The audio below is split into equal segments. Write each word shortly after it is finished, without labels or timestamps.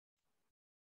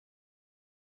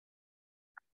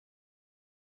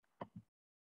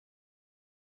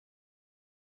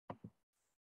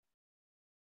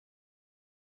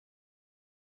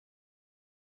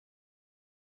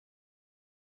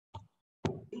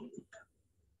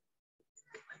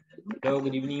Hello,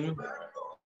 good evening.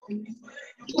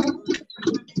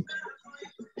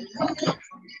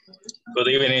 Good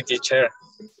evening, teacher.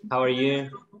 How are you?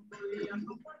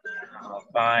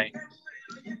 Fine.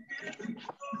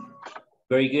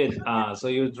 Very good. So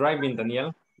you're driving,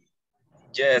 Daniel?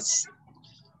 Yes.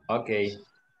 Okay.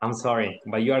 I'm sorry,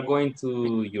 but you are going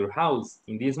to your house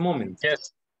in this moment?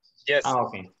 Yes. Yes.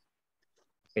 Okay.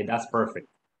 Okay, that's perfect.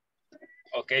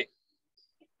 Okay.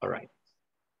 All right.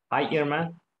 Hi,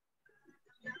 Irma.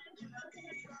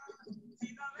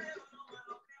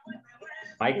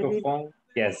 Microphone.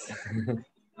 Yes.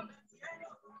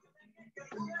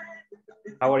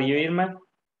 How are you, Irma?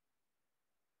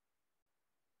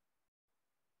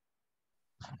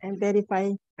 I'm very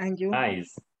fine. And you?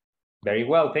 Nice. Very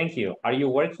well, thank you. Are you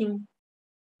working?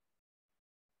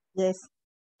 Yes.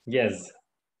 Yes.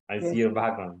 I Yes. see your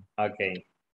background. Okay.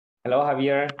 Hello,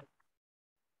 Javier.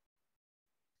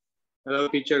 Hello,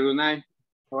 teacher. Good night.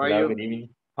 How are Hello, you? good evening.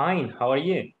 Fine. How are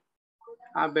you?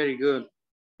 I'm very good.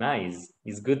 Nice.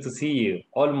 It's good to see you.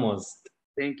 Almost.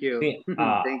 Thank you.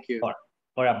 Thank you.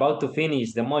 Or about to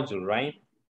finish the module, right?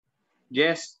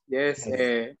 Yes, yes.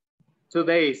 Yes. 2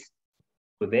 days.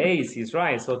 Today is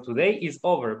right. So today is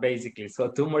over, basically. So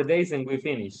 2 more days and we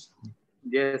finish.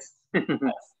 Yes.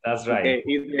 That's right.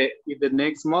 Okay. If the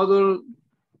next module,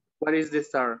 what is the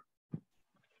start?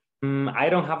 I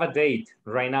don't have a date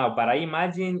right now, but I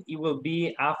imagine it will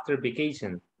be after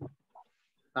vacation.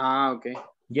 Okay.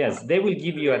 Yes, they will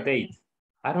give you a date.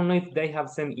 I don't know if they have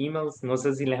sent emails. No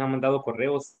sé si les han mandado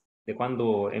correos de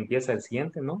cuando empieza el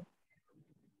siguiente, ¿no?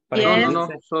 Para No,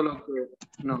 inscribirse. solo que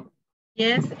no.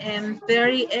 Yes,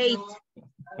 38.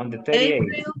 On the 38th.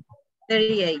 April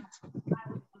 38.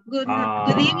 Good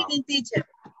evening, teacher.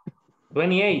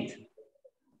 28.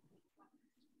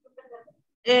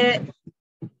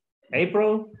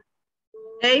 April?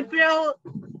 April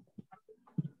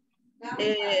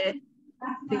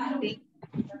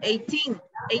 15, 18.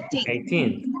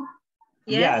 18th.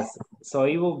 Yes. So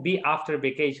it will be after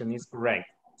vacation, is correct.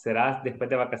 Será después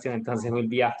de vacación, entonces it will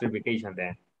be after vacation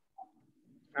then.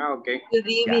 Okay. Good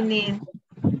evening.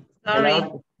 Yeah. Sorry.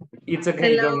 Hello. It's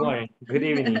okay, Hello. don't worry. Good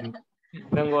evening.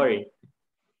 Don't worry.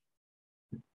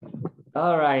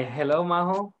 All right. Hello,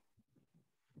 Majo.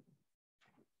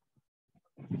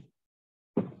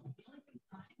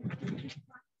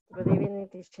 Good evening,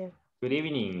 teacher. Good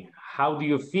evening. How do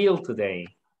you feel today?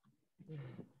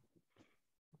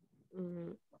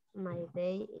 My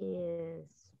day is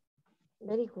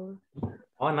very good.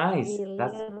 Oh, nice.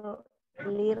 Little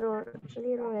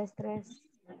stress.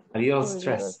 A little Little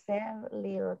stress. sad,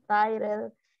 little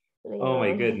tired. Oh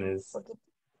my goodness.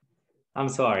 I'm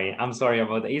sorry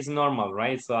about that. It's normal,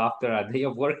 right? So after a day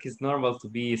of work, it's normal to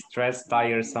be stressed,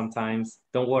 tired sometimes.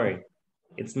 Don't worry.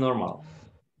 It's normal.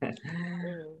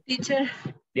 Teacher,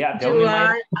 Yeah, you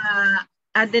are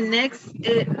at the next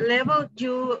level,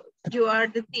 you are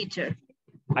the teacher.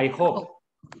 I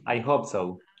hope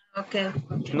so. Okay.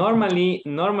 Normally,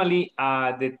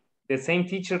 the same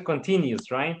teacher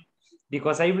continues, right?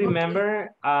 Because I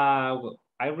remember,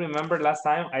 last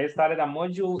time I started a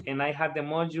module and I had the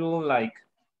module like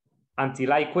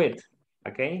until I quit.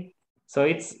 Okay, so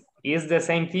it's the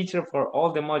same teacher for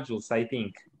all the modules, I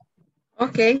think.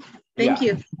 Okay, thank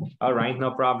you. All right,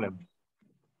 no problem.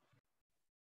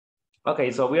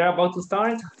 Okay, so we are about to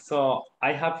start. So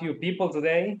I have few people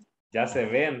today. Ya se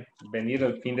ven venir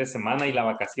el fin de semana y la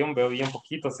vacación. Veo bien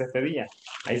poquitos este día.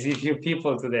 I see few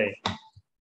people today.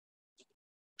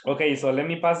 Okay, so let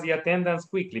me pass the attendance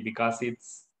quickly because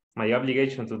it's my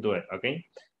obligation to do it, okay?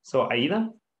 So Aida?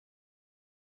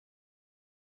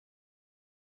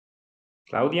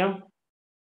 Claudia?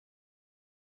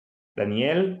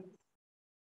 Daniel?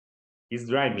 Is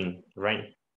driving,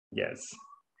 right? Yes.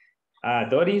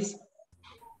 Doris?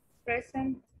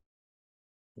 Present.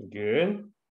 Good.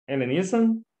 Ellen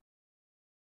Nielsen?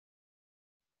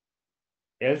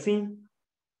 Elsie?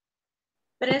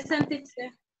 Present,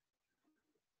 teacher.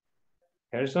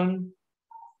 Gerson?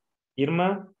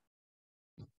 Irma?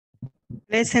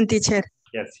 Present, teacher.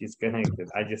 Yes, she's connected.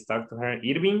 I just talked to her.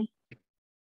 Irving?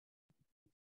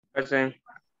 Present.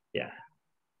 Yeah.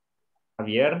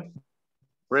 Javier?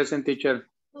 Present, teacher.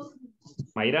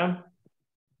 Mayra?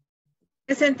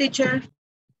 Present, teacher.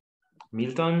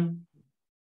 Milton?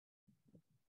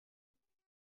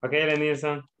 Okay, Ellen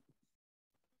Nielsen.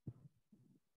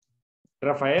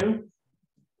 Rafael?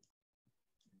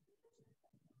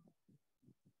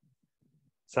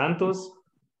 Santos?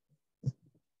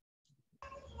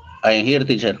 I am here,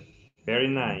 teacher. Very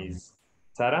nice.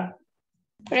 Sara?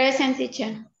 Present,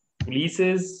 teacher.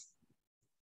 Ulises?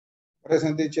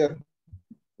 Present, teacher.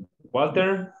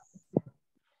 Walter?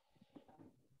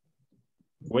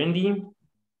 Wendy.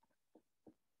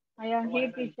 I am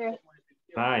here, teacher.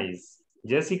 Nice.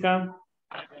 Jessica.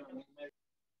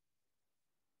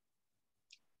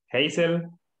 Hazel.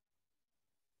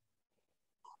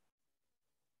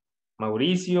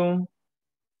 Mauricio.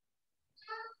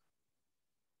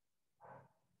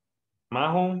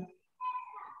 Majo.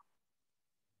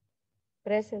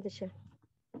 Present, teacher.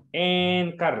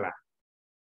 And Carla.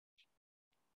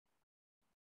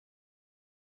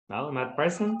 No, not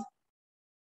present.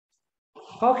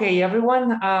 Okay,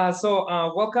 everyone.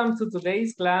 Welcome to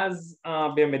today's class.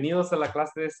 Bienvenidos a la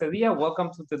clase de este día.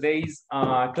 Welcome to today's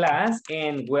class.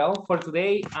 And well, for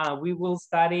today, we will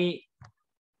study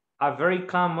a very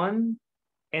common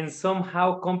and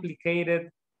somehow complicated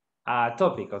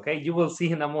topic, okay? You will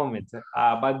see in a moment.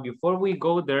 But before we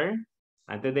go there,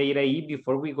 antes de ir ahí,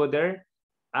 before we go there,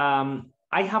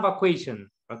 I have a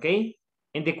question, okay?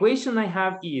 And the question I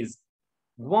have is,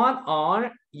 what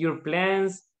are your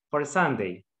plans for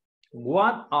Sunday?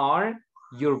 What are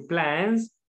your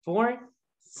plans for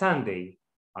Sunday?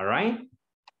 All right?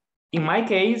 In my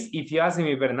case, if you ask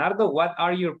me, Bernardo, what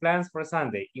are your plans for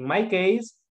Sunday? In my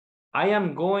case, I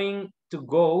am going to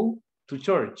go to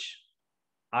church.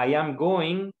 I am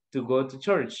going to go to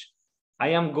church. I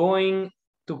am going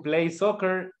to play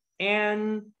soccer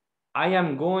and I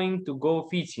am going to go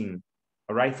fishing.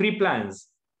 All right, 3 plans.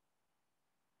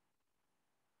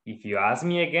 If you ask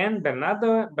me again,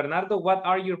 Bernardo, what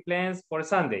are your plans for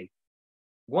Sunday?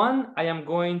 1, I am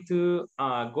going to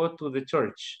go to the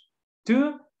church.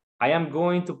 2, I am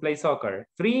going to play soccer.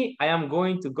 3, I am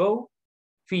going to go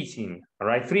fishing. All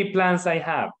right, 3 plans I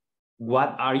have.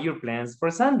 What are your plans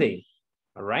for Sunday?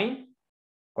 All right.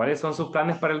 ¿Cuáles son sus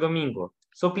planes para el domingo?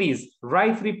 So please,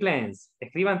 write 3 plans.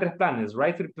 Escriban 3 planes,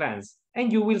 write 3 plans.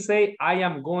 And you will say, I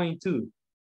am going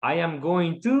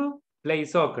to play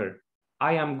soccer.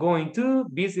 I am going to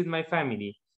visit my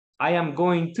family. I am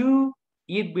going to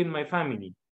eat with my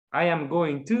family. I am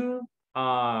going to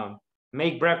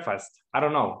make breakfast. I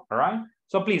don't know, all right?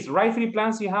 So please, write 3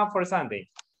 plans you have for Sunday.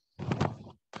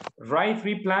 Write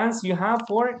 3 plans you have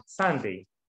for Sunday.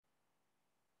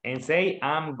 And say,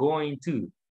 I'm going to,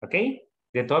 okay?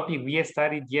 The topic we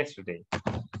studied yesterday.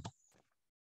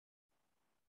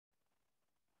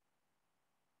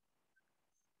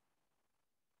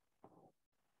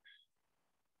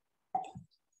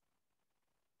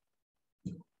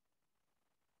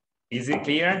 Is it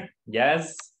clear?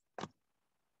 Yes?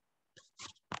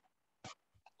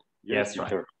 Yes, right.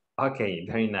 Sure. Okay,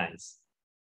 very nice.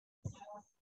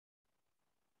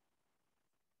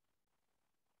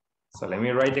 So let me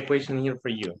write the question here for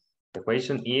you. The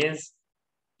question is,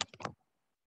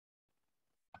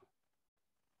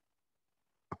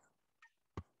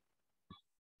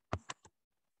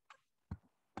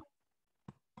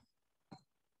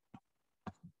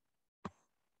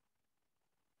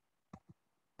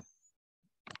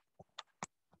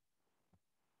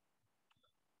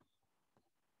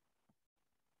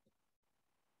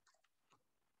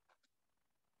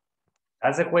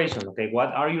 that's the question, okay?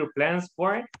 What are your plans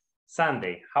for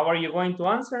Sunday? How are you going to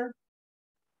answer?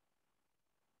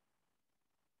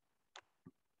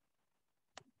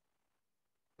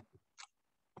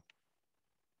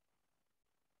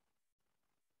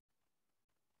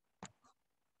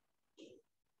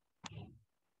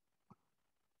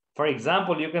 For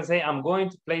example, you can say, I'm going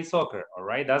to play soccer, all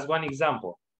right? That's one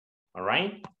example, all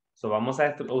right? So vamos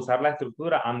a usar la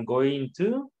estructura, I'm going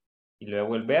to, y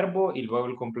luego el verbo, y luego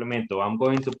el complemento. I'm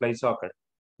going to play soccer.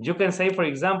 You can say, for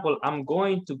example, I'm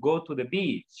going to go to the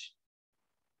beach.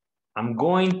 I'm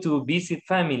going to visit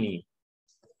family.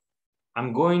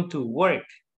 I'm going to work,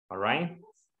 all right?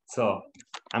 So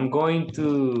I'm going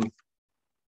to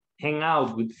hang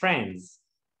out with friends.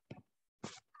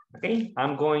 Okay,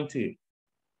 I'm going to.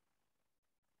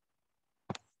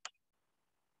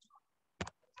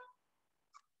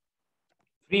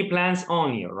 3 plans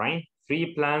only, all right?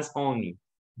 3 plans only.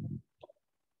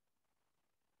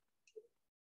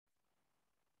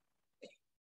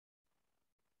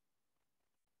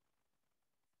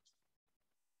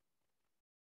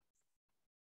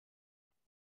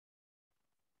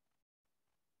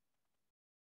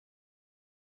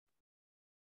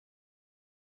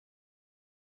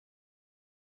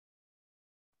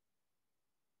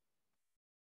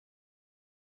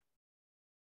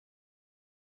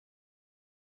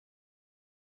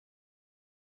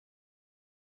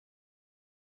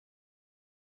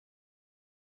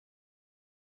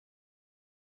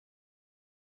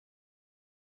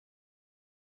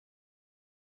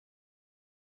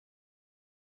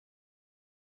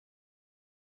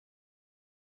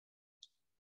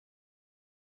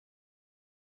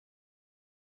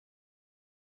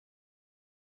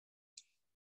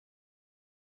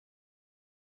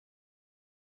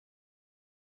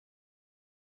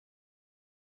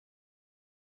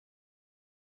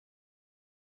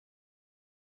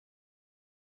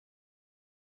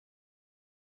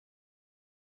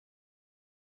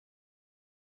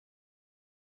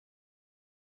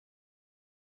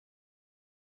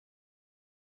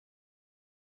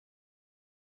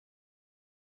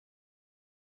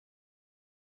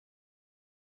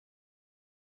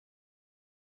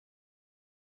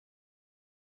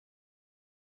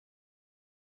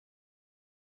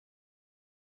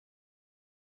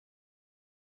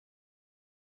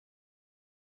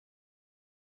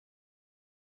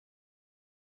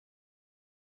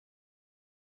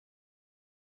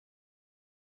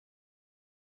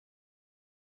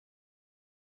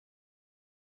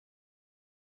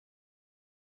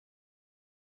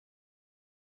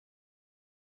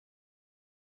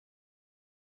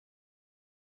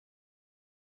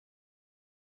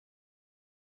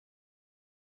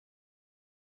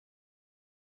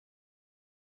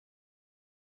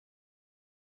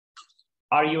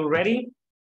 Are you ready?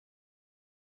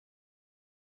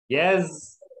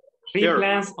 Yes. Three Sure.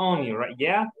 plans only, right?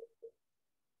 Yeah.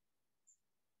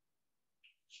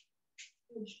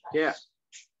 Yeah.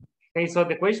 Okay, so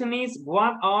the question is,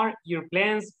 what are your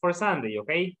plans for Sunday?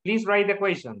 Okay, please write the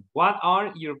question. What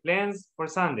are your plans for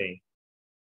Sunday?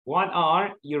 What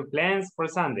are your plans for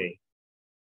Sunday?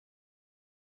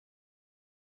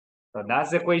 So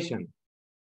that's the question.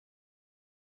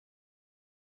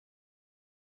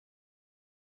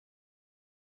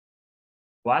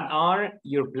 What are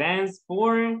your plans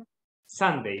for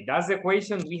Sunday? That's the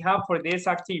question we have for this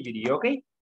activity, okay?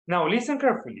 Now listen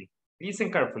carefully,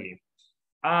 listen carefully.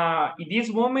 In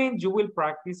this moment, you will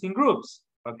practice in groups,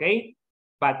 okay?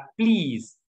 But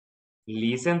please,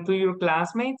 listen to your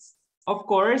classmates. Of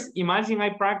course, imagine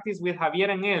I practice with Javier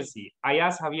and Elsie. I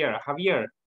ask Javier,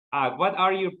 what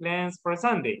are your plans for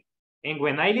Sunday? And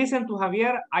when I listen to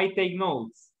Javier, I take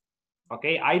notes,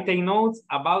 okay? I take notes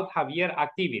about Javier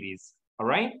activities. All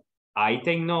right, I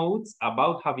take notes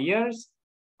about Javier's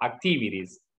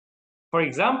activities. For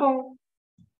example,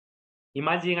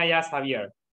 imagine I ask Javier,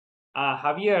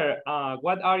 Javier,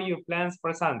 what are your plans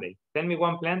for Sunday? Tell me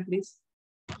one plan, please.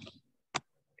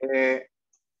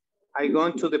 I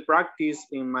going to the practice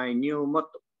in my new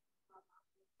moto.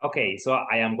 Okay, so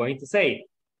I am going to say,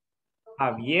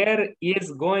 Javier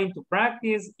is going to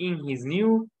practice in his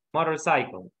new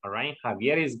motorcycle, all right?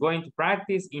 Javier is going to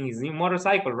practice in his new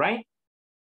motorcycle, right?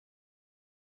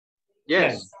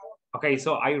 Yes. Okay,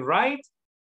 so I write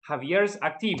Javier's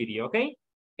activity, okay?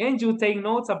 And you take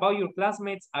notes about your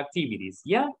classmates' activities,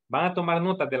 yeah? Van a tomar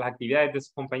notas de las actividades de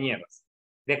sus compañeros.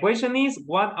 The question is,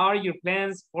 what are your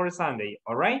plans for Sunday,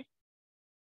 all right?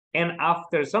 And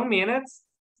after some minutes,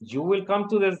 you will come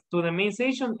to the main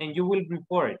session and you will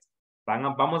report.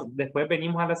 Después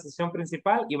venimos a la sesión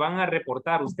principal y van a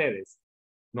reportar ustedes,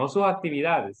 no sus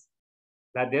actividades,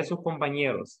 las de sus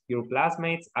compañeros, your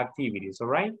classmates' activities, all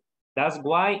right? That's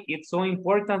why it's so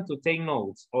important to take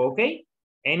notes, okay?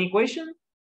 Any question?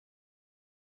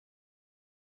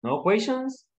 No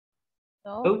questions?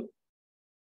 No. Oh.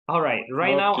 All right,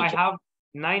 right No, now teacher. I have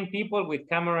 9 people with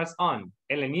cameras on.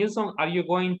 Ellen Nilsson, are you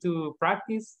going to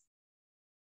practice?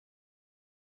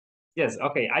 Yes,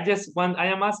 okay, I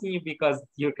am asking you because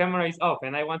your camera is off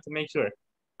and I want to make sure.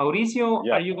 Mauricio,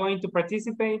 Yeah. are you going to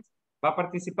participate? ¿Va a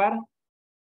participar?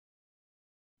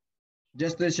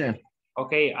 Yes, teacher.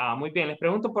 Ok, muy bien. Les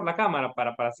pregunto por la cámara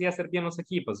para así hacer bien los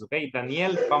equipos, ok.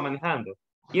 Daniel va manejando.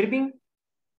 Irving,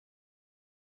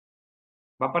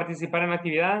 ¿va a participar en la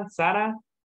actividad? Sara?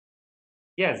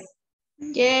 Yes.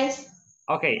 Yes.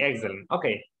 Okay, excellent.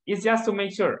 Okay, it's just to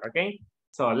make sure, okay.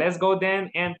 So let's go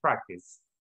then and practice.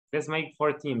 Let's make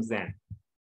 4 teams then.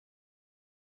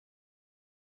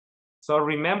 So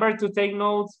remember to take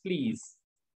notes, please.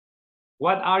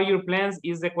 What are your plans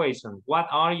is the question. What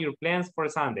are your plans for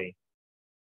Sunday?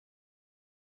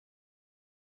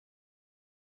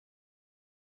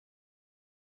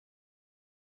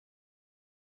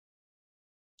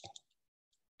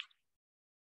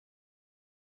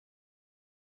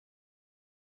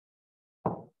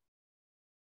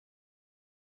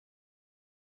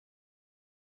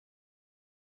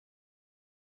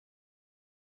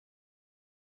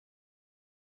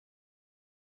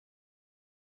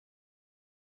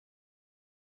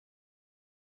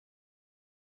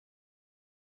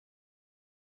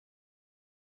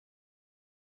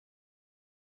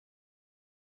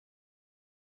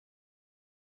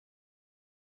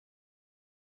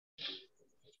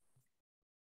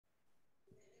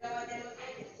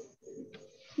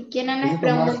 Si quieren nos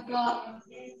preguntamos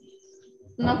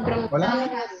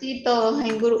así todos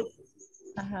en grupo.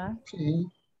 Ajá. Sí.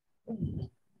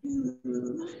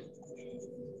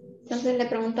 Entonces le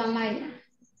pregunto a Mayra.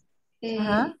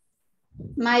 Ajá.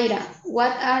 Mayra,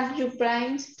 what are your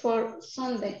plans for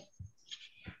Sunday?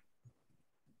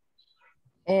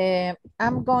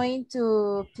 I'm going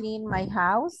to clean my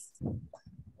house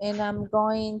and I'm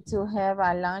going to have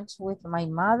a lunch with my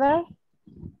mother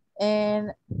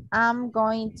and I'm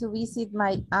going to visit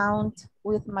my aunt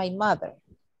with my mother.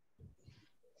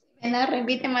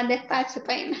 Repite más despacio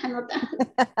para irnos anotando.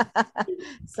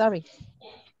 Sorry.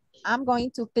 I'm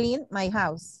going to clean my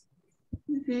house.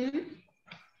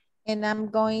 And I'm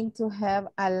going to have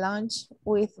a lunch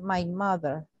with my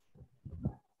mother.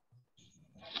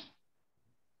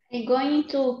 I'm going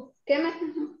to, ¿qué más?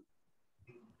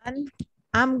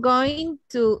 I'm going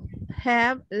to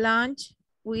have lunch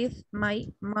with my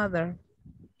mother.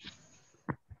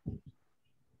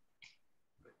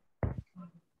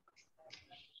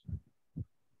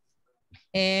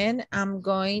 And I'm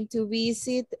going to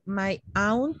visit my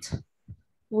aunt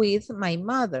with my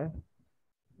mother.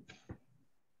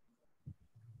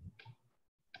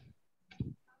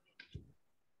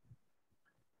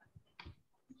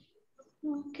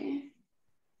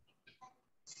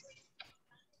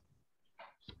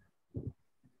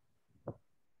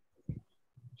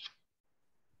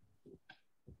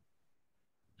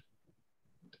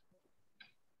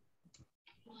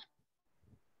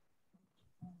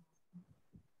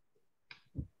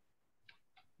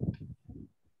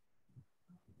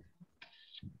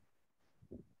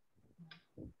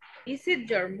 Is it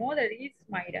your mother? Is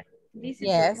Mayra? This is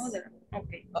your Yes. mother.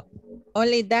 Okay.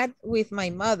 Only that with my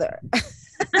mother.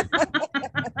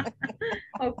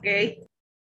 Okay.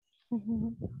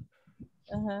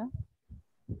 Uh-huh.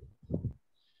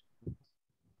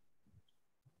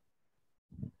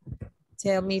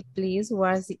 Tell me, please,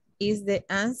 what is the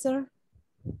answer?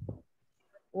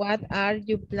 What are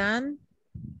you plan?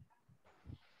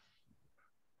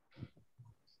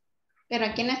 ¿Pero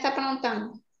a quién le está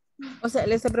preguntando? O sea,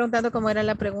 le estoy preguntando cómo era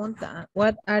la pregunta.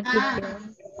 What are you Ah,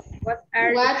 plan? What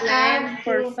are what your plans are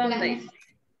for your Sunday? plans?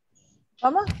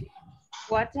 ¿Cómo?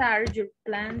 What are your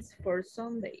plans for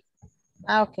Sunday?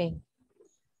 Ah, ok.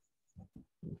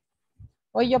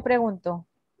 Hoy yo pregunto.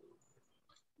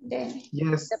 Yes.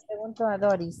 Le pregunto a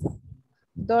Doris.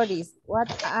 Doris, what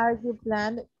are you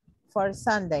plan for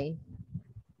Sunday?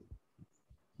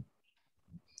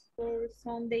 For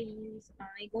Sunday is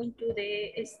I going to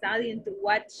the stadium to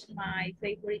watch my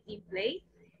favorite team play.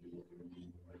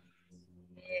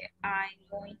 I'm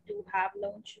going to have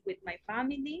lunch with my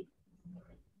family.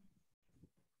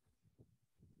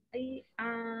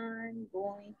 I'm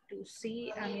going to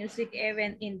see a music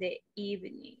event in the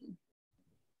evening.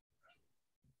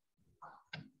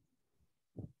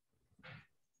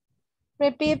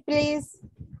 Repeat, please.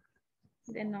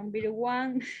 The number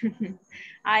one,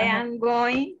 I am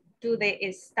going to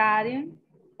the stadium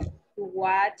to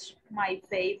watch my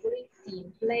favorite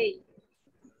team play.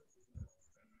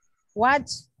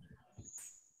 Watch.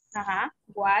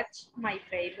 Watch my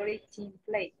favorite team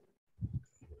play.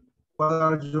 What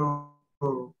are your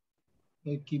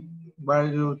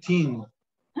team?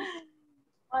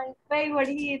 My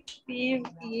favorite team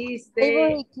is the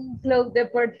Favorite. Club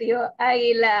Deportivo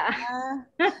Águila.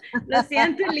 Lo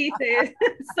siento, Ulises.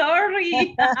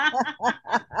 Sorry.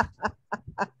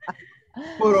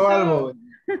 Puro algo.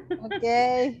 Ok.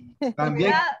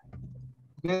 También.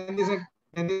 Bien dice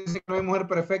que no hay mujer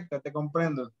perfecta, te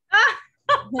comprendo.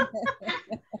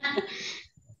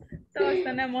 Todos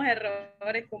tenemos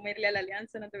errores, como irle a la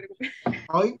alianza, no te preocupes.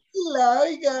 Ay,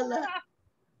 oígala.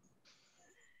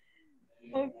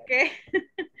 Ok.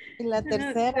 ¿Y la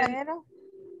tercera era?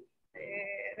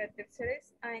 La tercera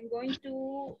es I'm going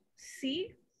to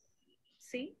see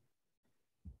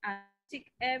a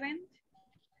music event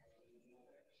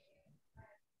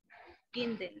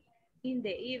in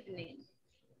the evening.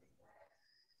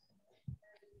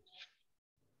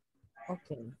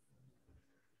 Okay.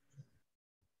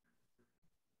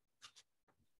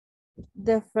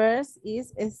 The first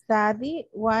is study,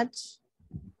 watch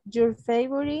your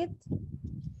favorite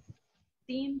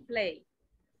Team play.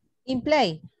 in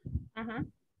play.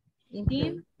 In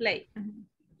team play.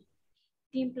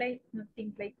 Team play, not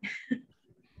team play.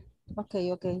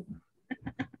 Okay, okay.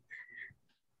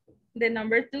 The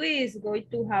number two is going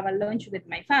to have a lunch with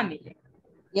my family.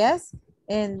 Yes,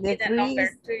 and the With three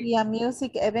is three. a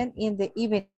music event in the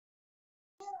evening.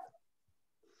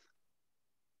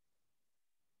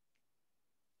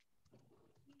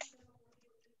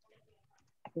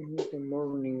 In the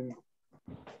morning.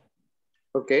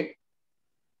 Okay.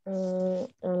 And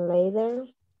later,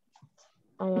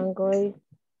 I am going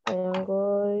to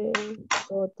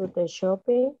go to the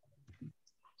shopping.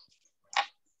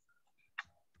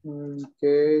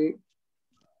 Okay.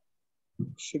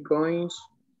 She goes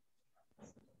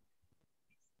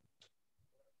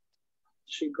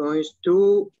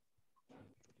to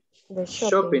The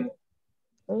shopping.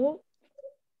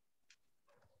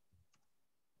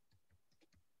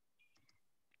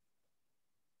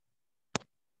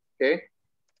 Okay.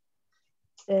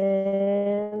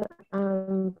 And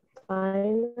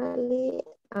finally,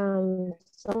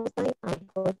 sometimes I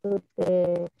go to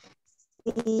the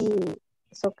see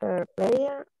soccer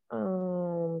player,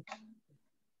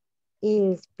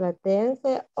 is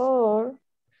Platense, or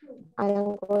I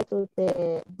am going to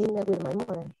the dinner with my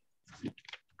mother.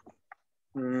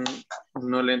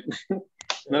 No le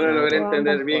logré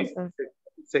entender bien.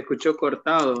 Se escuchó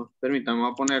cortado. Permítame,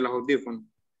 voy a poner los audífonos.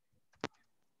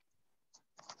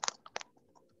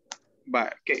 Va,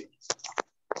 ok.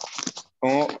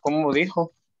 ¿Cómo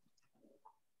dijo?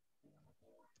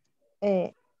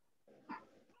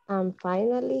 And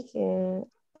finally,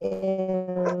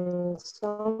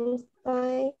 sometimes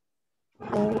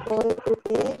I'm going to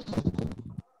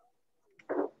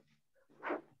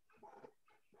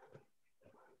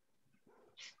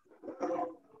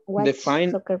watch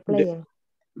soccer player.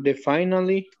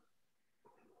 Finally.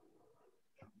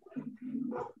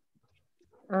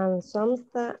 And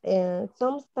sometimes,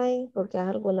 porque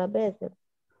algunas veces,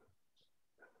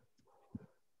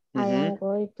 I am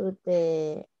going to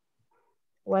the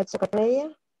watch soccer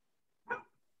player.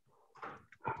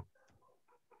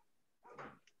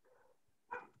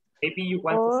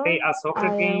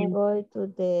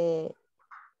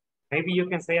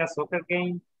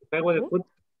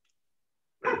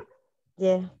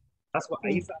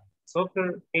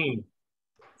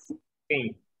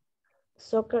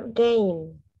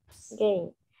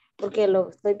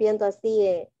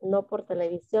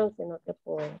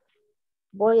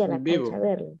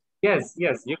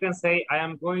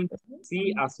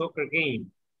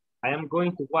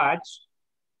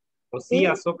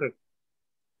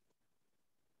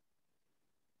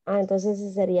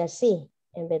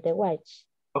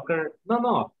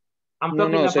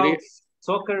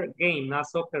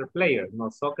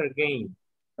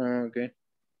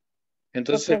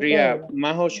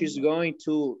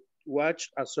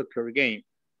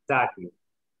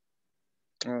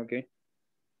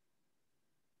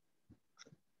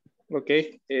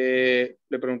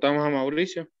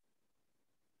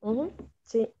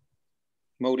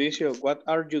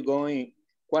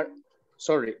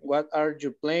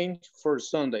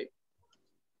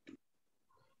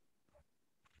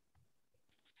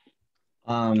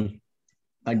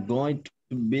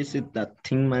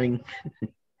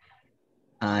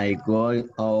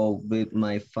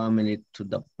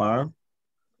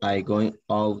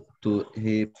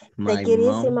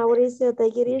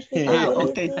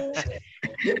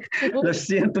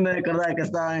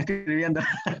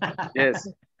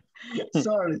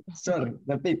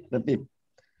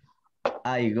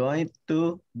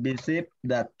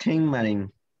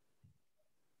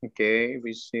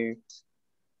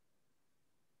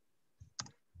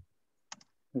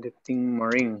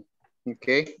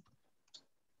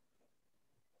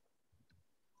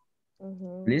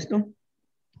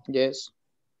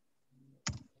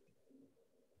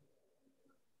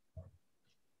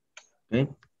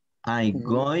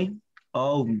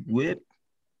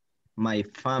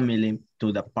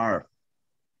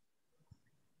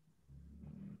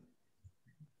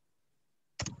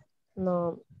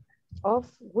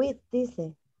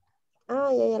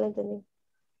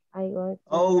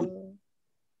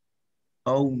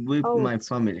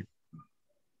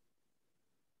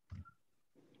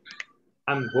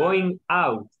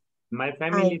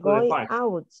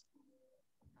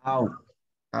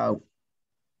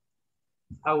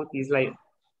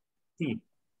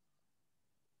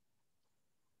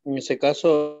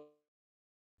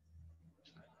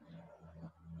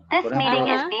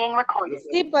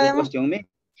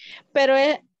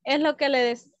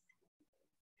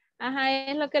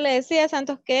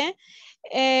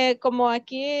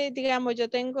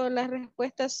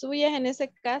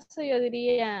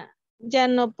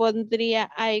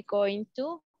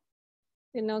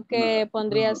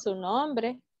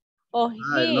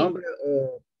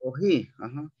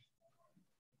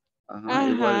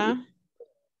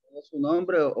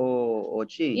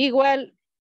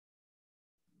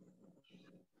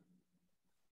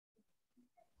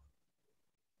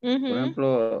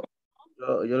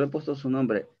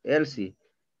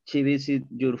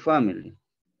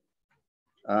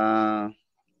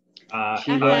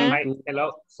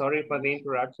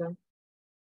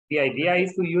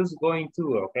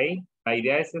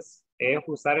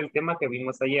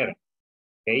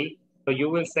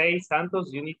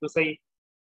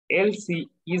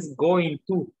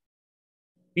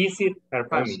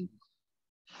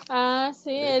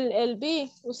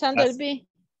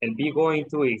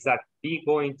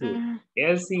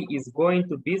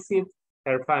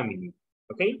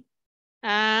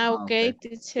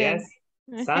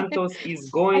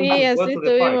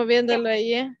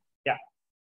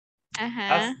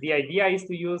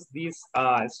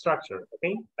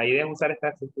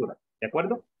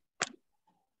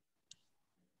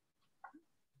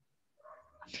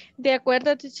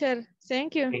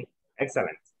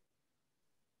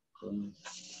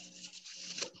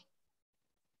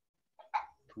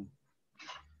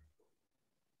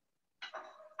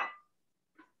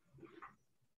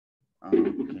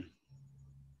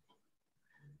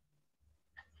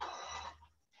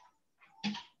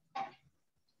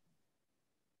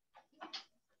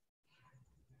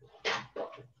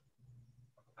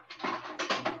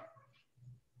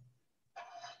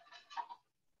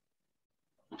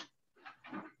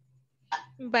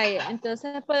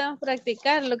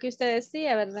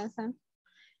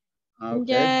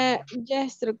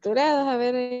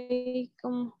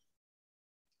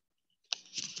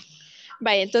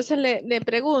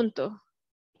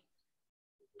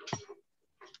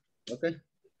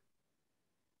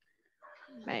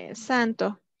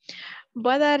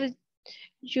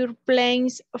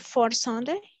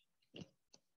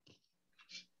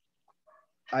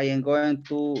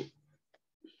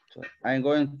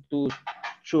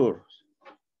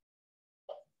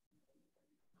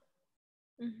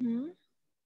 Mhm.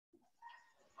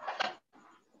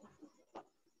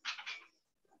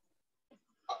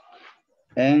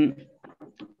 And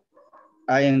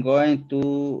I am going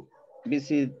to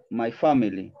visit my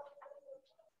family.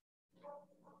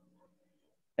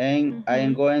 And I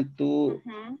am going to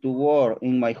work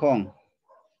in my home.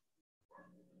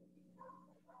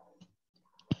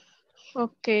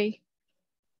 Ok.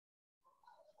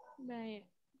 Vaya.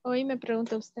 Hoy me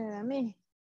pregunta usted a mí.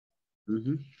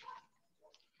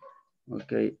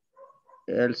 Okay,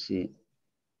 Elsie,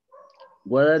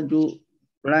 what are your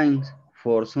plans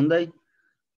for Sunday?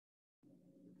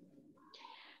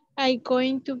 I'm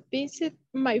going to visit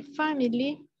my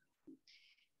family.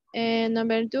 And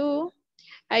number 2,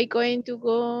 I'm going to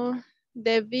go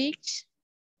the beach.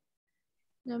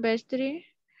 Number 3,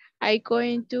 I'm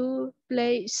going to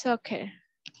play soccer.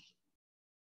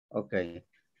 Okay.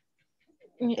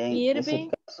 Irving. Ese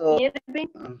caso, Irving.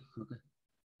 okay.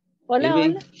 Hola,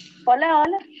 Irving, hola.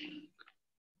 Hola.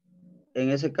 En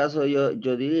ese caso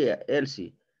yo diría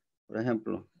Elsie, por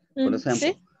ejemplo.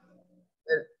 ¿Sí?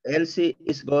 Elsie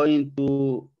is going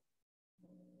to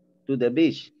the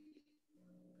beach.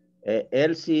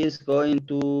 Elsie is going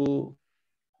to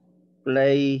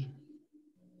play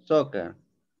soccer.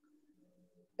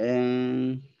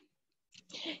 And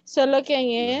Solo que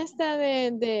en esta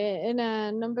en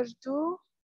la number 2,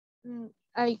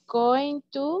 I'm going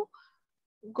to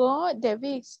go the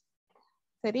beach.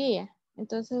 Sería.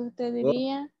 Entonces usted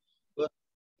diría,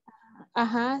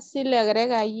 ajá, si le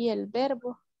agrega ahí el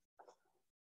verbo.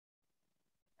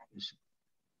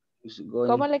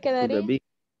 ¿Cómo le quedaría?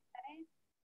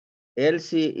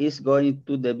 Elsie is going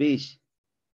to the beach.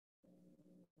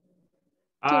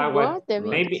 Well,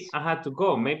 maybe I had to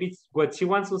go. Maybe what she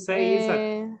wants to say is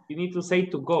that you need to say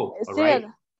to go, all right?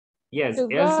 Yes,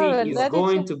 Elsie is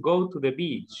going to go to the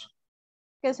beach.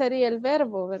 ¿Qué sería el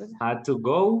verbo, verdad? To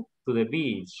go to the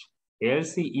beach.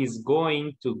 Elsie is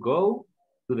going to go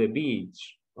to the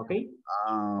beach. Okay?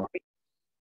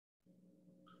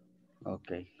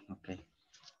 Okay.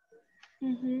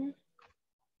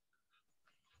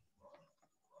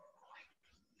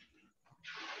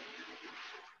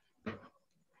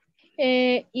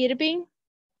 Irving.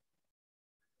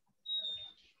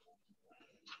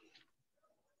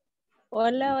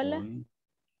 Hola.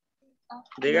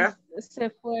 Diga. Se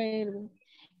fue Irving.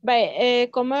 Vale,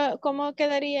 ¿cómo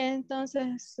quedaría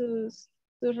entonces sus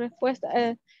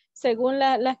respuestas según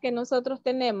las que nosotros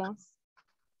tenemos?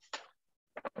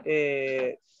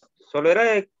 Solo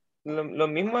era lo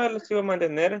mismo, lo iba a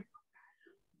mantener.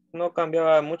 No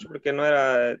cambiaba mucho porque no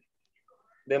era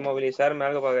de movilizarme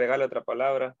algo para agregarle otra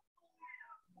palabra.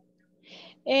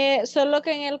 Solo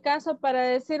que en el caso para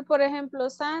decir, por ejemplo,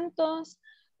 Santos,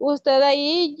 usted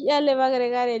ahí ya le va a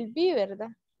agregar el be, ¿verdad?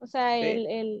 O sea,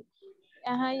 ¿Sí?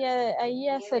 Ahí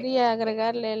ya sería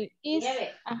agregarle el is,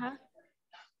 ajá.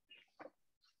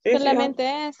 Sí,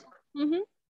 solamente eso.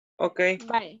 Ok.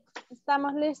 Vale,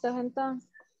 estamos listos entonces.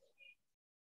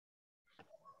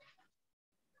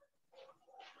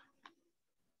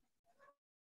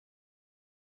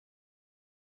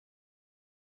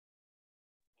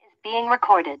 Being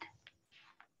recorded.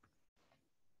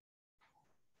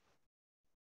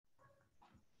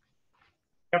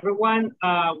 Everyone,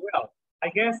 well, I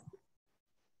guess.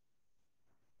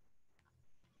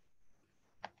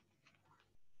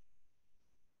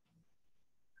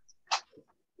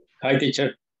 Hi,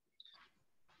 teacher.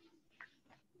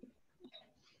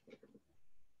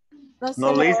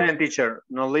 No listen, teacher.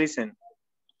 No listen.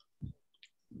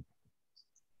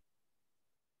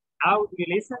 How do you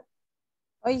listen?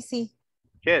 Hoy sí.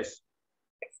 Yes.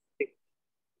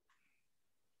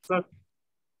 So,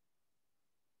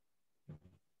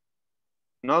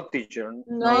 no, teacher.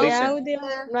 No hay listen. audio.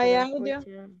 No hay audio.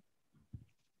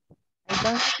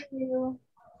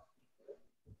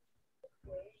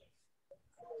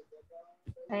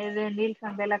 Es de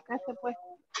Nilsson de la casa, pues.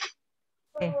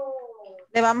 Sí.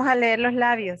 Le vamos a leer los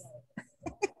labios.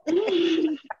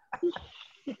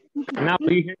 now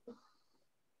do you hear me?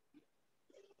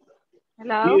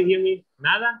 Hello? Do you hear me?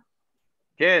 Nada?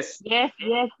 Yes. Yes.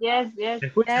 ¿Me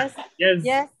escuchas?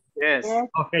 Yes.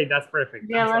 Okay, that's perfect.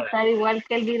 Ya va a estar igual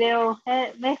que el video.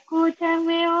 ¿Me escuchan?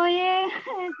 ¿Me oyen?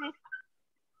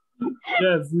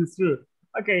 Yes, it's true.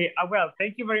 Okay, well,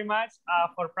 thank you very much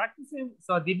for practicing.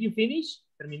 So did you finish?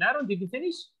 ¿Terminaron? Did you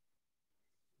finish?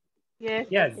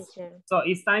 Yes. So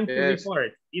it's time to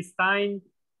report. It's time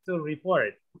to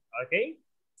report. Okay.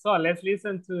 So let's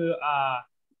listen to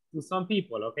some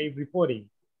people. Okay, reporting.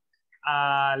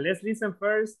 Let's listen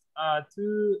first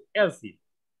to Elsie.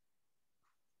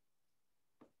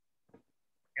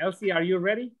 Elsie, are you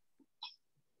ready?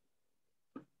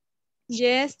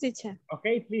 Yes, teacher.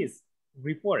 Okay, please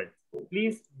report.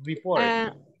 Please report.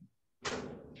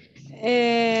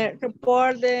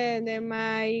 Report de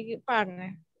my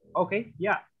partner. Okay,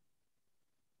 yeah.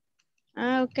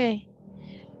 Okay.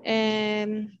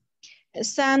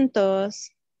 Santos.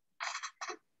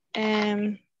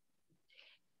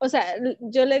 O sea,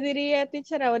 yo le diría,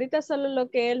 teacher, ahorita solo lo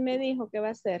que él me dijo que va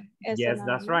a hacer. Eso Yes, nada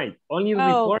that's más. right. Only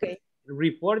report, Okay.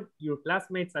 report your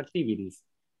classmates' activities.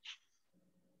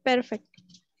 Perfect.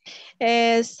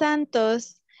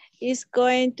 Santos is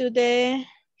going to the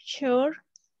shore.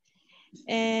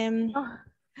 Is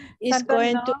Santos,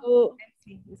 going no. to...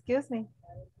 Excuse me.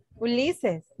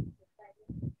 Ulises.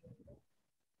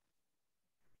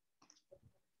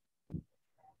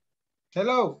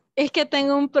 Hello. Es que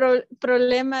tengo un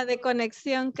problema de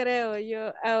conexión, creo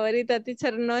yo. Ahorita,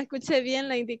 teacher, no escuché bien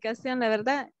la indicación, la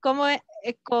verdad. ¿Cómo es?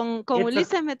 Con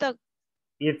Ulises me toca.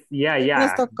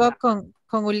 Nos tocó con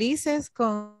Ulises,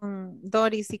 con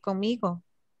Doris y conmigo.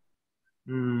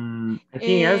 I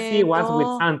think Elsie was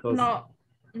with Santos.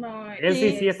 No,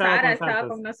 Elsie sí estaba Sara con estaba Santos.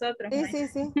 con nosotros. Sí.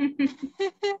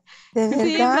 De verdad,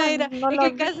 sí, Mayra, no es lo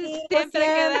que casi vi, siempre lo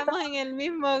quedamos en el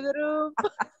mismo grupo.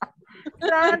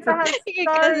 Santos, Es que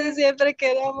casi siempre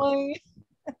quedamos en...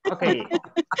 Okay.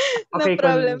 No Okay,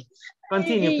 problem.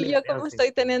 continue, Y please, yo como Elsie.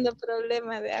 estoy teniendo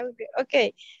problemas de audio.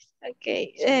 Okay.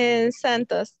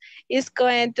 Santos is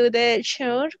going to the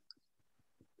shore,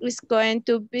 is going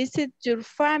to visit your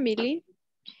family,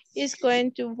 is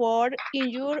going to work in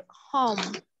your home.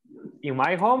 In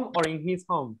my home or in his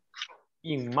home?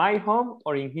 In my home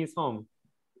or in his home?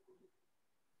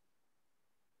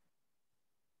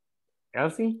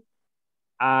 Elsie?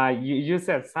 You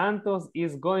said Santos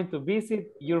is going to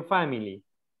visit your family.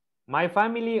 My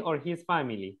family or his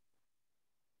family?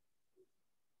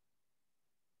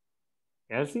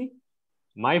 Elsie?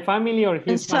 My family or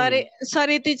his family?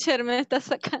 Sorry, teacher, me está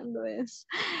sacando eso.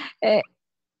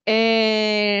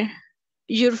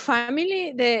 Your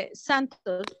family de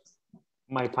Santos.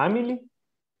 My family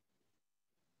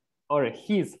or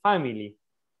his family?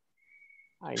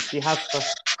 I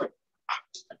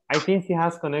think she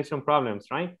has connection problems,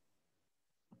 right?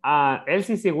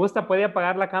 Elsie, si gusta, puede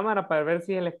apagar la cámara para ver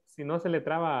si no se le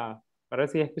traba, para ver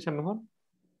si escucha mejor.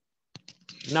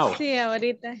 No. Sí,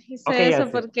 ahorita hice Okay, eso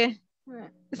Elsie. porque...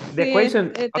 The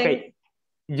question, okay.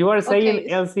 You are saying, Okay.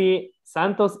 Elsie,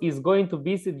 Santos is going to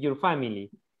visit your family,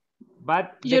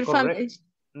 but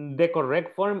the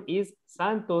correct form is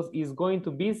Santos is going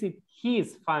to visit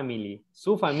his family,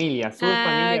 su familia de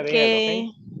él,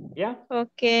 okay? Yeah?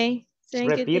 Okay. Thank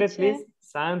Repeat you, it, please.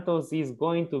 Santos is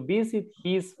going to visit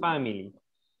his family.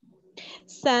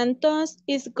 Santos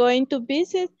is going to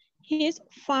visit his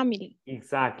family.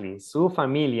 Exactly. Su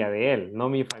familia de él, no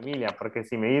mi familia. Porque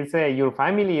si me dice your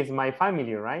family is my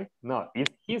family, right? No,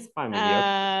 it's his family.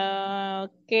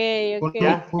 Okay.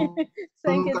 Yeah.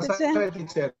 Thank you,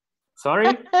 teacher.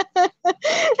 Sorry?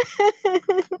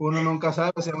 Uno nunca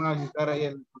sabe si van a visitar ahí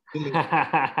el...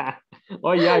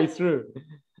 Oh, yeah, it's true.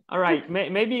 All right,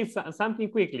 maybe something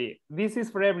quickly. This is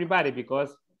for everybody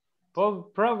because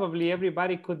probably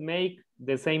everybody could make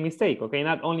the same mistake, okay?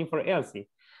 Not only for Elsie.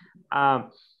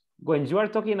 When you are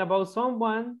talking about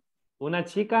someone, una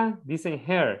chica, dicen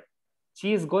her.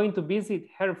 She is going to visit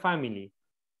her family,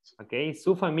 okay?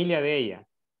 Su familia de ella.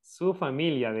 Su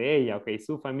familia de ella, okay?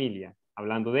 Su familia,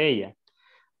 hablando de ella.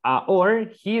 Or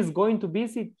he is going to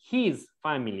visit his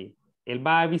family. Él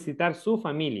va a visitar su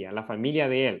familia, la familia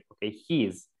de él, okay?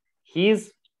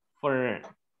 His for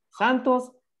Santos,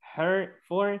 her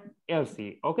for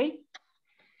Elsie, okay?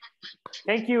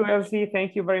 Thank you, Elsie.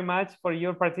 Thank you very much for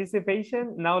your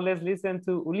participation. Now let's listen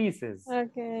to Ulises.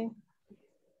 Okay.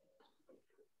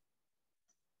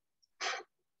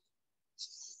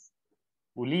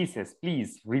 Ulises,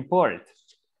 please report.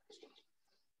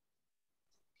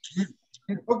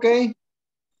 Okay.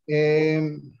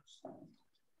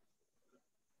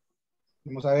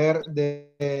 Vamos a ver,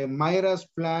 Mayra's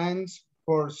plans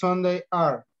for Sunday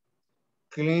are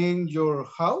clean your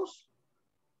house,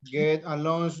 get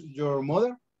along your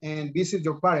mother, and visit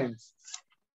your parents.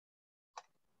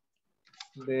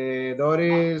 The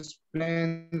Doris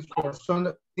plans for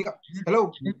Sunday.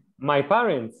 Hello. My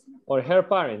parents or her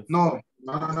parents? No.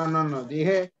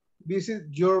 Dije visit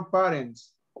your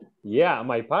parents. Yeah,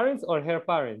 my parents or her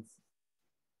parents?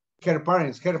 Her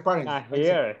parents.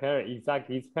 Her,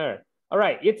 exactly, it's her. All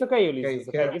right, it's okay, Ulises,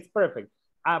 okay, it's perfect.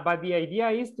 But the idea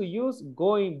is to use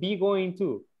be going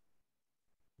to.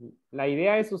 La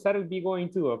idea es usar el be going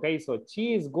to, okay? So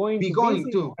she is going to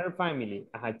visit her family.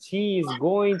 She is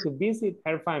going to visit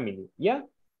her family, yeah?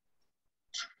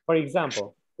 For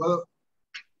example.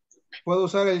 Puedo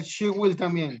usar el she will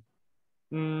también.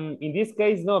 In this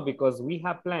case, no, because we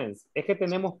have plans. Es que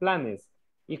tenemos planes.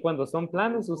 Y cuando son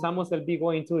planes, usamos el be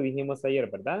going to, dijimos ayer,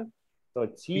 ¿verdad? So,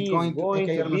 she is going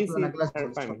to visit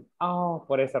her family. Oh,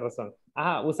 por esa razón.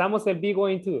 Ajá, usamos el be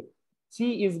going to.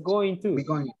 She is going to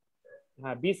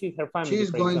visit her family, She is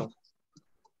for going. example.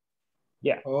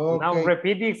 Yeah. Okay. Now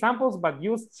repeat the examples, but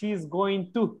use she is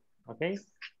going to. Okay.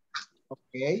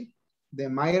 Okay. The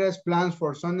Mayra's plans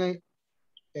for Sunday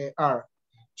are: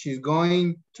 she's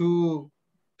going to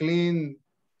clean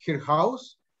her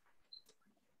house.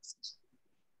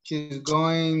 She's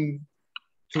going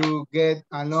to get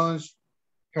a lunch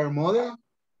her mother.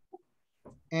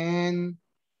 And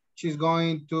she's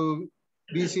going to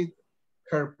visit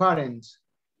her parents.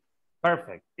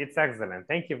 Perfect. It's excellent.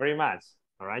 Thank you very much.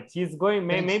 All right. She's going,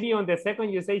 maybe on the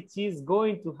second you say she's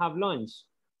going to have lunch.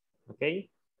 Okay.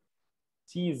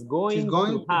 She's going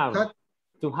to have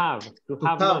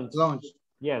lunch.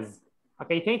 Yes.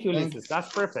 Okay. Thank you, Lisa.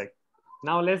 That's perfect.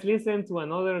 Now let's listen to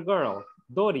another girl,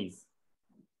 Doris.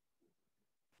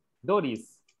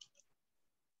 Doris.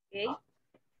 Okay.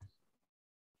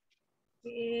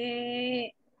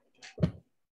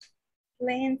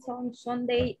 Plans on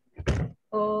Sunday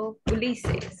of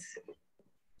Ulysses.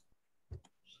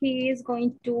 He is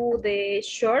going to the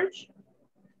church.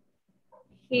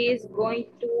 He is going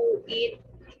to eat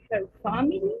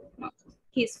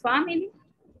his family.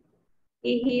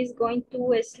 He is going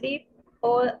to sleep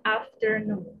all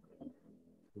afternoon.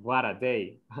 What a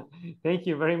day. Thank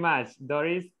you very much,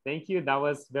 Doris. Thank you. That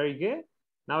was very good.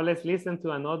 Now let's listen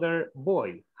to another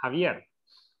boy, Javier.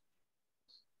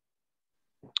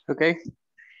 Okay.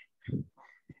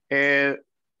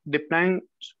 The plan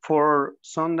for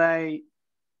Sunday,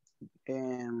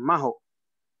 Majo.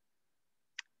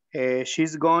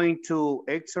 She's going to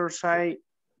exercise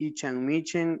each and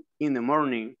meeting in the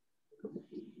morning.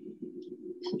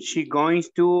 She going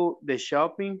to the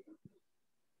shopping.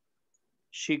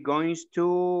 She going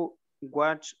to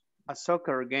watch a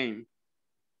soccer game.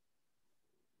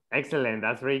 Excellent.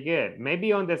 That's very good.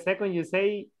 Maybe on the second you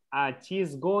say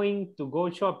she's going to go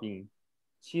shopping.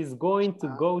 She's going to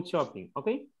go shopping.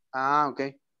 Okay.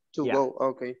 Okay. To go.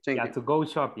 Okay. Thank you. To go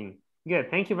shopping. Good.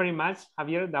 Thank you very much,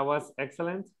 Javier. That was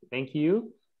excellent. Thank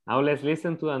you. Now let's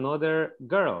listen to another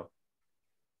girl.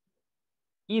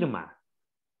 Irma.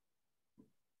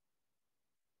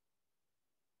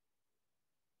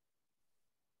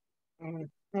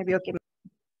 Maybe okay.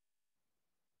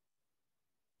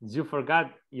 You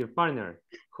forgot your partner.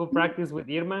 Who practiced with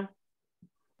Irma?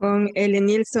 Con Ellen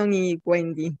Nilsson y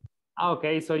Wendy.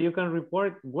 Okay, so you can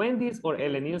report Wendy's or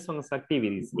Ellen Nilsson's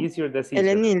activities. It's your decision.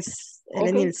 Ellen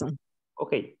Nilsson.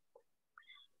 Okay.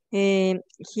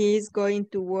 He is going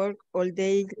to work all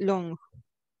day long.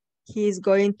 He is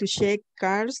going to check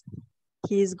cars.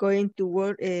 He is going to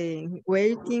work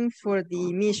waiting for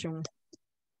the mission.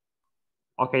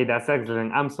 Okay, that's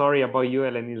excellent. I'm sorry about you,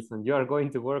 Ellen Nilsson. You are going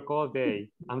to work all day.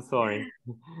 I'm sorry.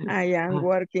 I am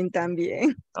working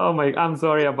también. Oh my, I'm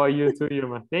sorry about you too,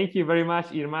 Irma. Thank you very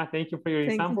much, Irma. Thank you for your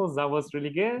examples. That was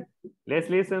really good. Let's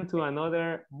listen to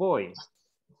another boy,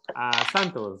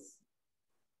 Santos.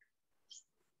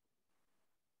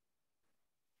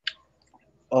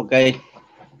 Okay.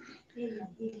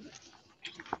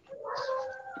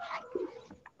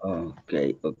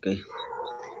 Okay.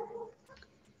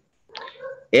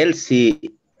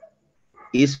 Elsie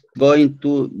is going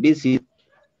to visit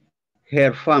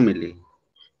her family.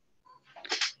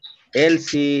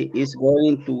 Elsie is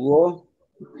going to go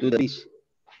to the beach.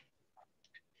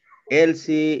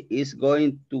 Elsie is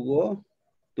going to go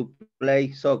to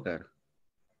play soccer.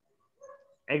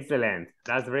 Excellent.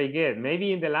 That's very good.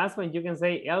 Maybe in the last one, you can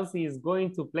say Elsie is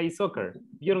going to play soccer.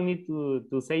 You don't need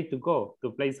to say to go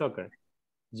to play soccer.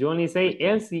 You only say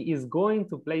Elsie is going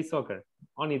to play soccer.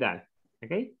 Only that.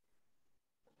 Okay.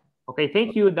 Okay.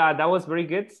 Thank you. That was very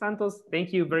good, Santos.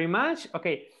 Thank you very much.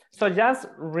 Okay. So just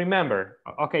remember,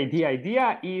 okay, the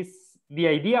idea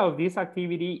of this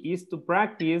activity is to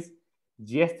practice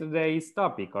yesterday's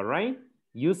topic, all right?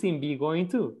 Using be going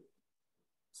to.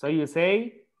 So you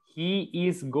say, he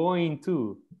is going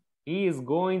to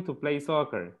play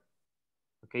soccer.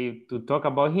 Okay, to talk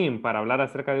about him, para hablar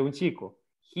acerca de un chico.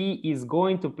 He is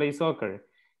going to play soccer.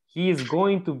 He is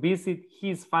going to visit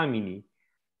his family.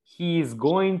 He is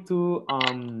going to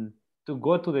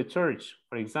go to the church,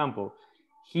 for example.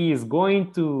 He is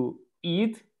going to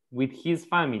eat with his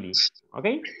family.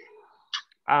 Okay?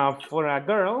 For a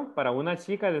girl, para una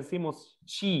chica decimos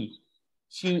she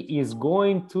is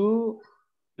going to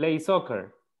play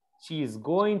soccer. She is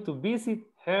going to visit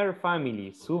her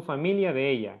family, su familia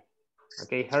de ella.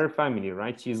 Okay, her family,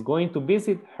 right? She's going to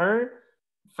visit her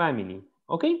family.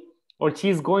 Okay? or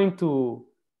she's going to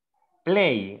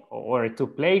play or to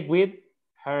play with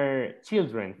her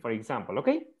children, for example,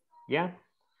 okay? Yeah,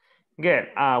 good.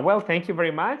 Well, thank you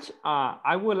very much.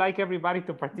 I would like everybody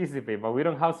to participate, but we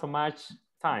don't have so much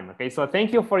time, okay? So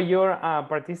thank you for your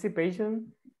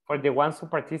participation, for the ones who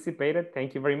participated,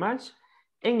 thank you very much.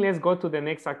 And let's go to the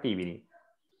next activity.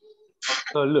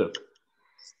 So look,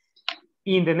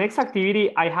 in the next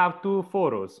activity, I have 2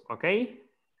 photos, okay?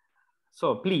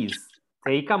 So please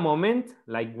take a moment,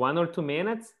 like 1 or 2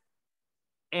 minutes,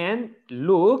 and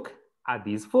look at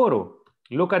this photo.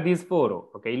 Look at this photo,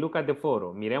 okay? Look at the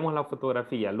photo. Miremos la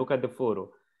fotografía, look at the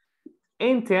photo.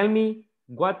 And tell me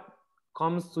what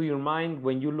comes to your mind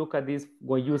when you look at this,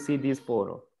 when you see this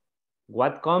photo.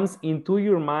 What comes into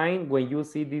your mind when you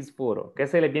see this photo? ¿Qué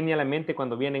se le viene a la mente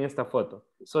cuando viene esta foto?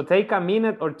 So take a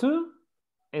minute or 2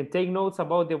 and take notes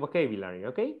about the vocabulary,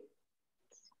 okay?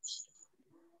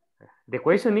 The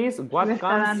question is, what Me está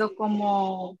comes... dando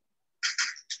como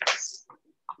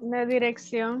La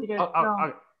dirección.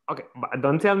 Okay, but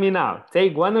don't tell me now.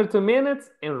 Take 1 or 2 minutes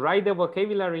and write the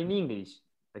vocabulary in English,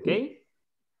 okay?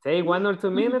 Take 1 or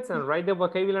 2 minutes and write the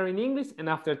vocabulary in English, and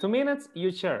after 2 minutes,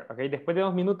 you share, okay? Después de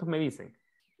 2 minutos me dicen.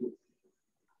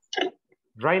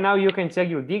 Right now, you can check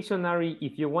your dictionary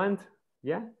if you want,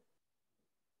 yeah?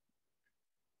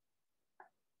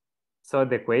 So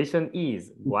the question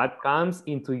is, what comes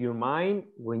into your mind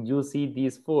when you see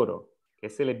this photo? ¿Qué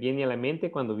se les viene a la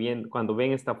mente cuando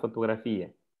ven esta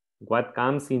fotografía? What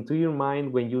comes into your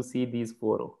mind when you see this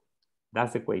photo?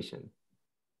 That's the question.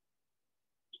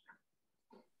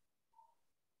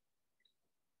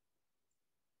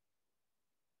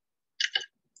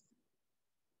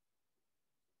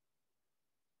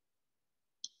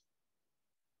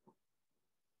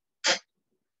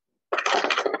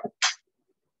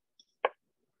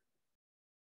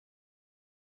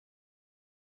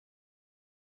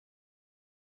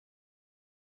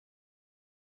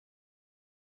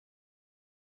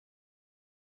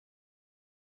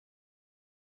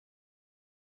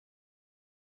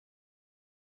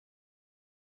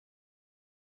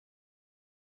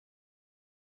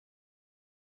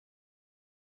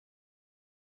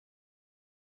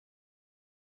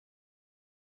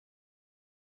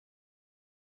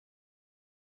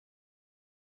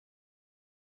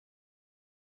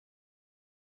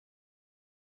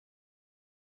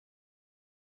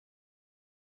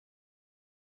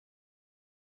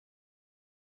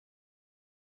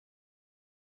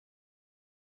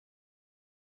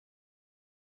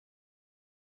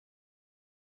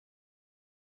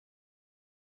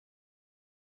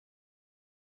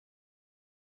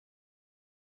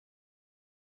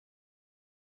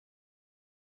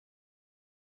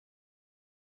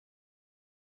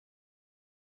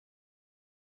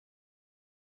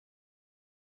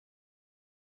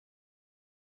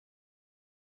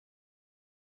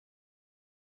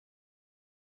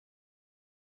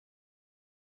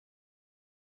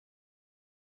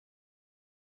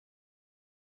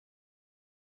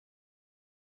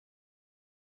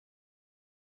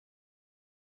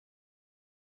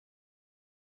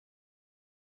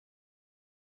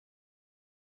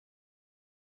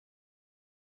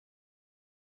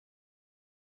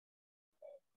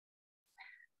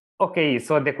 Okay,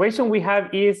 so the question we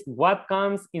have is, what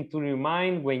comes into your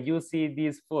mind when you see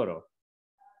this photo?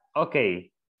 Okay,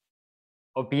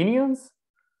 opinions?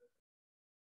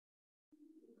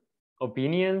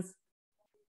 Opinions?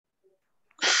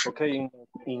 Okay,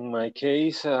 in my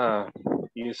case,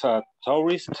 it's a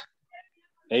tourist,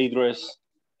 address,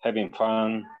 having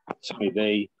fun, sunny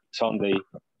day, Sunday,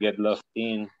 get lost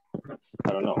in,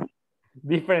 I don't know.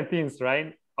 Different things,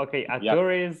 right? Okay, a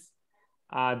tourist,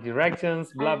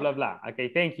 directions, blah, blah, blah. Okay,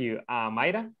 thank you.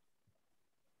 Mayra?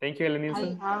 Thank you,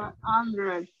 Elenilson. I have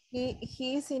Android.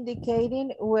 He's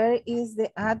indicating where is the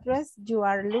address you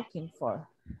are looking for.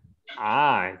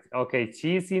 Ah, okay.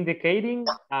 She's indicating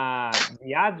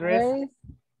the address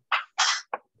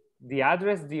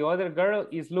the other girl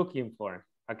is looking for.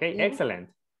 Okay, yeah. Excellent.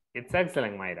 It's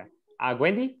excellent, Mayra.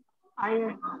 Wendy?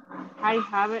 I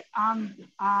have it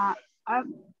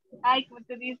 ¿cómo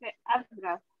te dice?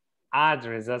 Address.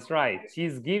 Address, that's right.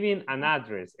 She's giving an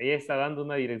address. Ella está dando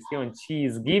una dirección. She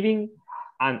is giving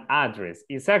an address.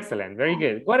 It's excellent. Very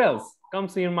good. What else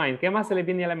comes to your mind? ¿Qué más se le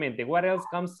viene a la mente? What else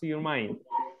comes to your mind?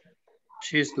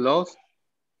 She's lost.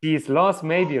 She's lost,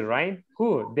 maybe, right?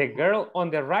 Who? The girl on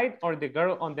the right or the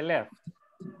girl on the left?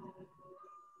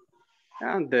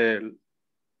 And the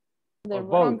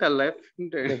on the left.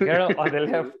 The girl on the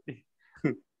left.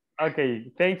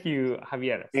 Okay, thank you,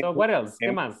 Javier. So what else?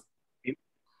 ¿Qué más?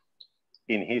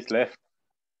 In his left.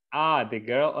 Ah, the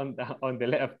girl on the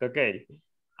left. Okay.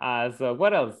 So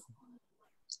what else?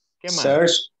 ¿Qué más?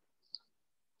 Search.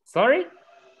 Sorry?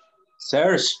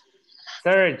 Search.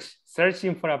 Search.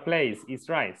 Searching for a place. It's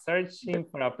right. Searching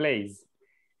for a place.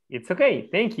 It's okay.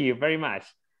 Thank you very much.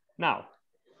 Now,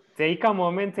 take a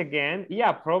moment again.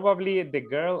 Yeah, probably the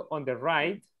girl on the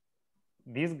right,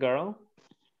 this girl,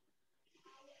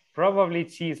 probably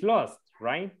she is lost,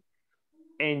 right?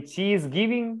 And she is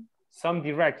giving some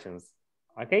directions,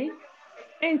 okay?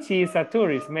 And she is a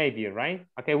tourist maybe, right?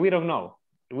 Okay, we don't know.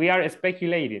 We are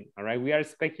speculating, all right? We are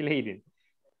speculating.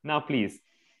 Now, please,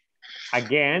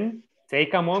 again,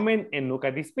 take a moment and look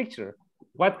at this picture.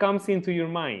 What comes into your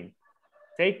mind?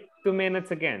 Take 2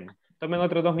 minutes again. Tomen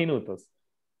otros 2 minutos.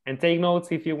 And take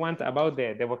notes if you want about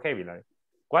the vocabulary.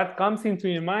 What comes into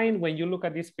your mind when you look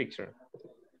at this picture?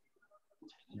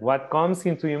 What comes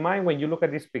into your mind when you look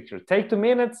at this picture? Take 2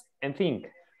 minutes and think.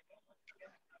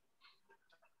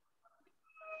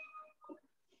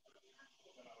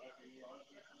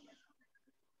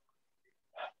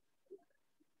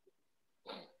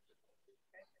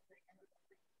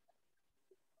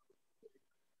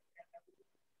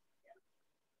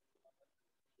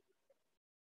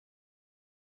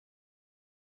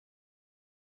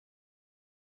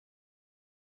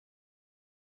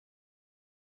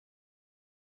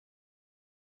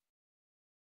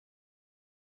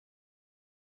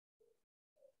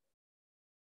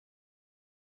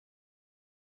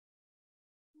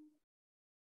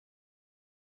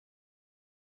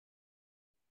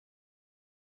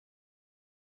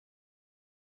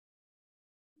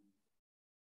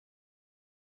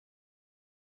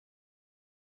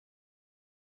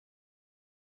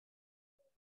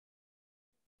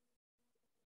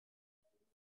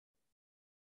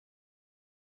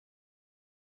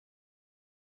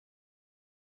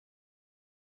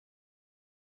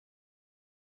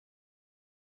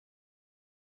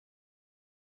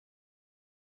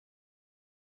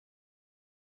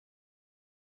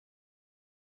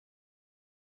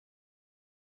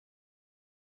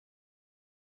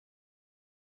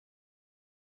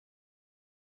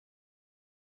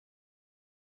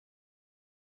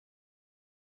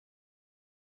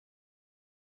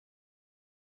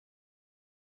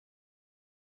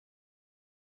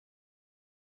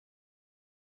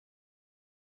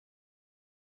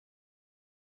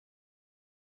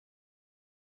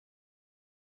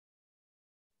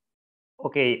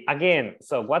 Okay, again,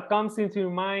 so what comes into your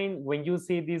mind when you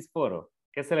see this photo?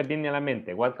 ¿Qué se le viene a la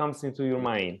mente? What comes into your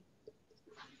mind?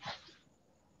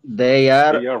 They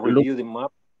are reviewing the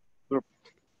map.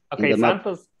 Okay, map.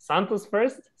 Santos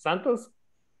first. Santos,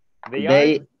 they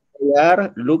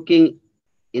are looking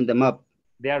in the map.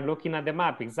 They are looking at the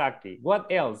map, exactly.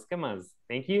 What else? ¿Qué más?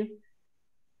 Thank you.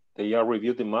 They are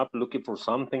reviewing the map, looking for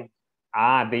something.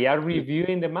 Ah, they are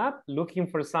reviewing the map, looking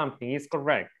for something. Is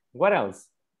correct. What else?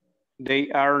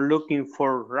 They are looking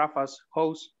for Rafa's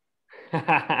house.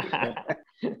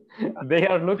 They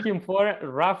are looking for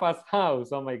Rafa's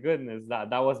house. Oh my goodness,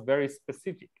 that was very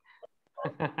specific.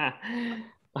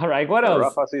 All right, what else?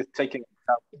 Rafa is taking.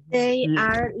 They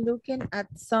are looking at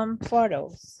some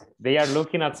photos. They are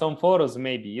looking at some photos,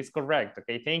 maybe. It's correct.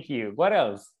 Okay, thank you. What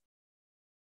else?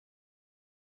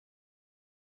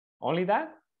 Only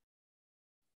that?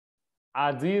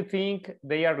 Do you think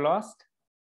they are lost?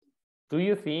 Do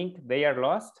you think they are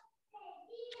lost?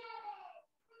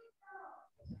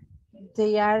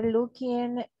 They are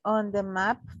looking on the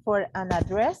map for an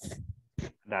address.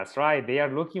 That's right. They are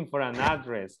looking for an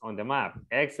address on the map.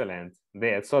 Excellent.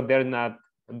 So they're not,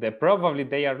 probably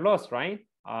they are lost, right?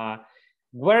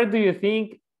 Where do you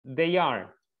think they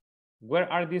are? Where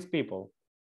are these people?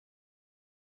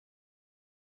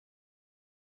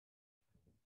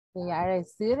 They are a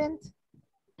student.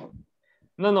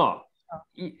 No.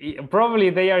 Probably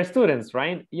they are students,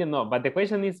 right? You know, but the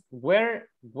question is, where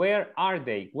are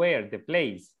they? Where? The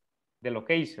place, the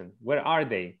location, where are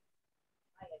they?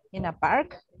 In a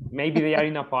park? Maybe they are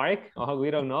in a park. Oh, we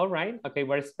don't know, right? Okay,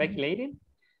 we're speculating.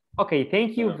 Okay,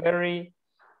 thank you very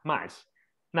much.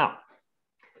 Now,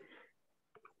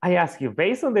 I ask you,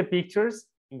 based on the pictures,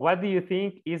 what do you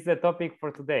think is the topic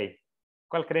for today?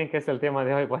 ¿Cuál creen que es el tema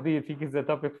de hoy? What do you think is the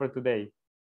topic for today?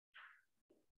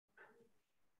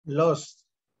 Lost.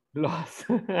 Lost.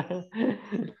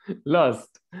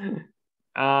 Lost.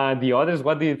 The others,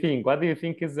 what do you think? What do you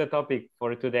think is the topic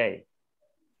for today?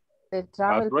 The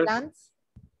travel plans?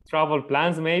 Travel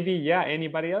plans, maybe. Yeah,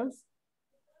 anybody else?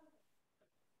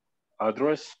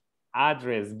 Address.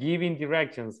 Address, giving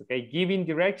directions. Okay, giving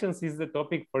directions is the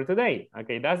topic for today.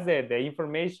 Okay, that's the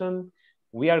information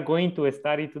we are going to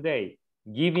study today.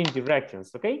 Giving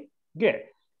directions, okay? Good.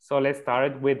 So let's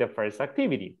start with the first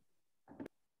activity.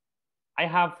 I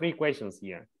have 3 questions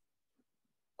here.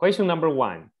 Question number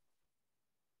 1.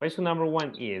 Question number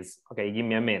one is, okay, give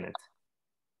me a minute.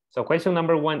 So question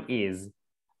number one is,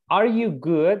 are you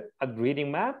good at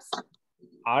reading maps?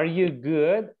 Are you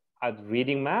good at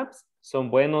reading maps?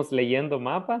 ¿Son buenos leyendo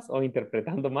mapas o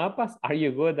interpretando mapas? Are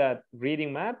you good at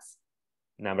reading maps?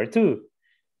 Number two,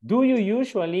 do you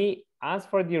usually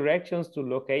ask for directions to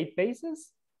locate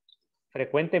places?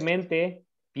 Frecuentemente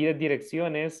pides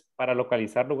direcciones para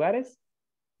localizar lugares?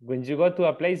 When you go to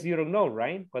a place you don't know,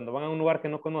 right? Cuando van a un lugar que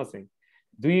no conocen.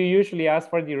 Do you usually ask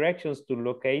for directions to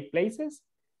locate places?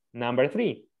 Number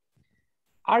three,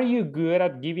 are you good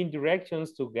at giving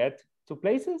directions to get to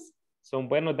places? ¿Son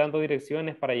buenos dando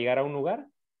direcciones para llegar a un lugar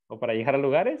o para llegar a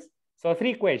lugares? So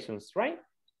three questions, right?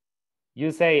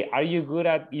 You say, are you good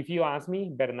at, if you ask me,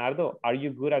 Bernardo, are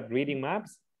you good at reading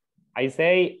maps? I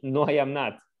say, no, I am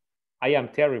not. I am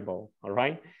terrible, all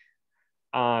right?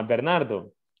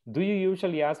 Bernardo, do you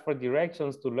usually ask for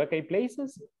directions to locate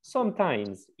places?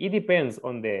 Sometimes. It depends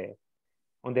on the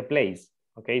place,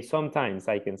 okay? Sometimes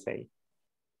I can say.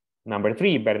 Number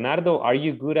three, Bernardo, are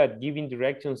you good at giving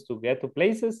directions to get to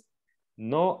places?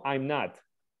 No, I'm not.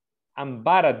 I'm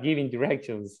bad at giving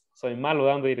directions. Soy malo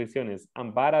dando direcciones.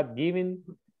 I'm bad at giving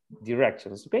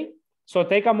directions, okay? So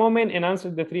take a moment and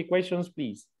answer the three questions,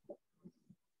 please.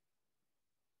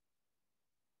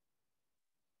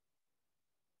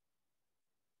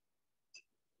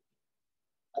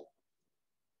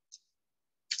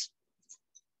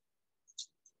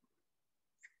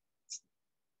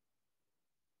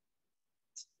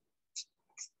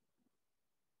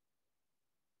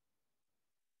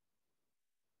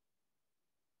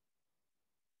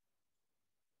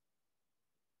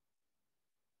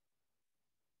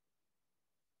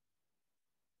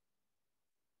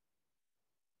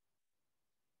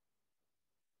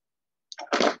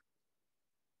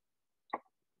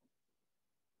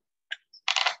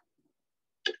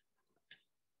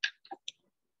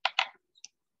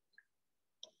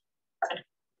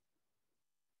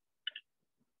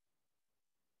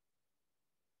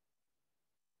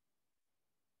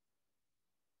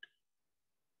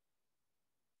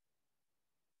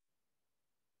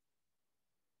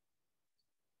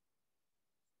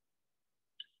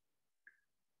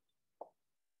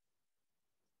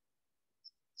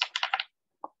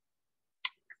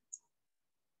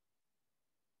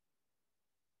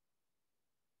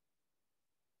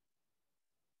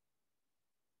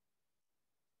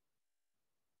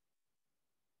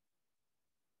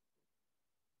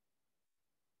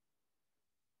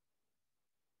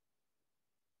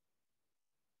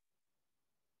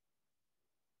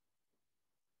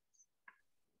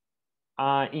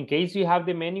 In case you have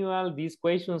the manual, these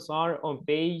questions are on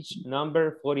page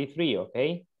number 43,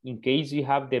 okay? In case you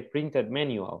have the printed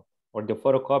manual or the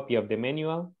photocopy of the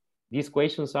manual, these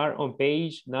questions are on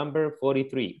page number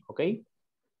 43, okay?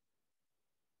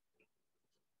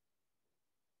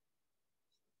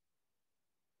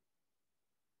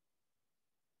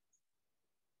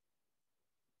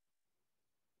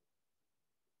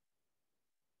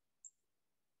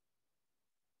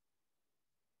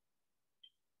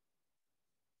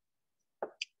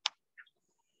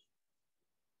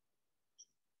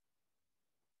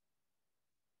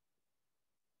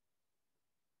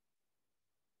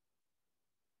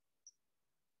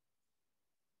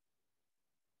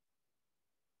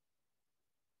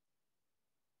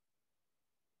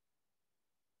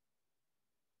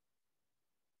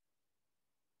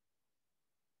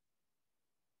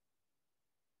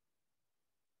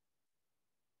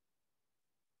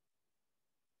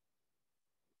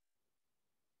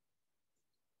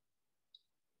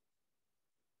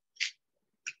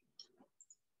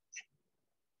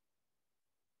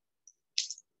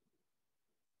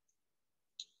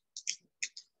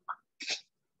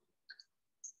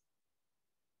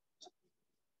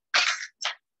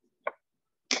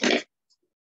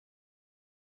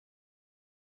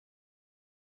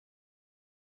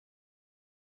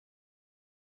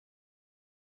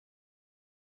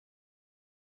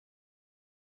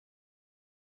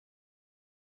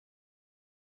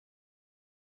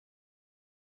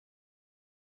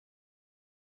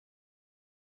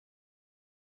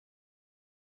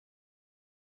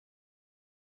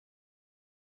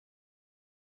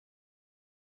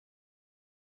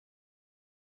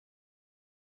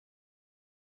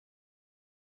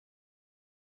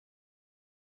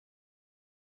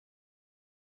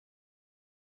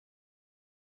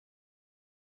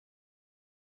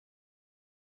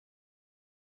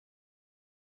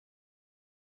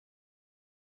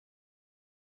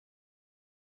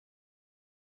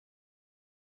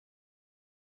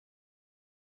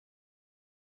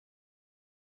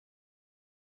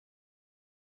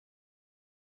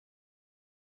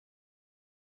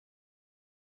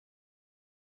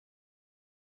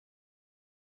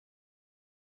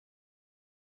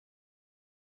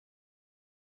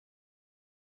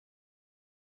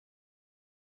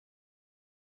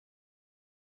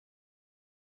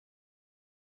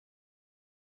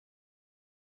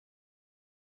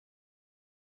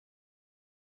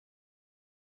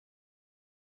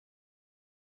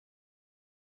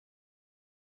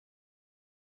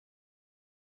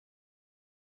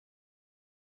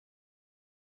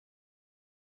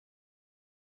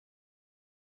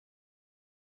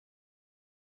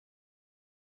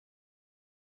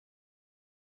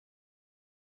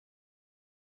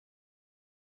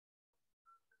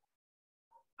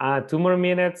 2 more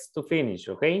minutes to finish,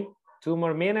 okay? 2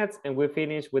 more minutes and we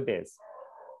finish with this.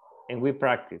 And we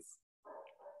practice.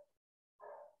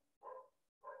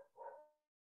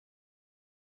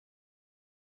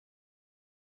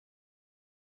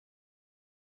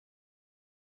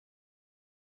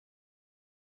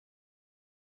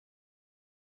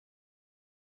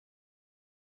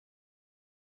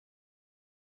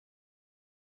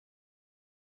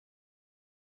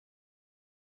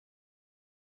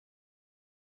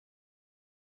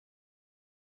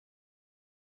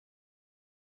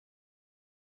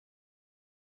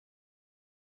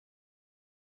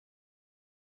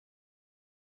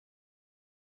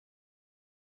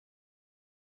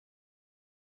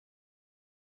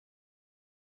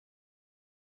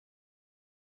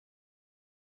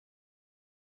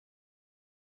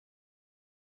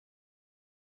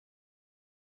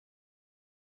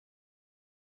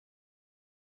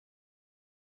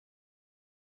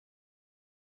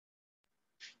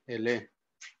 L.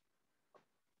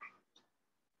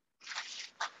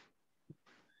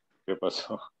 ¿Qué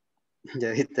pasó?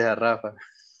 Ya viste a Rafa.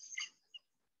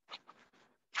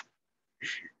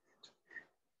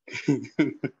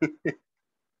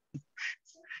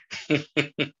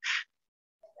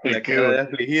 La cara de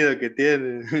afligido que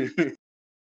tiene.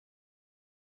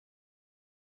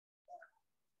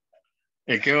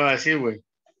 ¿Qué va a decir, güey?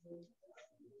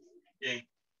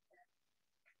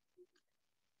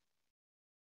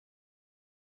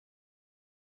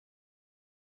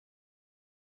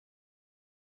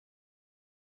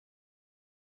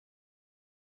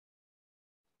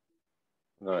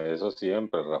 No, eso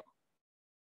siempre, Rafa.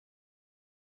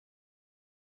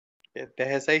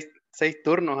 Te hace 6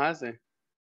 turnos hace.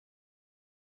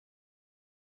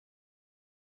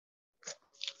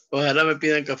 Ojalá me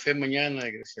pidan café mañana,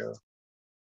 desgraciado.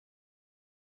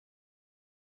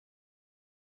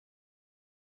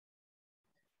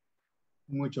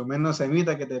 Mucho menos se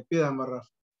evita que te pidan, Rafa.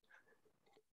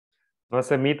 No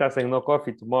se meet us in no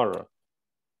coffee tomorrow.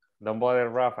 Don't bother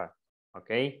Rafa,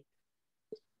 okay?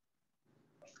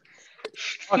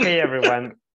 Okay,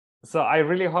 everyone. So I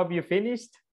really hope you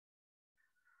finished.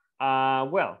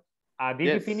 Did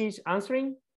you finish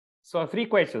answering? So 3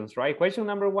 questions, right? Question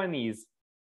number 1 is,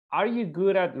 are you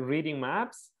good at reading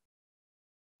maps?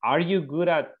 Are you good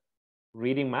at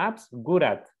reading maps? Good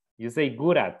at. You say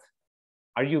good at.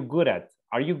 Are you good at?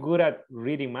 Are you good at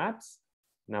reading maps?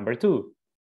 Number 2.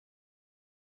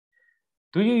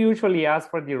 Do you usually ask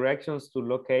for directions to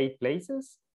locate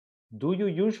places? Do you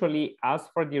usually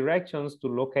ask for directions to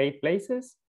locate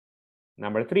places?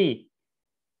 Number 3.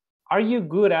 Are you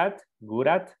good at?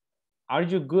 Are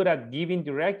you good at giving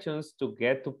directions to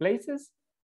get to places?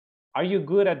 Are you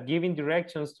good at giving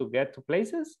directions to get to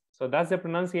places? So that's the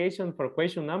pronunciation for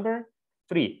question number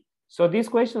 3. So these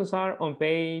questions are on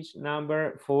page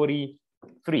number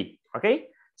 43, okay?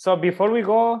 So before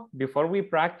we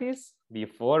practice,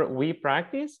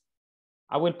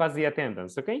 I will pass the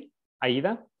attendance, okay?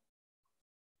 Aida?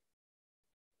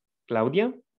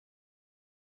 Claudia?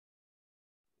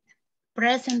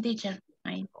 Present, teacher.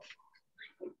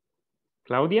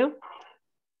 Claudia?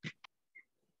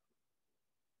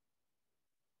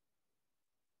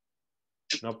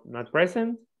 No, not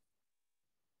present.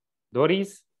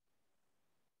 Doris?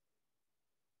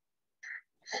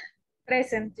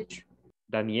 Present, teacher.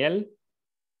 Daniel?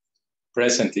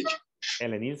 Present, teacher.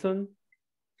 Ellen Nilsson?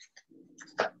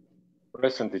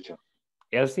 Present, teacher.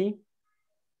 Elsie?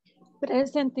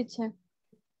 Present, teacher.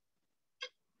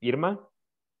 Irma?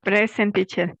 Present,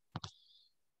 teacher.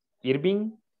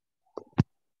 Irving?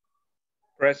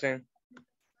 Present.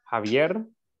 Javier?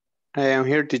 I am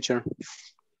here, teacher.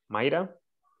 Mayra?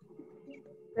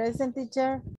 Present,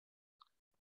 teacher.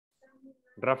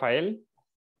 Rafael?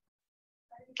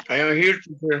 I am here,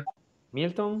 teacher.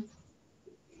 Milton?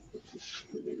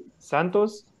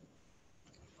 Santos?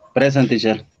 Present,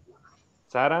 teacher.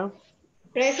 Sara?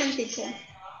 Present, teacher.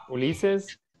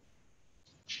 Ulises?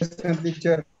 Present,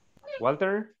 teacher.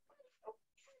 Walter?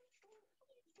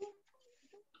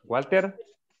 Walter?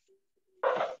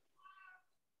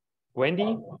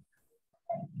 Wendy?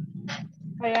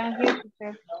 I am here,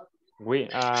 teacher.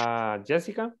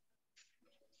 Jessica?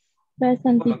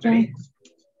 Present, teacher.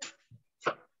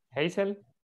 Hazel?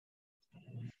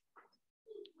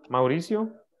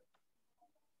 Mauricio?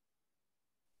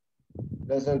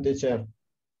 Present, teacher.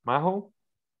 Majo?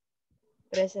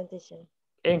 Present, teacher.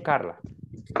 And Carla?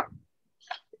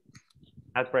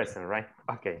 At present, right?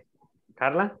 Okay.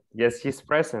 Carla? Yes, she's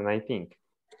present, I think.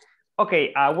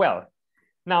 Okay, well,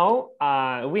 now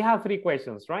we have 3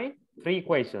 questions, right? 3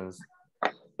 questions.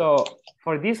 So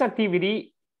for this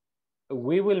activity,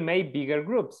 we will make bigger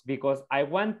groups because I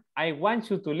want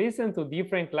you to listen to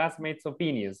different classmates'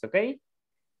 opinions, okay?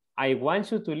 I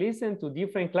want you to listen to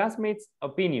different classmates'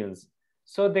 opinions.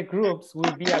 So the groups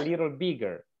will be a little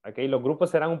bigger, okay? Los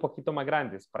grupos serán un poquito más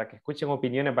grandes para que escuchen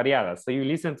opiniones variadas. So you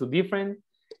listen to different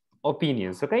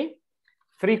opinions, okay?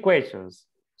 3 questions.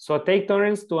 So take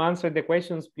turns to answer the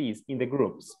questions, please, in the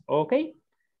groups, okay?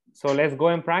 So let's go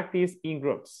and practice in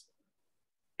groups.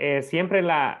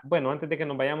 Bueno, antes de que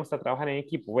nos vayamos a trabajar en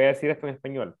equipo, voy a decir esto en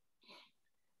español.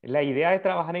 La idea de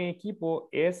trabajar en equipo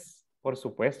es, por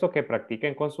supuesto, que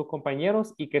practiquen con sus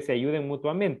compañeros y que se ayuden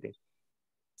mutuamente.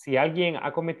 Si alguien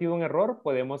ha cometido un error,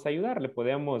 podemos ayudarle,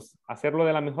 podemos hacerlo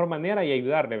de la mejor manera y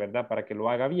ayudarle, ¿verdad? Para que lo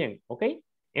haga bien, ¿ok?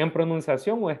 En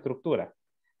pronunciación o estructura.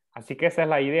 Así que esa es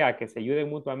la idea, que se ayuden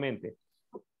mutuamente.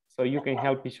 So you can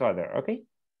help each other, ¿ok?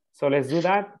 So let's do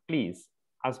that, please,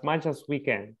 as much as we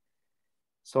can.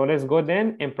 So let's go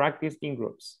then and practice in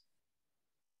groups.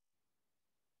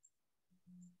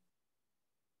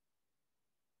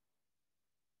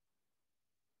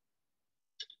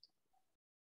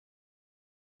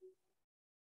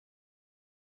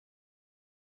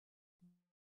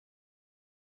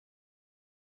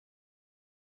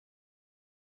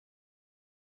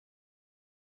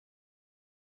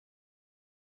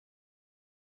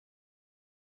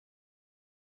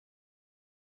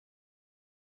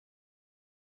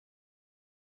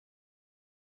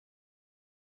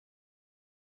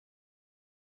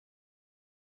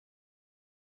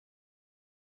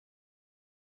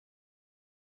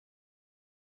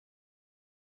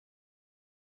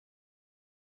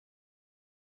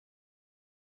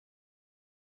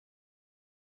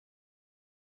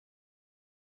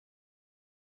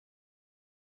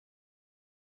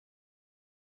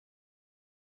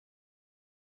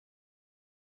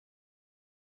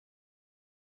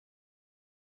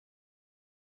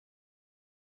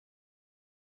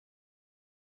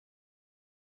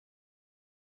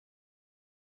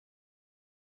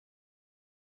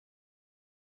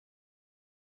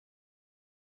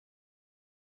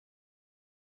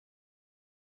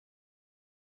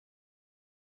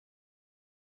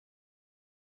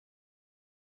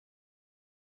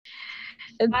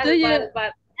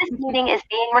 This meeting is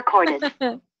being recorded.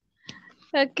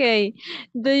 Okay.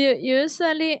 Do you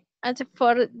usually ask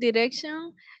for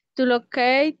direction to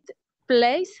locate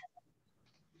place?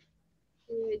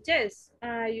 Yes,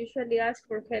 I usually ask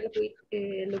for help with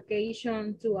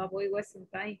location to avoid wasting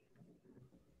time.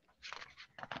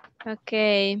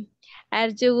 Okay. Are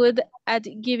you good at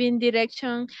giving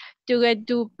direction to get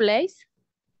to place?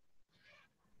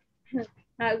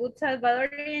 A good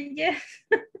Salvadorian, yes.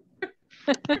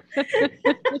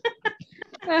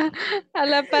 A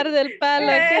la par del palo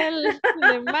aquel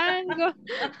de mango.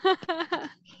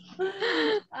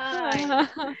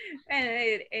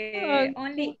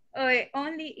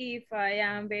 Only if I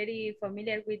am very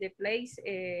familiar with the place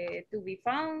to be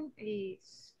found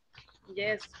is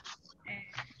yes.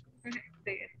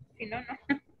 Si no, no.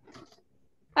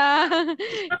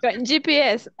 Con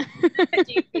GPS.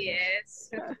 GPS.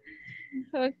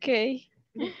 Ok.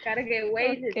 Cargue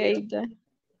Waze. Okay,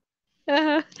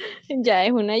 ya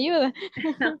es una ayuda.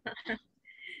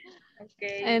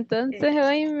 Okay. Entonces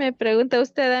hoy me pregunta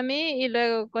usted a mí y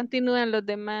luego continúan los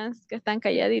demás que están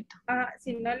calladitos.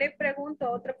 Si no le pregunto a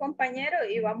otro compañero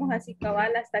y vamos así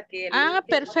cabal hasta que el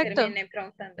perfecto. termine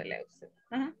preguntándole a usted.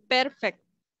 Perfecto.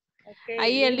 Okay,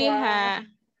 ahí elija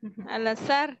al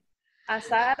azar. A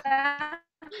Sara.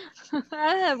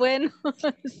 Bueno,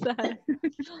 Sara.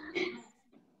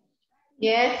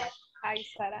 Yes. Hi,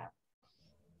 Sara.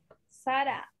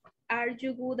 Sara, are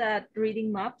you good at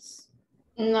reading maps?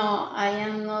 No, I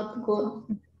am not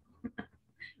good.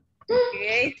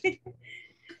 Okay.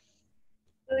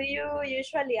 Do you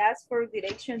usually ask for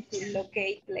direction to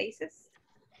locate places?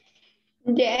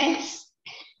 Yes,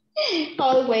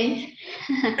 always.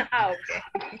 Okay.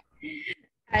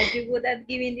 Are you good at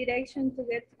giving direction to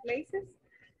get to places?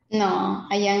 No,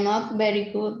 I am not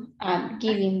very good at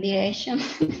giving direction.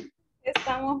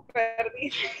 Estamos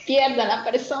perdidos. Pierda la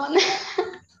persona.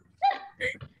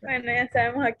 Bueno, ya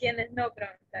sabemos a quiénes no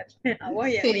preguntar. A vos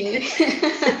y a mí.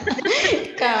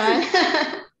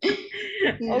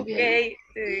 Ok,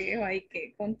 te dijo ahí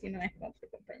que continúes con tu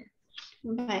compañero.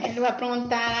 Vale, le voy a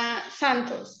preguntar a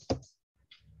Santos.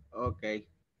 Okay.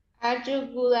 Are you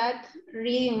good at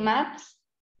reading maps?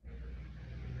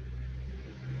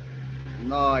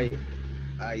 No,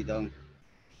 I don't.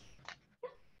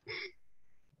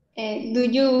 Do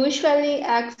you usually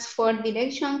ask for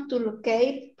direction to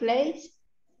locate place?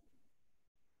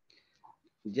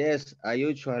 Yes, I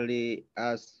usually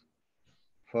ask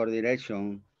for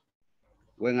direction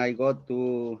when I go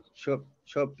to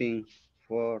shopping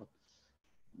for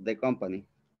the company.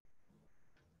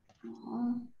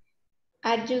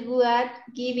 Are you good at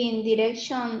giving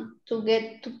direction to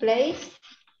get to place?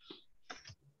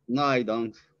 No, I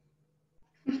don't.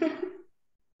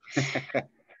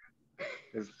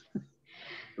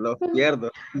 Los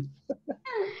pierdo.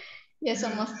 Ya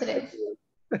somos 3.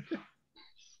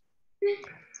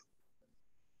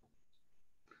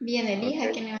 Bien,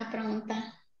 Elija, ¿quién me va a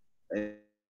preguntar?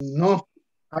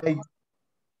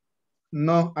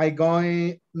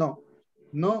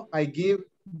 I give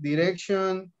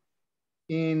direction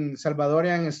in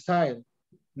Salvadorian style.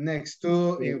 Next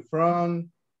to, in front.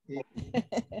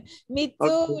 Me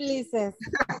too, Ulises.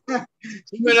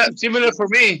 Similar for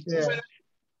me. Yeah.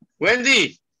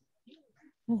 Wendy.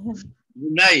 Good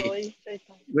night.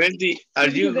 Wendy, are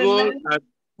you good at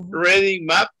reading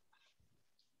map?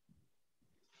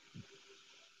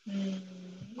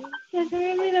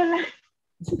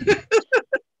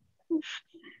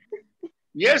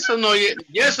 Yes or no?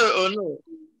 Yes or no?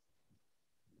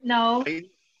 No.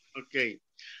 Okay.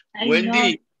 I'm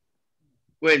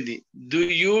Wendy, do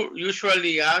you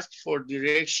usually ask for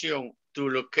direction to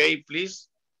locate, please?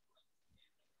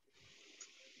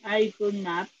 I could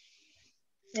not.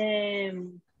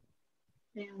 No,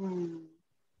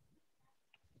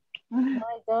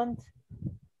 I don't.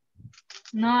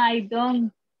 No, I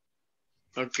don't.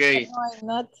 Okay. No, I'm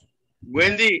not.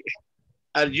 Wendy,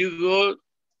 are you good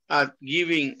at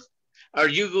giving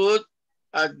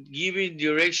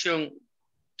direction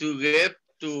to get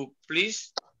to,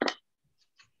 please?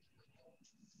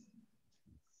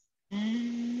 No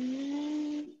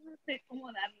sé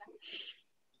cómo darla.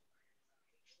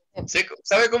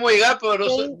 ¿Sabe cómo llegar? Pero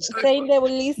no Saying the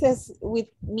Ulises with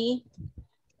me.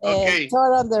 Okay.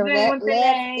 Turn on the left,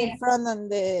 in front on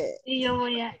the... Y yo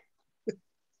voy a...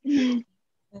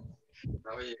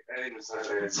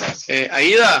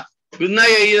 Aida, good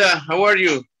night, Aida. How are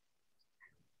you?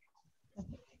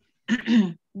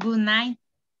 Good night.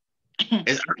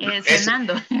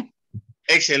 Cenando.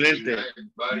 Excelente.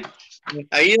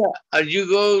 Aida, are you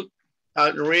good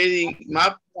at reading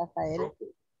map? Rafael.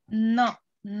 No,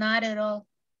 not at all.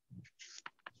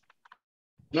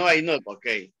 No, I not.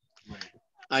 Okay.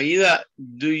 Aida,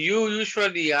 do you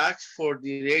usually ask for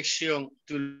direction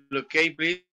to locate,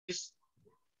 please?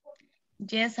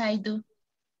 Yes, I do.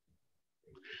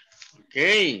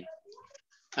 Okay.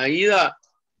 Aida,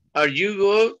 are you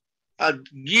good at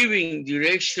giving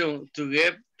direction to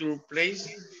get to place?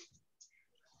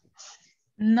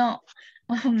 No,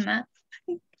 I'm not.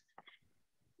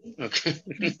 Okay.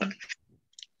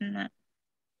 No.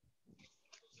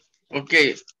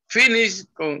 Okay, finish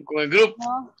con el grupo.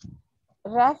 No.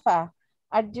 Rafa,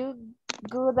 are you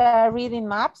good at reading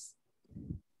maps?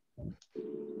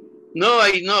 No,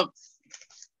 I not.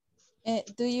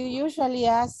 Do you usually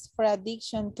ask for a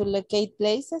direction to locate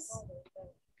places?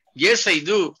 Yes, I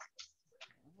do.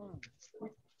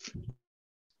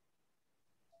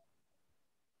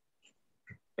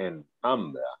 En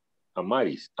Ambra,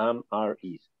 Amaris,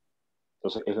 Am-R-is.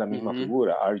 Entonces es la misma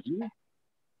figura.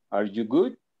 Are you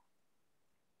good?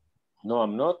 No,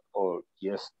 I'm not. Or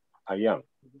yes, I am.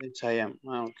 Yes, I am.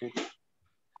 Okay.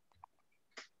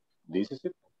 This is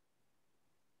it.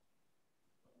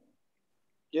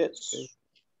 Yes.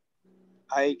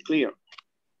 I clear.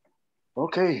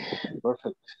 Okay,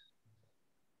 perfect.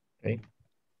 Okay.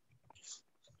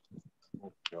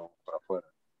 Yo, para afuera.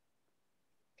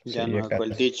 Ya Sí, no acá. fue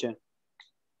el teacher.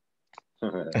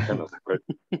 Ya no se acuerda.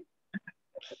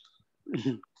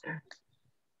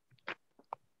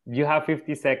 You have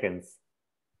 50 seconds.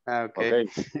 Okay.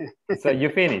 So you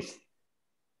finished?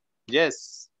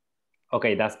 Yes.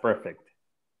 Okay, that's perfect.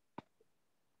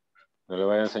 No le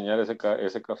vaya a enseñar ese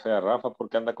café a Rafa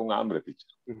porque anda con hambre, teacher.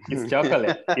 It's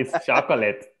chocolate. It's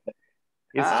chocolate.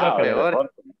 It's chocolate.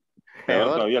 Peor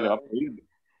todavía le va a pedir.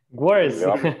 Worse.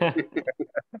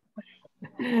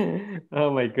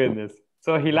 Oh my goodness.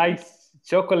 So he likes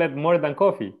chocolate more than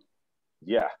coffee?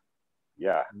 Yeah.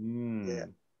 Yeah. Yeah.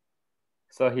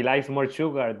 So he likes more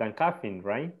sugar than caffeine,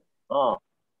 right? Oh,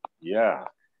 yeah.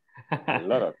 A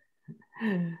lot of.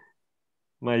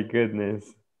 My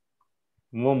goodness.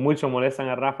 Mucho molestan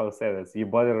a Rafa ustedes. You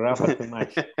bother Rafa too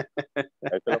much. Te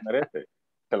lo merece.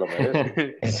 Te lo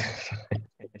merece.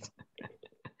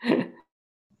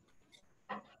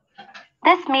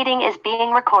 This meeting is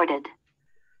being recorded.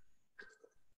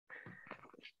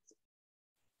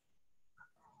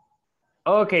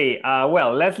 Okay,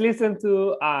 well, let's listen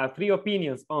to 3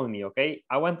 opinions only, okay?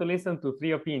 I want to listen to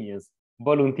 3 opinions.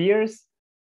 Volunteers?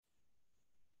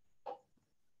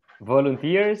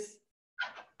 Volunteers?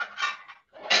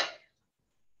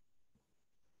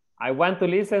 I want to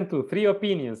listen to 3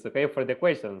 opinions, okay, for the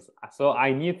questions. So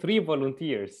I need 3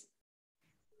 volunteers.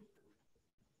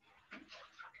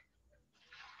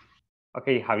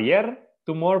 Okay, Javier,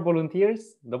 2 more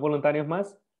volunteers, 2 voluntarios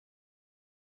más.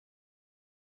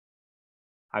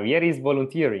 Javier is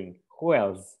volunteering. Who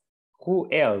else?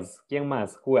 Who else? ¿Quién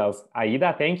más? Who else?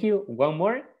 Aida, thank you. 1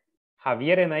 more.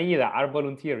 Javier and Aida are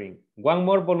volunteering. 1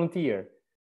 more volunteer.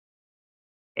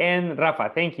 And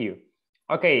Rafa, thank you.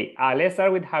 Okay, let's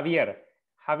start with Javier.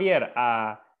 Javier,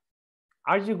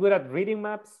 are you good at reading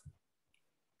maps?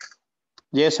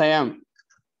 Yes, I am.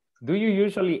 Do you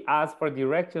usually ask for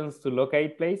directions to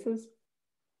locate places?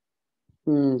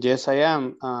 Yes, I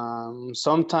am.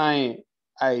 Sometimes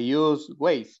I use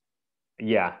Waze.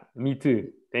 Yeah, me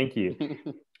too. Thank you.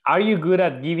 Are you good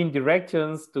at giving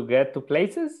directions to get to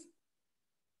places?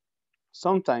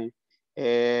 Sometimes.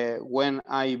 When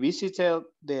I visited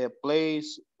the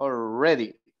place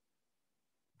already.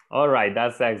 All right,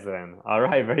 that's excellent. All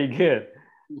right, very good.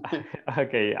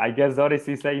 Okay, I guess Doris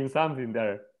is saying something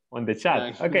there on the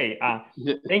chat. Okay,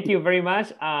 thank you very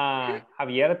much,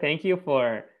 Javier. Thank you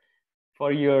for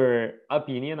your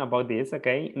opinion about this.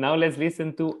 Okay, now let's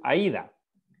listen to Aida.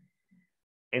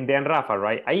 And then Rafa,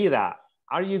 right? Aida,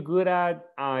 are you good at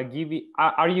are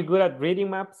you good at reading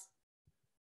maps?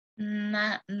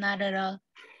 Not at all.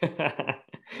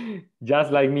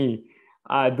 Just like me.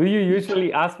 Do you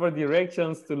usually ask for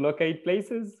directions to locate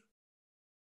places?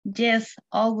 Yes,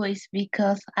 always,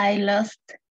 because I lost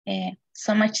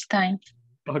so much time.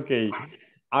 Okay.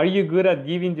 Are you good at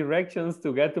giving directions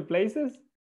to get to places?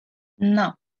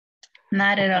 No,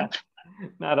 not at all.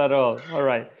 Not at all. All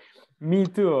right. Me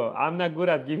too. I'm not good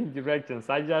at giving directions.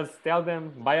 I just tell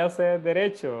them, váyase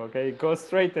derecho, okay? Go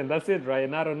straight and that's it, right?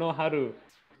 And I don't know how to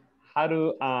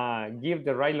give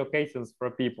the right locations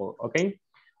for people, okay?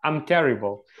 I'm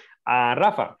terrible.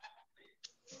 Rafa.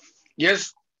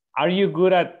 Yes. Are you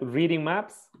good at reading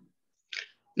maps?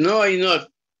 No, I'm not.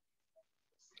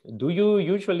 Do you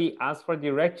usually ask for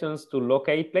directions to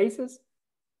locate places?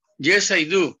 Yes, I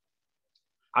do.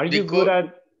 Are you good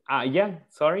at, yeah,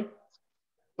 sorry?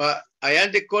 But I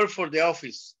am the call for the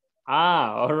office.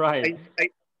 All right.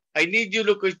 I need your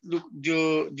location,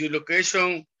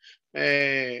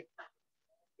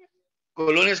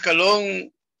 Colonia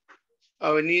Escalón,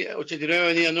 Avenida 89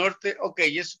 Avenida Norte. Okay,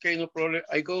 yes, okay, no problem.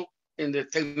 I go in the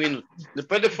 10 minutes.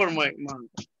 Depende for my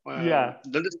yeah.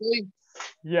 ¿Dónde estoy?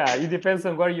 Yeah, it depends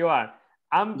on where you are.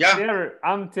 I'm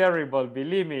terrible,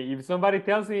 believe me. If somebody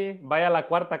tells me, vaya a la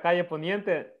cuarta calle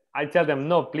poniente, I tell them,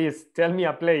 no, please, tell me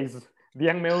a place.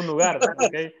 Díganme un lugar,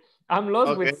 okay? I'm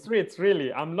lost with streets,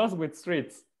 really. I'm lost with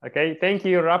streets, okay? Thank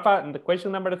you, Rafa. And the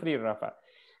question number 3, Rafa.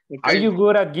 Okay. Are you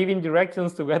good at giving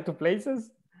directions to get to places?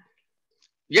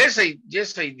 Yes, I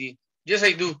did. Yes,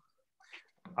 I do.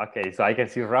 Okay, so I can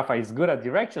see Rafa is good at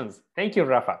directions. Thank you,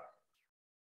 Rafa.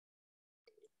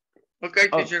 Okay,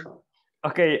 teacher.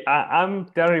 Okay, I'm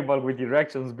terrible with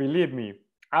directions, believe me.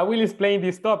 I will explain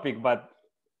this topic, but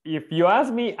if you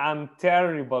ask me, I'm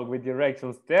terrible with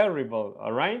directions, terrible,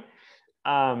 all right?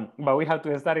 But we have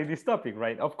to study this topic,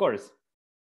 right? Of course.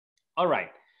 All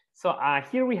right, so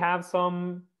here we have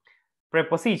some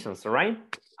prepositions, all right?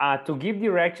 To give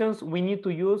directions, we need to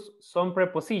use some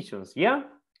prepositions, yeah?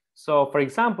 So for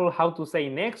example, how to say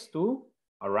next to,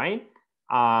 all right?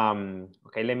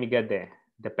 Okay, let me get the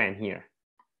pen here.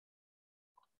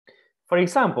 For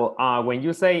example, when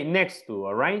you say next to,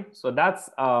 all right? So that's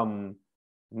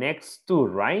next to,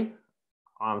 right?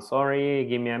 I'm sorry,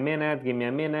 give me a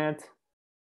minute.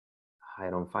 I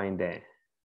don't find the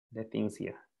things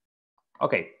here.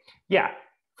 Okay, yeah.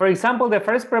 For example, the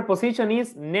first preposition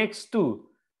is next to.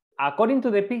 According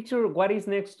to the picture, what is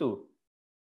next to?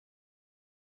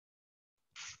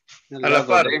 A la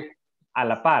par. A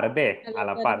la par de, a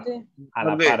la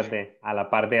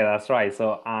par de, that's right.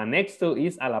 So next to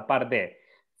is a la par de.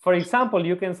 For example,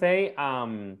 you can say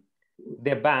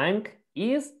the bank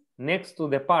is next to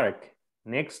the park.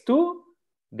 Next to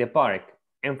the park.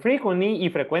 And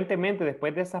frecuentemente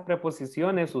después de esas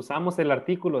preposiciones usamos el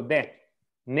artículo de.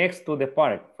 Next to the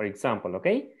park, for example,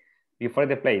 okay? Before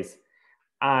the place.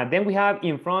 Then we have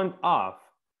in front of.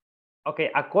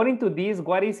 Okay, according to this,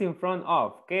 what is in front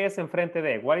of? ¿Qué es enfrente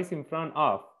de? What is in front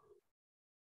of?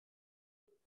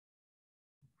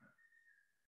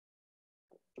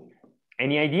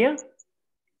 Any idea?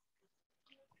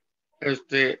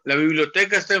 La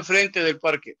biblioteca está enfrente del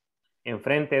parque.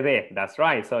 Enfrente de, that's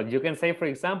right. So you can say, for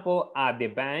example, the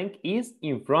bank is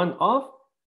in front of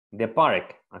the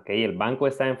park. Okay, el banco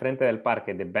está enfrente del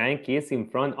parque. The bank is in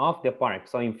front of the park.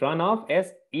 So in front of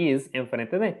is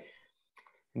enfrente de.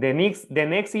 The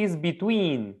next is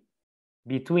between.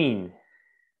 Between.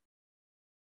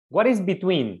 What is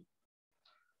between?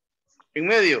 En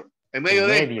medio. En medio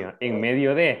de.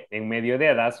 En medio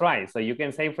de, that's right. So you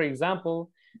can say, for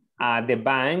example, the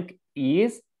bank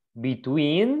is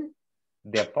between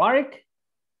the park,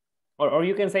 or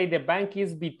you can say the bank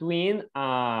is between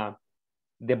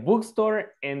the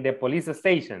bookstore and the police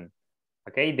station.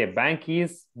 Okay, the bank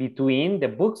is between the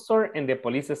bookstore and the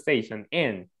police station.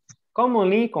 And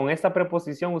commonly, con esta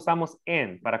preposición usamos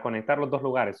and para conectar los dos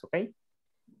lugares, okay?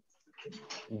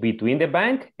 Between the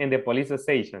bank and the police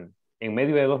station. En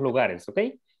medio de dos lugares,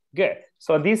 okay? Good.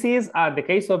 So this is the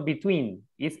case of between.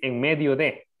 It's en medio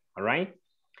de, all right?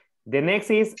 The next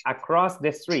is across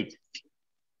the street.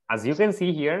 As you can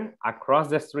see here, across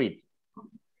the street.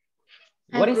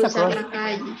 What is across?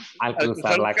 Al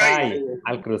cruzar la calle.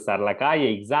 Al cruzar la calle,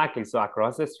 exactly. So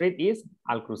across the street is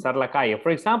al cruzar la calle.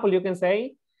 For example, you can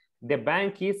say, the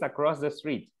bank is across the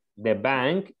street. The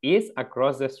bank is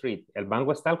across the street. El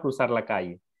banco está al cruzar la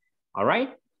calle. All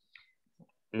right?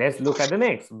 Let's look at the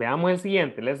next. Veamos el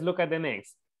siguiente. Let's look at the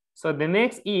next. So the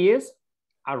next is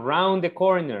around the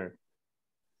corner.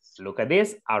 Look at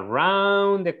this,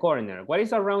 around the corner. What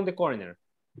is around the corner?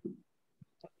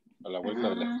 A la vuelta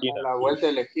de la esquina. A la vuelta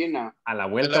de la esquina. A la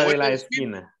vuelta de la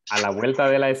esquina. A la vuelta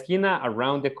de la esquina,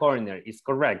 around the corner is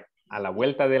correct. A la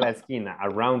vuelta de la esquina,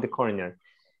 around the corner.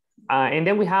 And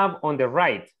then we have on the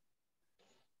right.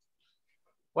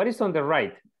 What is on the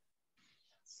right?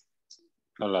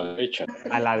 A la derecha.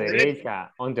 A la derecha.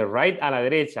 On the right, a la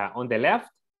derecha. On the left?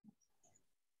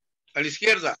 A la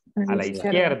izquierda. A la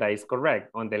izquierda is correct.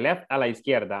 On the left, a la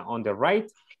izquierda. On the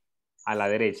right, a la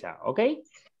derecha. Okay?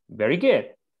 Very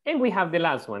good. And we have the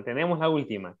last one. Tenemos la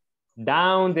última.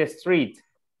 Down the street.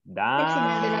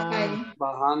 Down.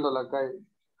 Bajando la calle.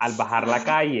 Al bajar la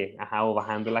calle. Ajá, o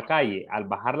bajando la calle. Al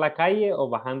bajar la calle o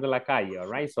bajando la calle. All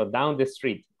right? So down the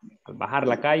street. Al bajar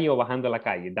la calle o bajando la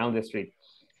calle. Down the street.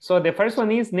 So the first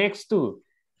one is next to.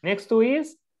 Next to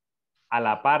is a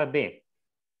la par de.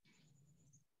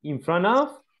 In front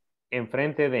of,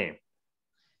 enfrente de.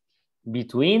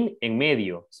 Between, en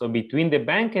medio. So between the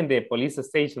bank and the police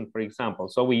station, for example.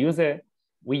 So we use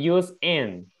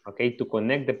and, okay, to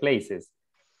connect the places.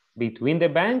 Between the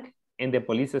bank and the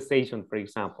police station, for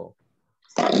example.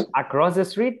 Across the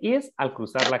street is al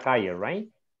cruzar la calle, right?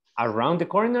 Around the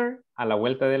corner, a la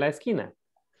vuelta de la esquina.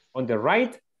 On the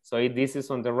right, so this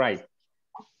is on the right.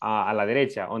 A la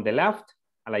derecha. On the left,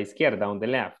 a la izquierda, on the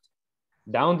left.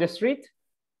 Down the street,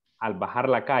 al bajar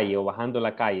la calle o bajando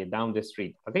la calle, down the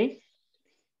street, okay?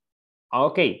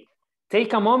 Okay,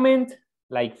 take a moment,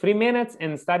 like 3 minutes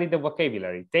and study the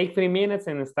vocabulary. Take 3 minutes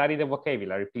and study the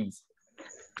vocabulary, please.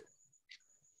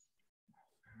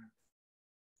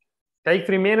 Take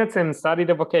 3 minutes and study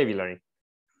the vocabulary.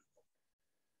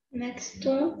 Next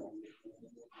to,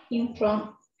 in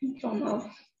front of,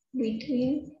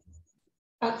 between,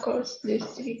 across the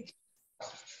street,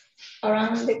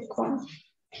 around the corner,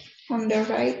 on the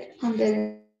right, on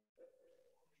the...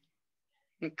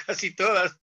 Casi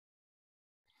todas.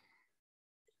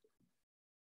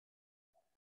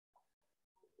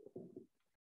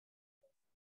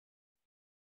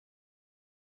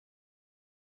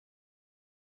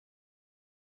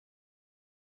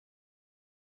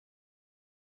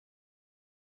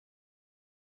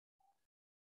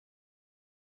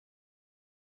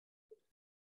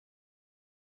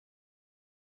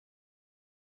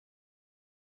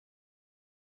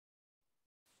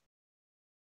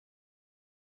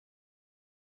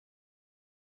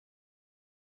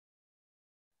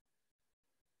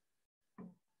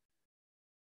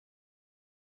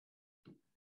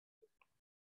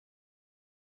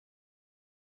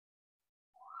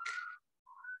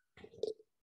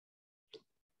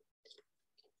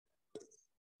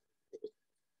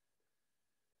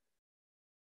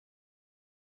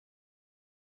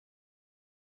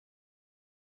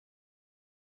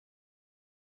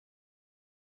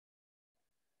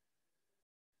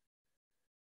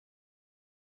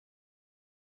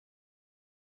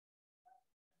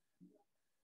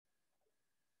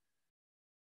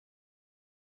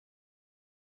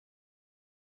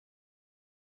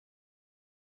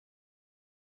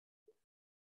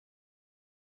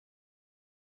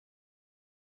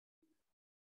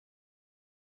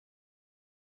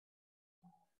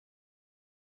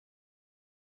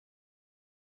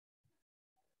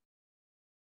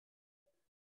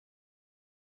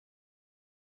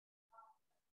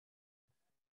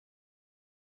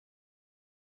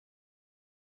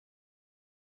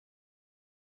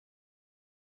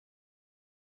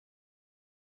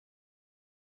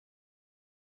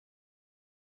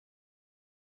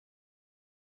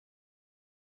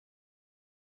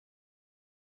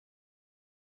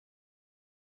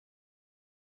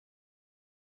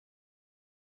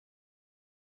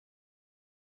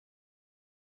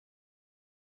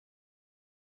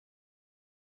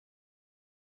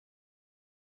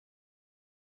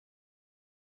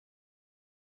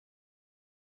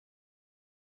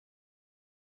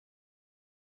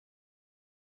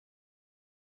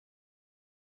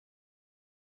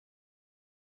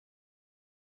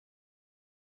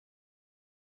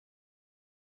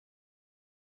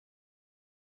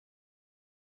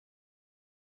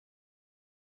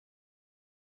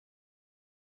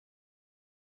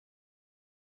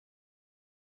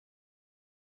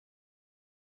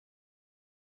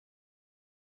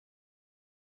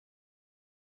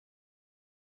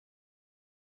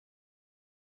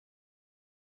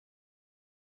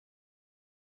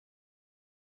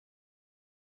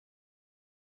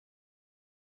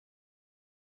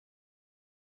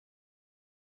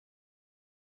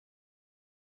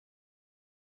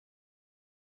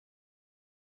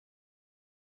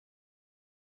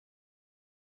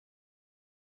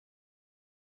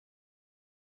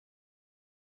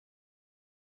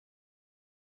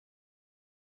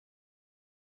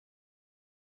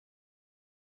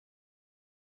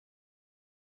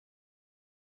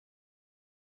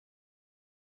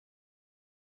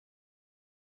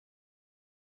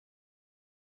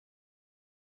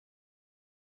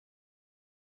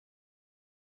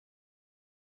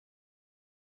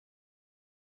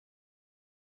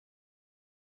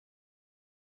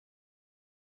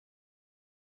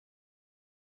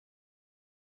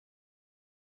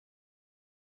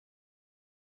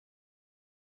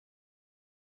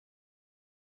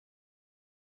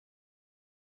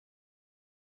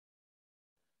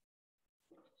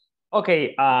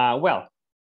 Okay, well,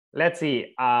 let's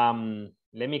see.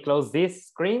 Let me close this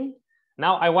screen.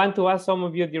 Now I want to ask some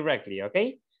of you directly,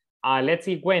 okay? Let's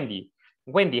see, Wendy.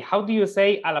 Wendy, how do you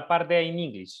say a la par de in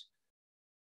English?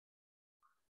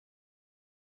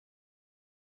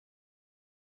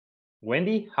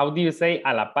 Wendy, how do you say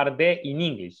a la par de in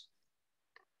English?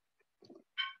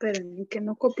 Esperen, que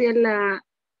no copié la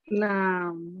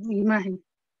imagen.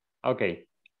 Okay.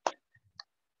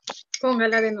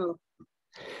 Póngala de nuevo.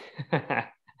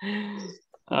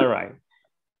 All right.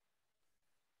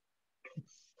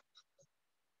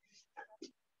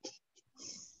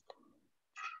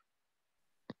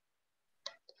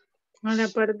 A la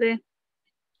parte.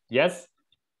 Yes.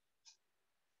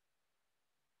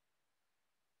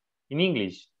 In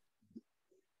English.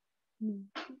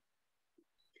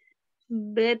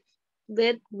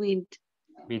 Between.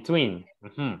 Between.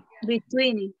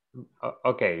 Between.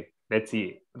 Okay, let's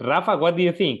see. Rafa, what do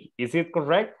you think? Is it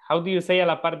correct? How do you say a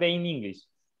la par de in English?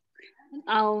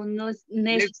 Oh, no,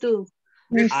 next to.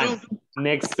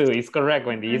 Next to is correct,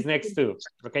 Wendy. It's next to.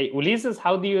 Okay, Ulises,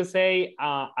 how do you say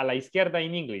a la izquierda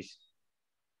in English?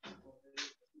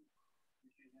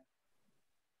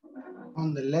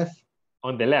 On the left.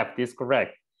 On the left is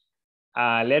correct.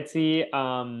 Let's see.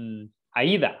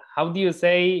 Aida, how do you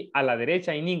say a la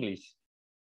derecha in English?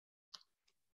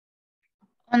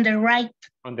 On the right.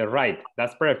 On the right,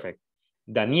 that's perfect.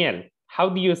 Daniel, how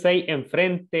do you say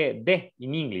enfrente de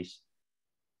in English?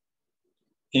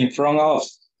 In front of.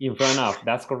 In front of,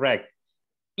 that's correct.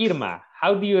 Irma,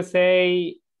 how do you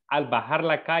say al bajar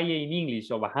la calle in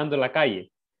English o bajando la calle?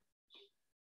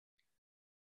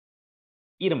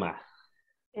 Irma.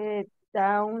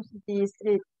 Down the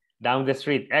street. Down the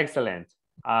street, excellent.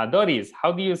 Doris,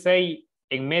 how do you say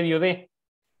en medio de?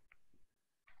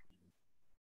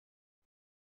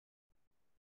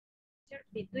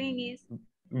 Between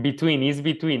is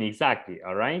between, exactly,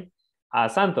 all right.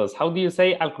 Santos, how do you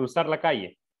say al cruzar la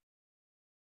calle?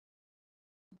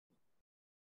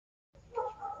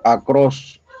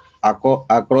 Across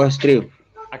street.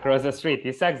 Across the street,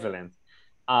 it's excellent.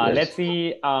 Yes. Let's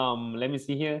see, let me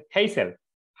see here. Hazel,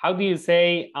 how do you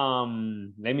say,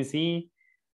 let me see,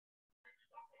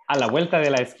 a la vuelta de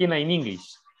la esquina in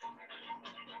English?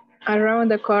 Around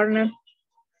the corner.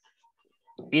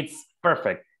 It's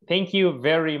perfect. Thank you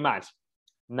very much.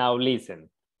 Now listen.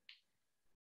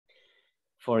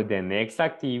 For the next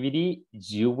activity,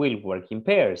 you will work in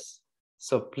pairs.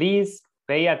 So please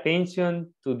pay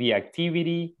attention to the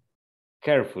activity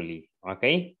carefully,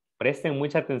 okay? Presten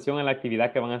mucha atención a la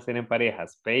actividad que van a hacer en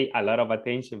parejas. Pay a lot of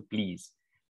attention, please.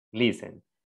 Listen.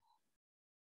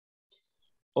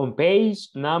 On page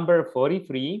number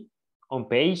 43,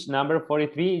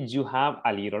 you have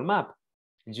a little map.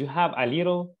 You have a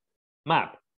little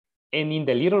map. And in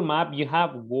the little map, you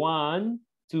have 1,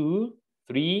 2,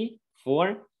 3,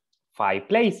 4, 5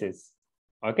 places.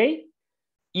 Okay?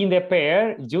 In the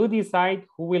pair, you decide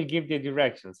who will give the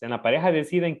directions. En la pareja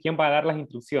deciden quién va a dar las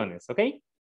instrucciones. Okay?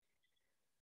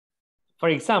 For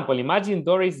example, imagine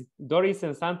Doris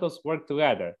and Santos work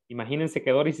together. Imagínense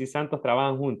que Doris y Santos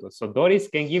trabajan juntos. So Doris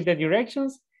can give the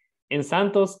directions and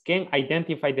Santos can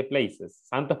identify the places.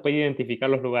 Santos puede identificar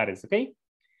los lugares, okay?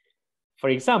 For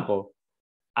example,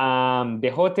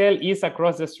 the hotel is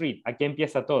across the street. Aquí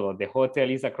empieza todo. The hotel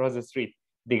is across the street.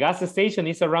 The gas station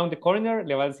is around the corner.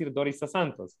 Le va a decir Doris a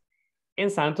Santos.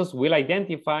 And Santos will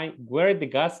identify where the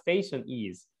gas station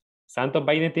is. Santos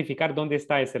va a identificar dónde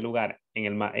está ese lugar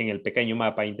en el pequeño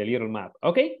mapa, in the little map.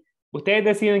 ¿Ok? Ustedes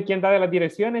deciden quién da de las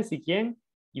direcciones y quién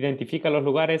identifica los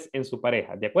lugares en su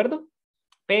pareja. ¿De acuerdo?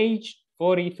 Page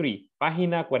 43,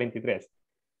 página 43.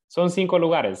 Son 5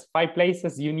 lugares. 5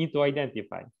 places you need to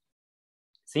identify.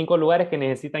 5 lugares que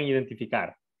necesitan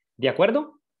identificar. ¿De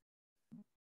acuerdo?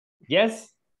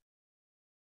 Yes?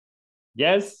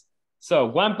 Yes? So,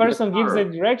 one person gives the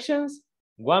directions.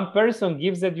 One person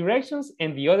gives the directions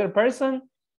and the other person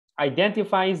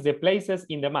identifies the places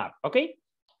in the map. Okay?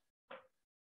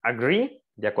 Agree?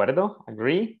 ¿De acuerdo?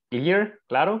 Agree? Clear?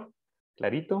 Claro?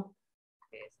 Clarito?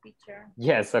 Yes, teacher.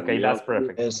 Yes, okay, Yeah, that's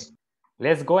perfect. yes.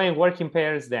 Let's go and work in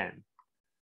pairs then.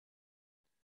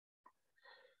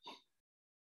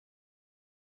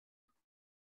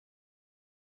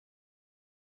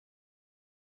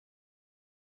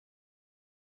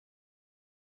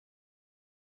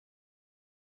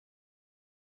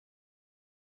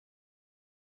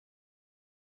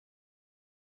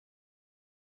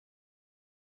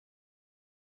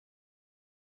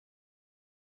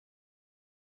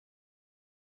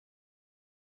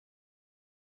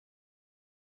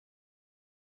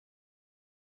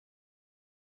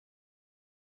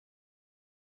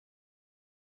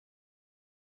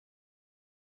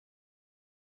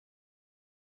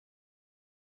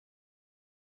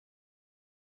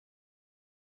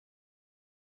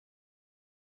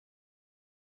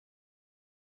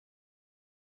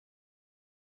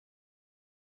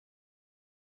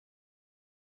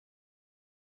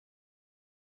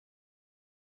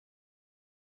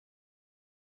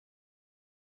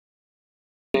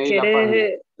 Si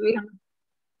quieres,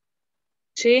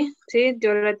 sí,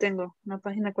 yo la tengo, la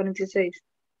página 46.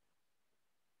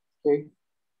 Okay.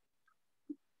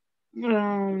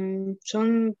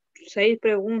 Son 6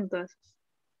 preguntas.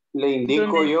 ¿Le indico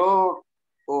 ¿Dónde? yo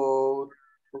o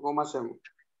cómo hacemos?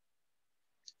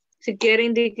 Si quiere,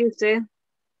 indique usted.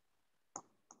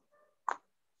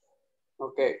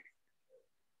 Okay.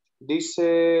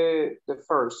 Dice the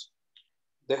first.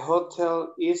 The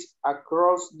hotel is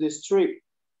across the street.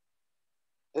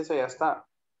 Eso ya está.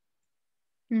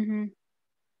 Hotel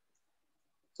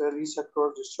is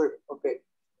across the street. Okay.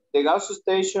 The gas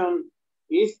station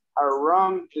is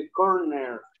around the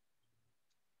corner.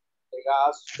 The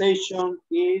gas station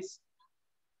is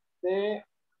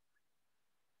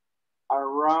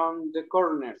around the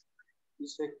corner.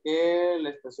 Dice que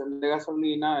la estación de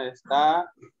gasolina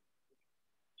está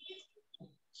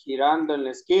girando en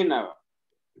la esquina.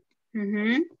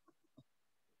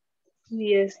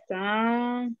 Y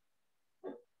está,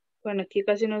 bueno, aquí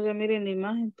casi no se mira en la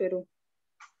imagen, pero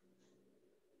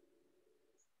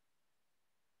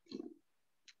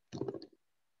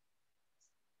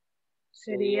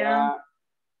sería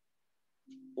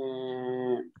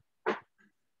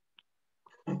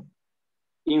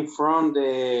in front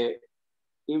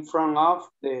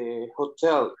of the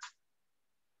hotel.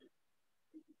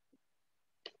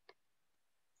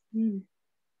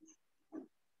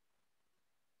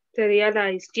 Sería a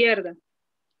la izquierda.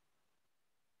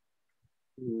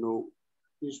 No,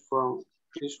 it's from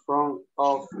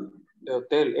of the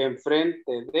hotel,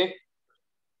 enfrente de.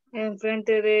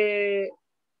 Enfrente de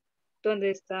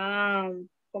donde está,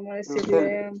 ¿cómo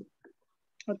decirle?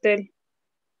 Hotel.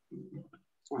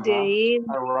 Ajá. De ahí.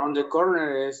 Around the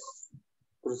corner es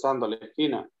cruzando la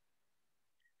esquina.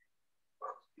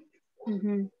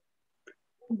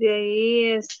 De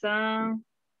ahí está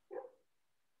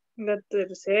la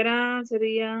tercera,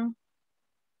 sería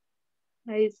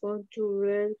I go to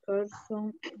red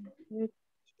Carson.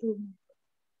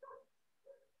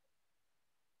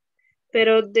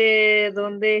 Pero de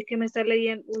dónde es que me está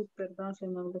leyendo. Uy, perdón, se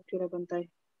me bloqueó la pantalla.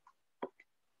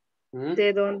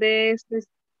 ¿De dónde es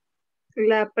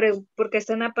porque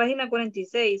está en la página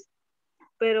 46,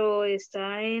 pero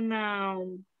está en la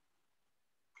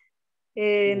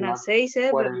 6,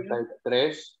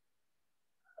 43.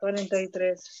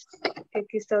 43.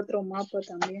 Aquí está otro mapa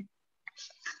también.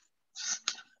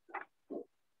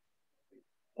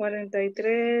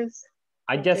 43.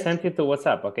 I just sent it to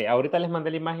WhatsApp. Okay, ahorita les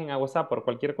mandé la imagen a WhatsApp por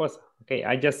cualquier cosa. Okay,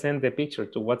 I just sent the picture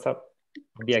to WhatsApp,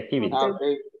 the activity.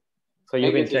 Okay. So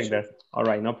you can check that. All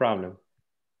right, no problem.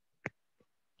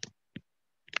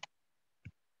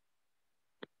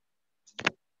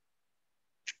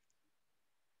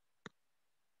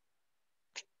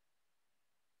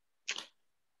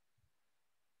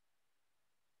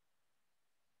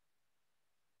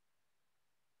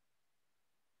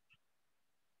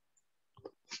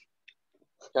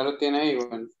 Ya lo tiene ahí,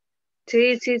 bueno.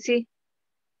 Sí.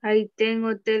 Ahí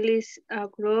tengo Telis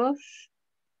Across.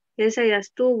 Esa ya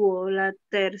estuvo. La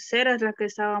tercera es la que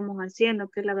estábamos haciendo,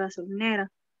 que es la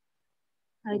gasolinera.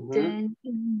 I think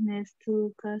next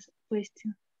to gas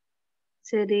question.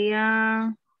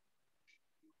 Sería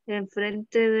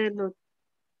enfrente de los.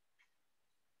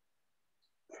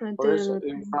 Por eso,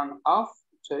 in front of,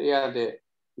 sería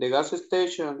the gas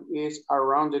station is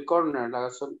around the corner.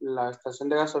 La estación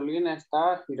de gasolina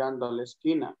está girando a la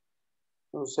esquina.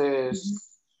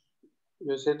 Entonces,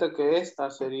 yo siento que esta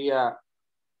sería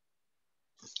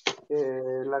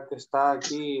la que está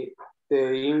aquí,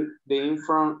 the in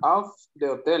front of the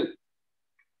hotel.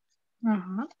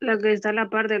 Ajá, la que está a la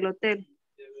par del hotel.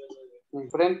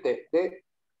 Enfrente de.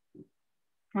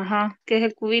 Ajá, que es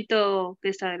el cubito que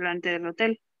está delante del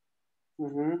hotel.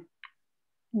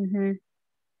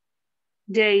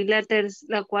 De ahí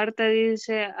la cuarta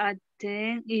dice,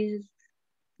 attend is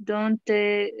down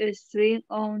the street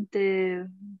on the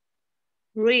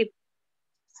rip.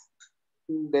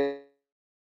 Next.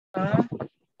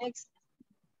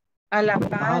 A la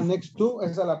par. Ajá, next to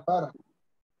es a la par.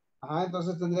 Ajá,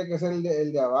 entonces tendría que ser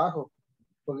el de abajo.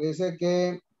 Porque dice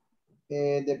que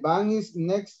the bank is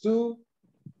next to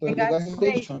the gas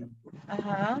station.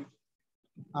 Ajá.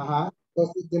 Ajá,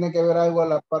 entonces tiene que ver algo a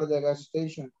la par de gas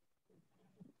station.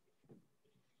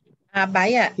 Ah,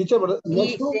 vaya. Teacher,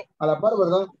 next to, a la par,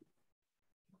 ¿verdad?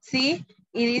 Sí,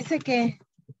 y dice que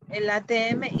el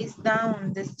ATM is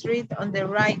down the street on the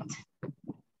right.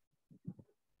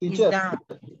 Teacher. Down.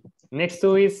 Next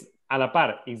to is a la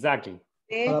par, exactly.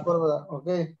 ¿Sí? A la par, ¿verdad?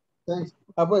 Ok, thanks.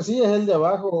 Ah, pues sí, es el de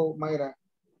abajo, Mayra.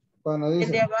 Cuando dice.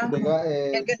 El de abajo.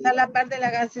 El que está a la par de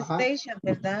la gas station,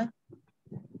 ¿verdad?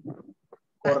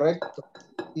 Correcto.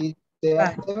 Y The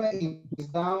ATM is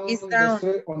down the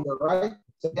street on the right.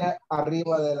 Sería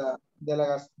arriba de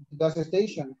la gas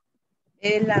station.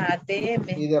 El ATM.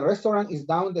 Y the restaurant is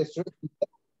down the street.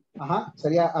 Ajá,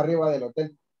 sería arriba del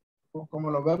hotel. Como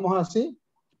lo vemos así.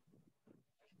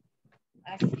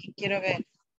 Así, quiero ver.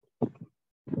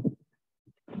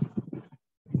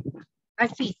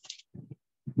 Así.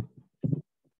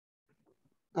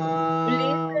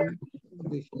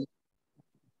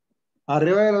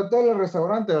 Arriba del hotel, el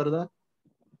restaurante, ¿verdad?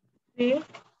 Sí.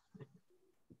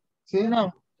 ¿Sí?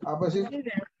 No. Ah, pues sí.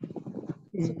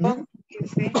 Supongo que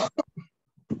sí.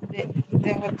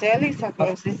 The hotel is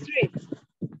across the street.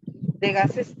 The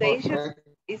gas station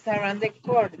is around the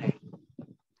corner.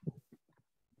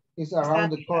 It's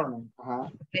around the corner.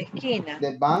 Ajá. La esquina.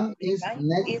 The bank is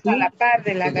next a la par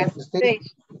de la to gas the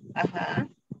station. Ajá.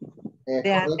 The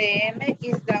correcto. ATM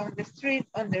is down the street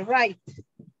on the right.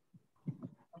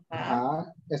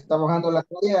 Ajá. Está bajando la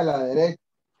calle a la derecha.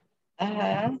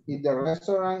 Ajá. Y the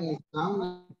restaurant is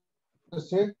down the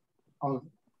street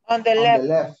on the left. The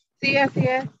left. Sí, así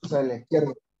es. O sea, a la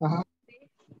izquierda. Ajá.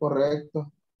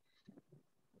 Correcto.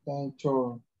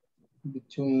 Central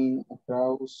between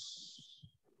across.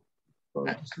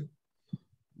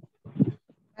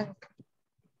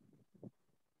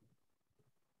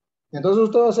 Entonces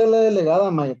usted va a ser la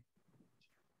delegada, Maya.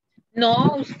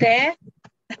 No, usted.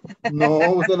 No,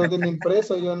 usted lo tiene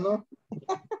impreso, yo no.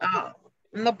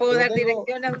 No puedo dar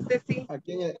direcciones, usted sí.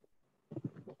 Aquí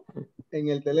en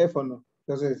el teléfono.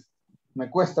 Entonces, me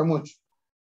cuesta mucho.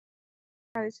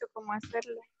 Ha dicho cómo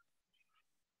hacerlo.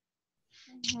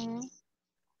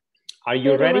 Are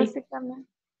you ready?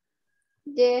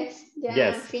 Yes,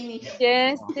 Yes. finished.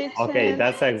 Yes, teacher. Okay,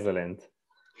 that's excellent.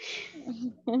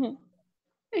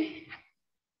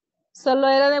 Solo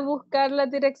era de buscar las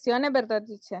direcciones, ¿verdad,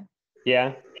 teacher?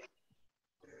 Yeah.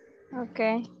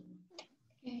 Okay.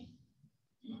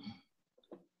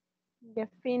 Ya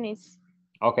finish.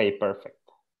 Okay, perfect.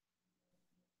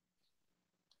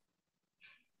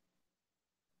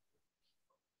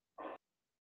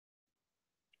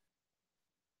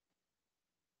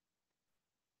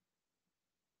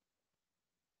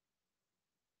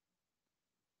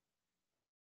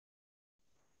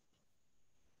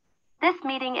 This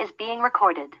meeting is being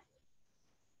recorded.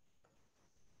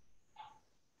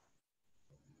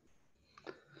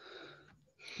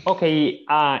 Okay,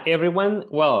 everyone,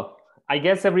 well, I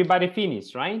guess everybody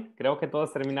finished, right? Creo que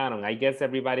todos terminaron. I guess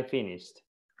everybody finished.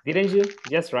 Didn't you?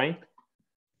 Yes, right?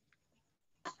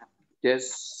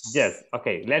 Yes. Yes,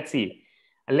 okay, let's see.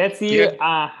 Let's see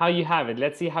how you have it.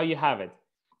 Let's see how you have it.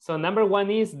 So number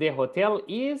one is the hotel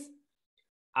is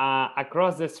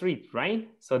across the street, right?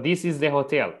 So this is the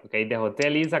hotel, okay? The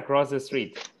hotel is across the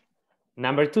street.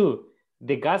 Number two,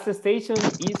 the gas station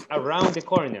is around the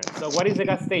corner. So what is the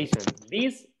gas station?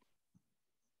 This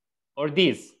or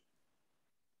this?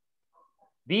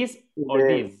 This or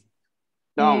this?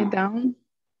 Down.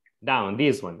 Down,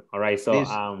 this one. All right,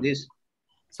 so this.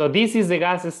 So this is the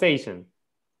gas station.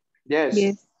 Yes.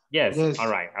 Yes. All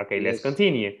right. Okay, let's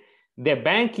continue. The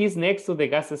bank is next to the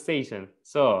gas station.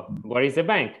 So where is the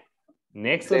bank?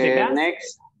 Next to the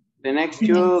gas? The next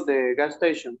to the gas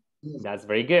station. That's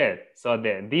very good. So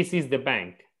this is the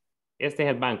bank. Este es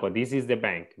el banco. This is the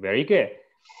bank. Very good.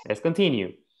 Let's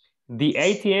continue. The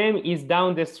ATM is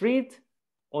down the street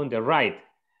on the right.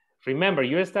 Remember,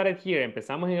 you started here.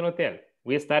 Empezamos en el hotel.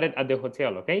 We started at the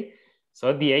hotel, okay?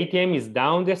 So the ATM is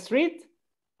down the street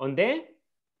on the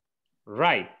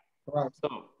right.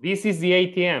 So this is the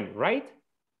ATM, right?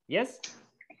 Yes?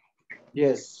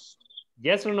 Yes.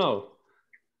 Yes or no?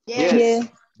 Yes.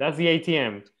 That's the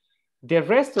ATM. The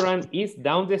restaurant is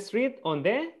down the street on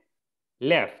the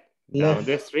left. Down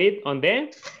the street on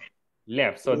the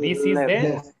left. So this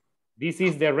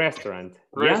is the restaurant.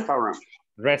 Restaurant.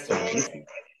 Yeah? Restaurant.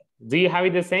 Do you have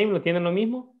it the same? ¿Lo tienen lo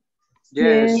mismo?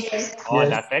 Yes. Oh,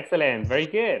 that's excellent. Very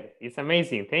good. It's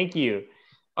amazing. Thank you.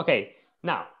 Okay,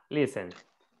 now listen.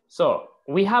 So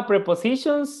we have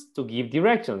prepositions to give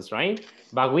directions, right?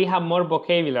 But we have more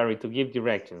vocabulary to give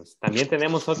directions. También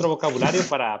tenemos otro vocabulario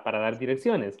para dar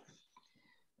direcciones.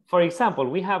 For example,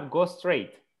 we have go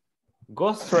straight.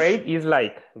 Go straight is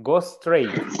like go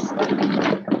straight.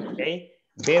 Okay?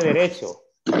 Ve derecho.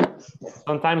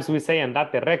 Sometimes we say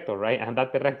andate recto, right?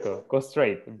 Andate recto. Go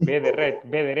straight. Ve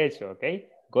derecho, okay?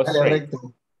 Go straight.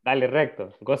 Dale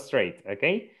recto. Go straight,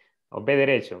 okay? O ve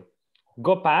derecho.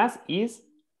 Go past is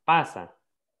pasa.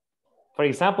 For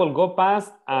example, go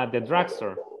past the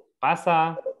drugstore.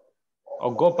 Pasa,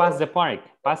 o go past the park.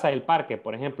 Pasa el parque,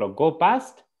 por ejemplo. Go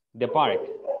past the park.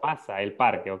 Pasa el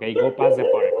parque, okay? Go past the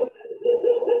park.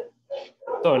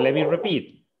 So let me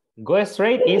repeat. Go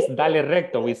straight is dale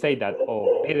recto, we say that.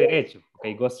 O ve derecho,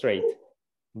 okay, go straight.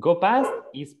 Go past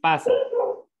is pasa.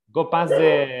 Go past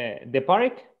the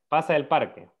park, pasa el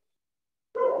parque.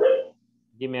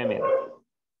 Give me a minute.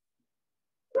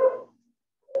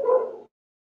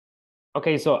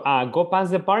 Okay, so go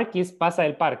past the park is pasa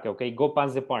el parque, okay, go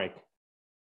past the park.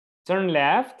 Turn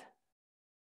left,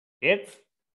 it's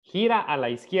gira a la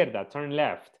izquierda, turn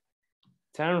left.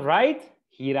 Turn right,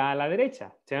 gira a la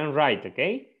derecha, turn right,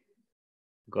 okay?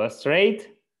 Go straight,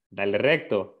 dale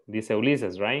recto, dice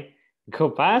Ulises, right? Go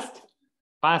past,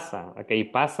 pasa, okay,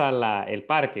 pasa el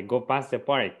parque, go past the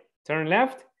park. Turn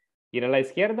left, gira a la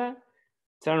izquierda.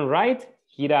 Turn right,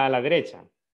 gira a la derecha.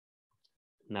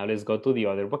 Now let's go to the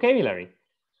other vocabulary.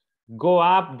 Go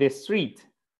up the street.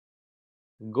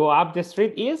 Go up the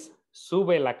street is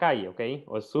sube la calle, okay?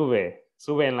 O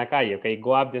sube en la calle, okay?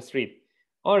 Go up the street.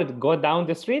 Or go down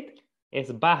the street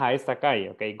es baja esta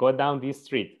calle, okay? Go down this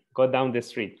street. Go down the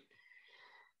street.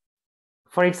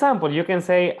 For example, you can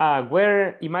say,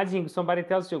 imagine somebody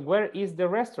tells you, where is the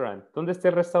restaurant? ¿Dónde está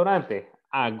el restaurante?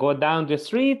 Go down the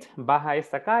street, baja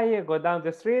esta calle, go down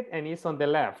the street, and it's on the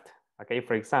left. Okay,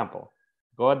 for example,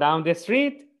 go down the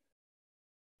street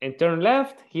and turn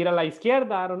left, gira a la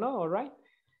izquierda, I don't know, all right?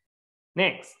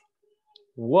 Next,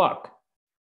 walk.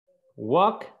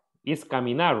 Walk is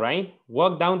caminar, right?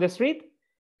 Walk down the street,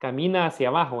 camina hacia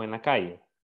abajo en la calle.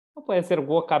 O puede ser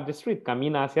walk up the street,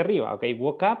 camina hacia arriba, okay?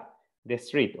 Walk up the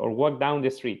street or walk down the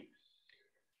street.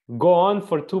 Go on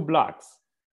for 2 blocks.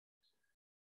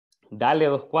 Dale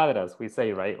 2 cuadras, we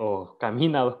say, right? O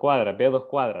camina 2 cuadras, ve 2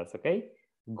 cuadras, okay?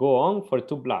 Go on for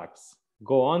 2 blocks.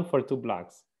 Go on for 2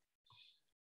 blocks.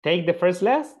 Take the first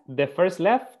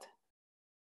left.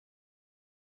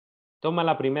 Toma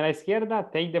la primera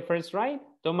izquierda. Take the first right.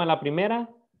 Toma la primera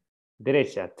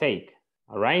derecha. Take.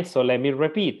 All right, so let me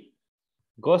repeat.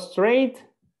 Go straight,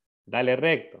 dale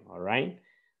recto, all right?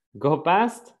 Go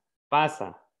past,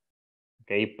 pasa.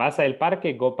 Okay, pasa el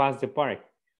parque, go past the park.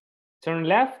 Turn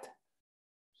left,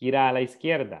 gira a la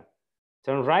izquierda.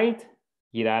 Turn right,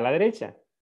 gira a la derecha.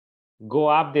 Go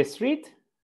up the street,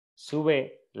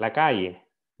 sube la calle.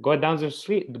 Go down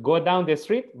the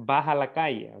street, baja la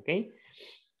calle, okay?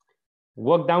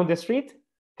 Walk down the street,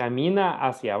 camina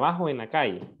hacia abajo en la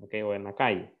calle, okay, o en la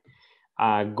calle.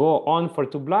 Go on for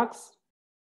 2 blocks,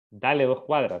 dale 2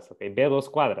 cuadras, okay, ve 2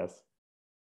 cuadras.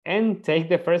 And take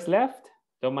the first left,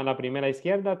 toma la primera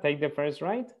izquierda, take the first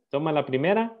right, toma la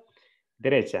primera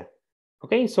derecha.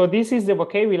 Okay, so this is the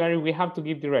vocabulary we have to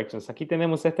give directions. Aquí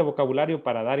tenemos este vocabulario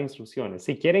para dar instrucciones.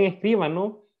 Si quieren,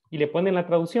 escríbanlo y le ponen la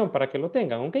traducción para que lo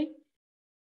tengan, ¿ok?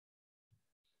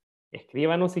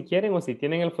 Escríbanlo si quieren o si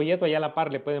tienen el folleto, allá a la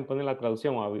par le pueden poner la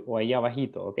traducción o ahí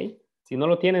abajito, ¿ok? Si no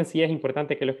lo tienen, sí es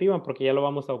importante que lo escriban porque ya lo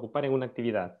vamos a ocupar en una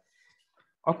actividad.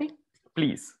 Ok,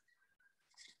 please.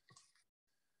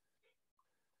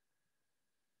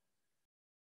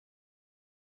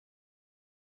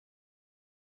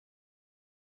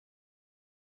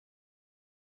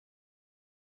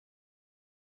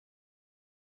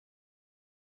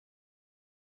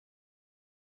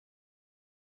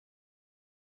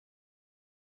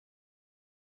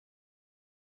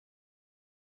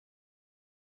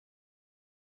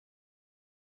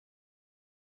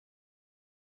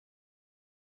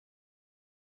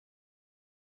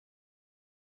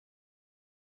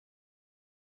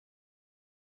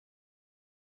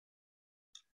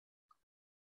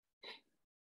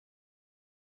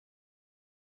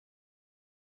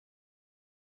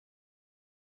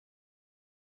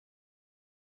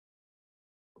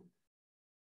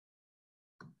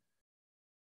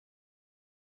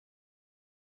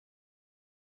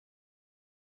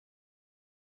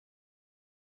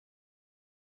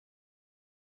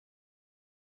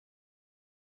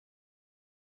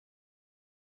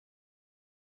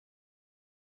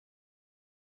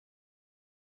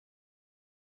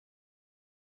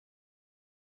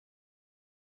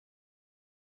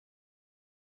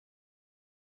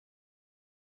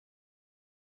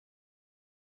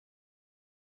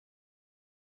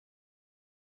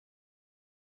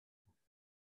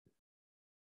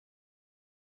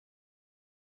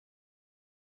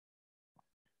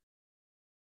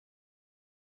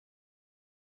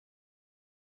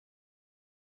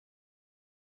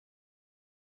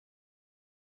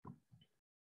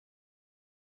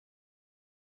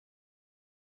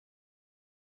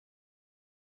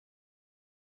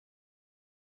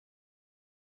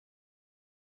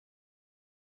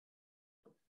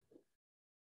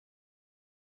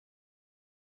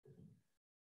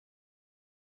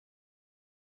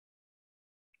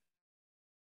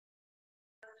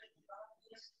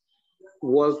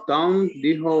 Walk down,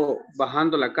 dijo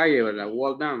bajando la calle, ¿verdad?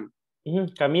 Walk down.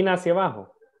 Camina hacia abajo.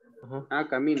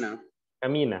 Camina.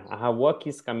 Camina. Walk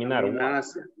is caminar.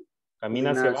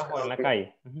 Camina hacia abajo en la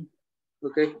calle.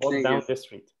 Okay, walk down the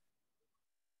street.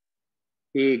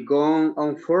 Y going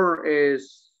on four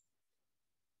is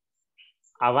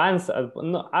avanza.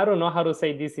 No, I don't know how to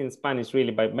say this in Spanish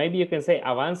really, but maybe you can say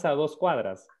avanza 2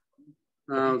 cuadras.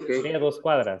 Okay. 2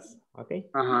 cuadras. Okay.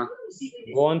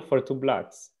 Go on for 2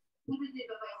 blocks.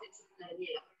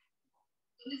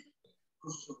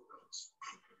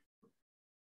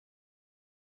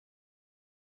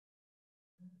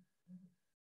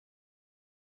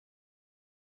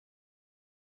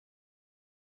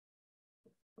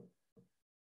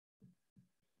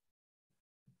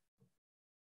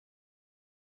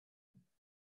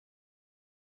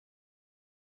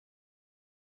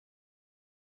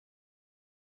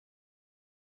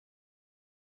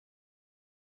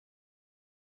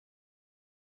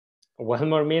 One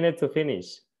more minute to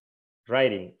finish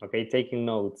writing, okay, taking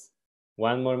notes.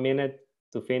 1 more minute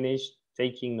to finish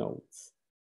taking notes.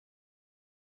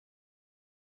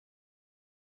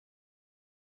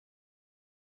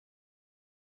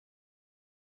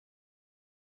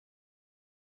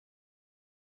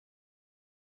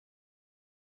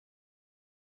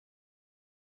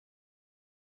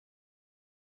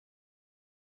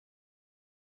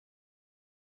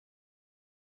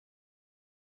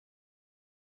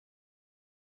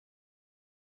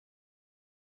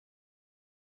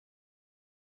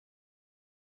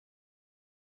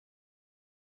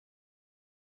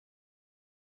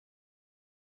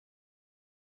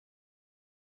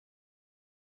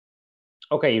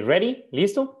 Okay, ready?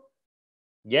 ¿Listo?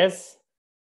 Yes?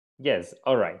 Yes,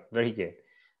 all right, very good.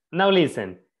 Now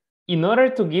listen, in order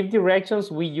to give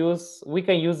directions, we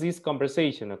can use this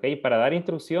conversation, okay? Para dar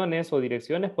instrucciones o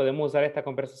direcciones podemos usar esta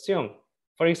conversación.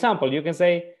 For example, you can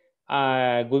say,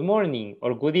 good morning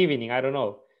or good evening, I don't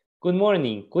know. Good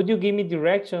morning, could you give me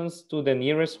directions to the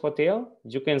nearest hotel?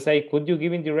 You can say, could you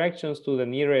give me directions to the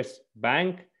nearest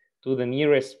bank, to the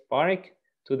nearest park,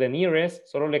 to the nearest,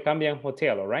 solo le cambian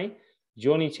hotel, all right?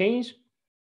 You only change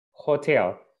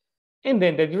hotel. And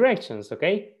then the directions,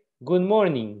 okay? Good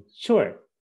morning, sure.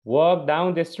 Walk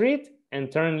down the street and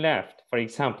turn left, for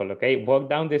example, okay? Walk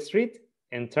down the street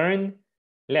and turn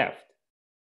left.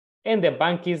 And the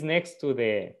bank is next to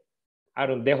the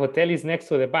hotel is next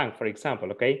to the bank, for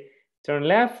example, okay? Turn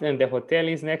left and the hotel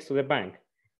is next to the bank.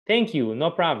 Thank you,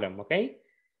 no problem, okay?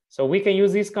 So we can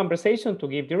use this conversation to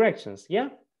give directions,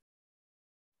 yeah?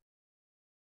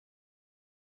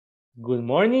 Good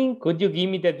morning, could you give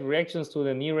me the directions to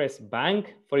the nearest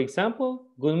bank, for example?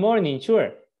 Good morning,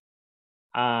 sure.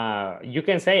 You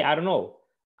can say, I don't know,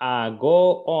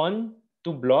 go on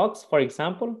 2 blocks, for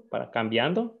example, para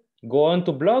cambiando. Go on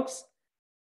 2 blocks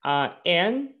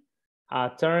and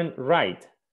turn right.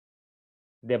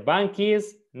 The bank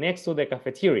is next to the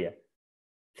cafeteria.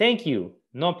 Thank you,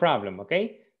 no problem,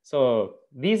 okay? So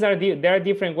there are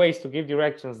different ways to give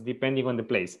directions depending on the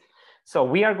place. So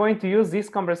we are going to use this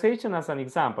conversation as an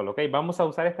example, okay? Vamos a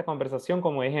usar esta conversación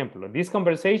como ejemplo. This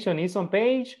conversation is on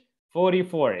page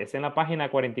 44. Es en la página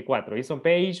 44. It's on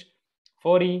page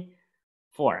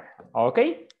 44,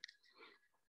 okay?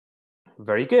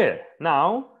 Very good.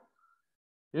 Now,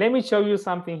 let me show you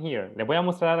something here. Le voy a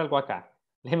mostrar algo acá.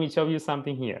 Let me show you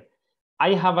something here.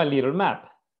 I have a little map,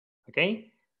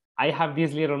 okay? I have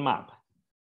this little map.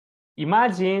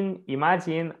 Imagine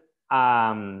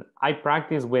I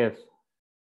practice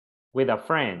with a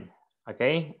friend,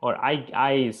 okay? Or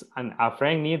a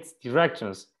friend needs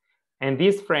directions. And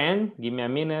this friend, give me a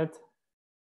minute.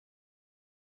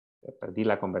 Perdí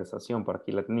la conversación, por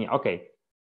aquí la tenía. Okay.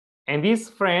 And this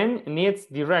friend needs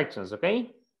directions,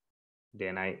 okay?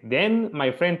 Then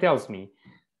my friend tells me,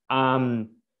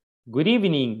 good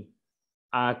evening.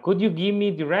 Could you give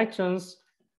me directions?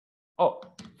 Oh,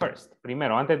 first,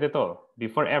 primero, antes de todo,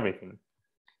 before everything.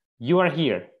 You are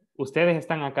here. Ustedes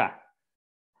están acá.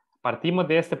 Partimos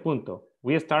de este punto.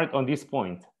 We start on this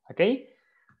point, okay?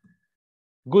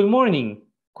 Good morning.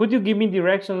 Could you give me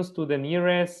directions to the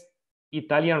nearest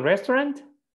Italian restaurant?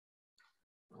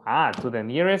 To the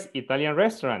nearest Italian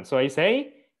restaurant. So I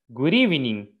say, good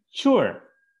evening. Sure.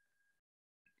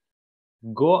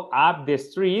 Go up the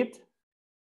street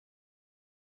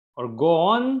or go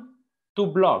on 2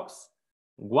 blocks.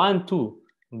 1, 2.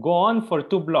 Go on for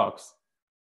 2 blocks.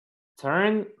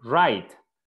 Turn right.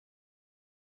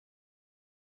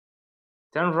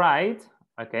 Turn right,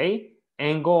 okay,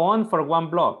 and go on for 1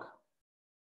 block.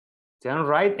 Turn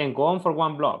right and go on for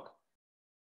 1 block.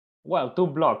 Well, 2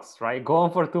 blocks, right? Go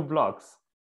on for 2 blocks.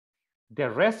 The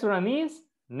restaurant is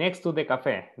next to the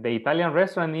cafe. The Italian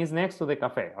restaurant is next to the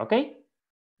cafe, okay?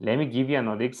 Let me give you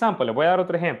another example. Le voy a dar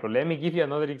otro ejemplo. Let me give you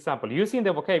another example. Using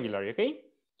the vocabulary, okay?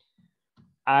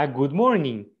 Good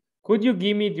morning. Could you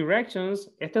give me directions?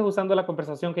 Esto es usando la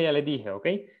conversación que ya les dije,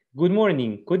 okay? Good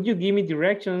morning. Could you give me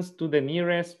directions to the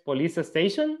nearest police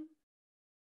station?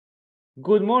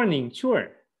 Good morning. Sure.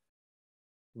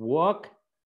 Walk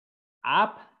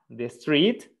up the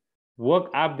street.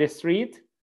 Walk up the street.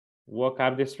 Walk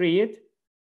up the street.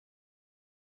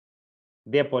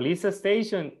 The police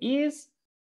station is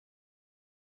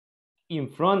in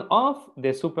front of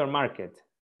the supermarket.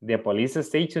 The police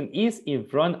station is in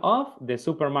front of the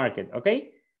supermarket, okay?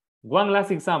 One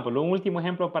last example, un último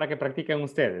ejemplo para que practiquen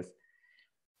ustedes.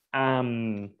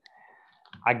 Again,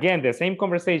 the same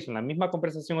conversation, la misma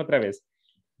conversación otra vez.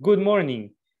 Good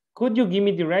morning. Could you give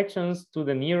me directions to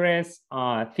the nearest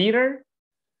theater?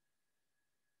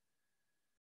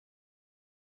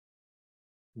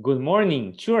 Good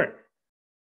morning, sure.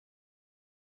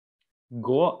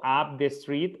 Go up the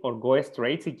street or go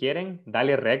straight si quieren.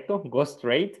 Dale recto, go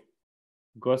straight.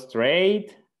 Go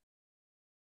straight.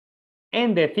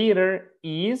 And the theater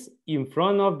is in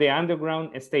front of the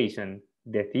underground station.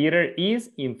 The theater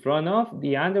is in front of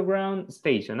the underground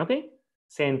station, okay?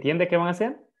 ¿Se entiende qué van a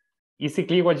hacer? Easy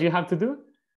clear what you have to do?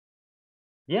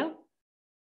 Yeah.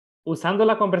 Usando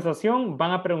la conversación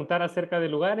van a preguntar acerca de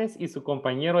lugares y su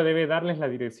compañero debe darles la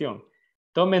dirección.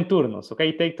 Tomen turnos,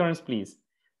 okay? Take turns, please.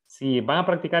 Si van a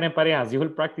practicar en parejas, you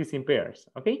will practice in pairs,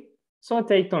 okay? So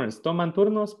take turns, toman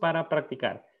turnos para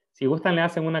practicar. Si gustan, le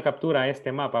hacen una captura a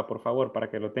este mapa, por favor, para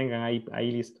que lo tengan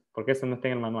ahí listo, porque eso no está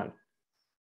en el manual.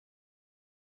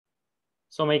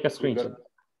 So make a screenshot.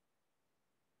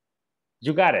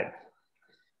 You got it.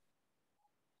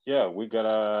 Yeah, we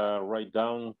gotta write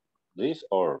down this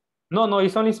or... No,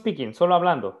 it's only speaking, solo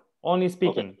hablando. Only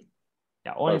speaking. Okay.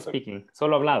 Yeah, only Perfect. Speaking,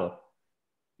 solo hablado.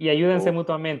 Y ayúdense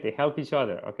mutuamente, help each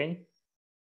other, okay?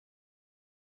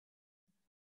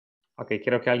 Ok,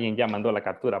 creo que alguien ya mandó la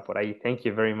captura por ahí. Thank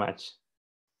you very much.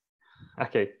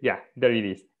 Ok, yeah, there it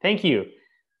is. Thank you.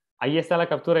 Ahí está la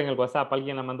captura en el WhatsApp.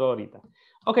 Alguien la mandó ahorita.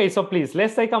 Ok, so please,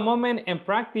 let's take a moment and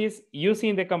practice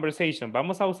using the conversation.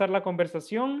 Vamos a usar la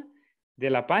conversación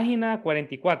de la página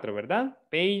 44, ¿verdad?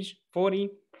 Page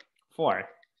 44.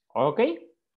 Ok.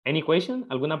 Any question?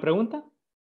 ¿Alguna pregunta?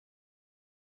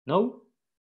 No?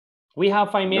 We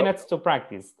have 5 minutes to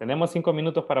practice. Tenemos 5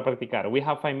 minutos para practicar. We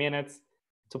have 5 minutes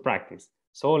to practice.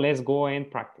 So let's go and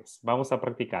practice. Vamos a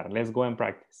practicar. Let's go and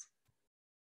practice.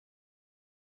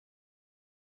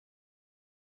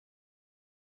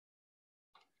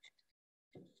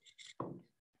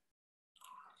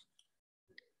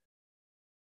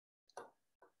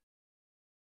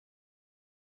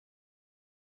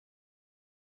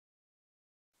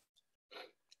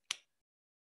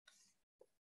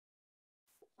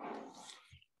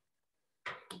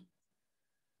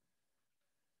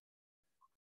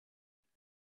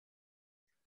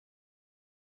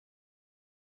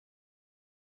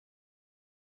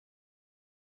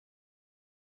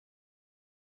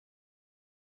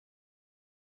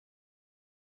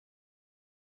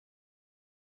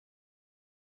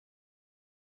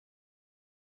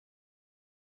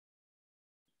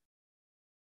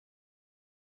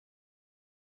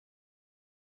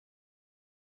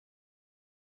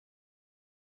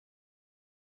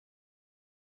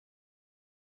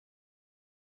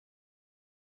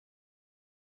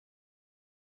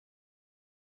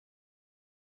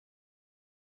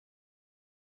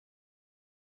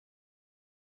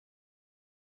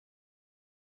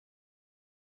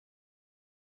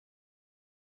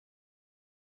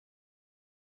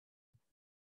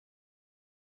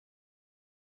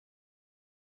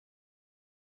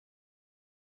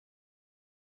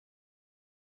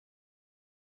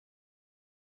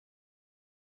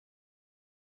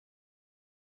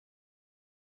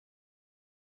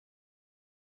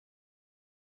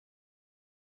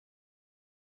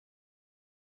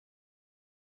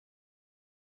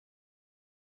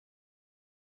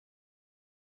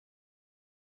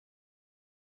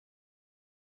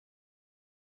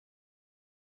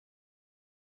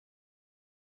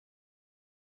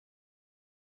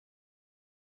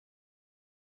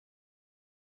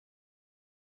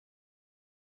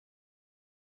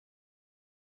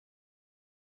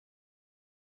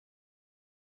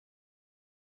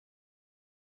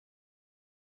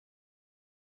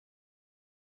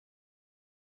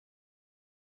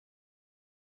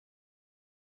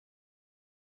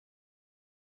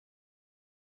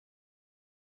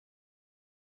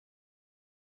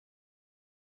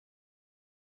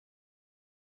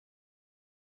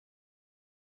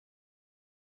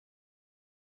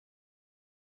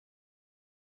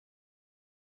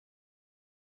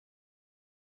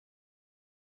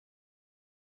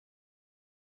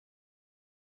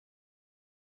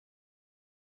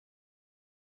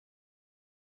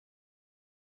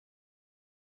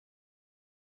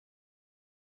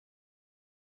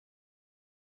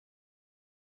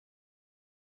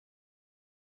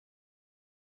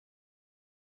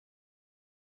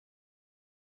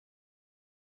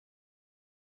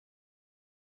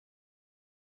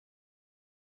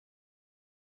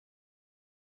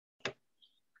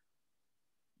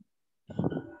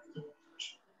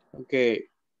 Okay.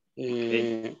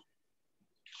 Good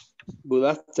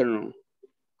afternoon.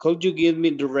 Could you give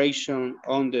me direction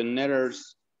on the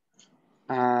nearest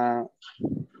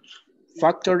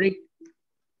factory?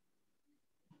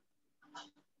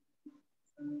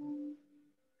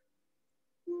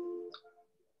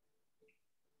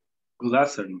 Good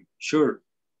afternoon. Sure.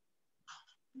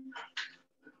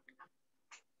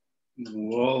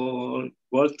 Go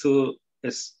to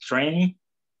training.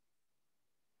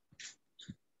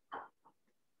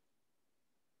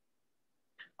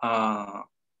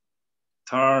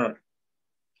 Turn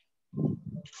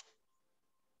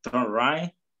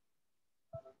right.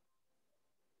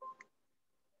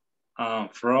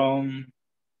 From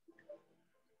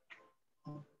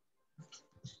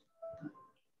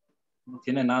no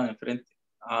tiene nada enfrente.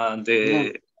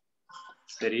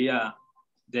 Sería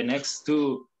the next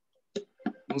to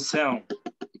museum.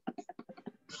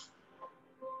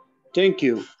 Thank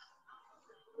you.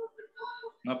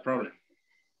 No problem.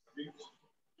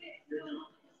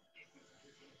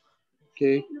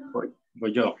 Okay.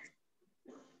 Voy yo.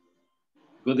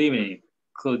 Good evening.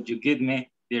 Could you give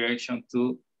me direction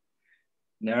to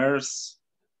Nurse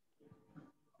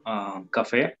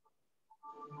Cafe?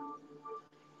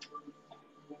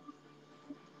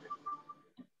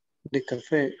 The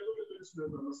cafe.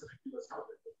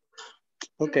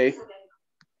 Okay.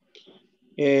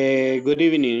 Good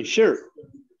evening. Sure.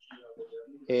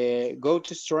 Go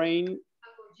to train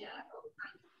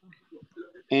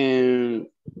and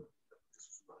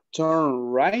turn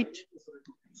right.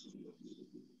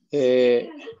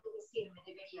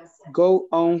 Go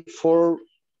on for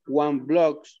 1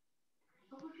 block.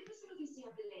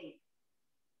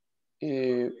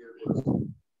 And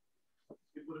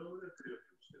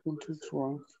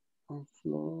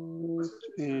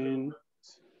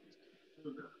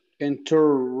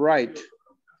turn right.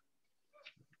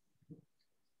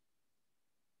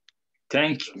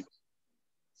 Thank you.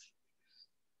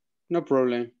 No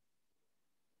problem.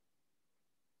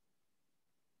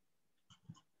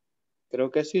 Creo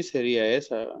que sí sería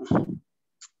esa.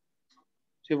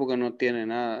 Sí, porque no tiene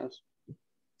nada.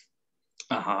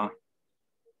 Ajá.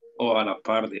 O a la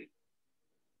par de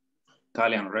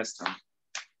Italian restaurant.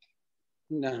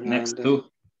 Next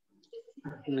to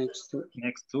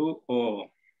or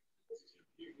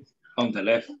on the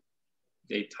left,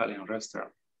 the Italian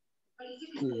restaurant.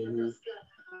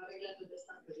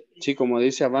 Sí, como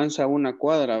dice, avanza 1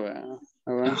 cuadra, ¿verdad?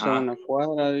 Avanza 1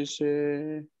 cuadra,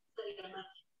 dice.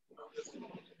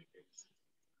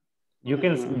 You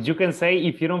can say,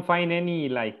 if you don't find any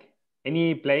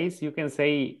place, you can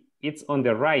say it's on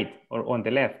the right or on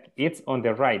the left. It's on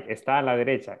the right. Está a la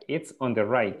derecha. It's on the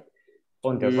right.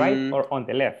 On the right or on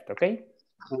the left, okay?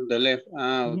 On the left.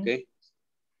 Okay.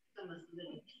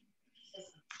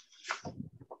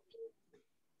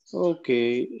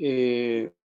 Okay.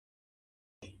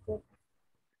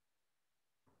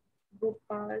 Go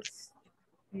past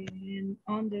an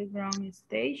underground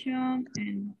station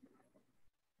and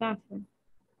platform.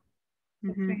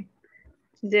 Okay.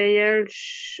 Their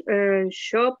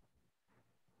shop.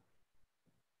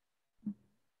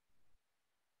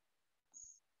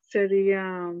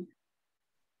 Sería,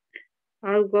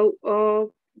 I'll go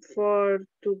up for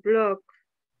 2 blocks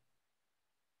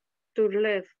to the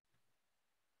left.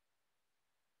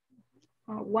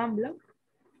 1 block?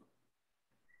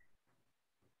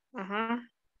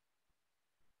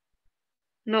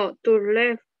 No, to the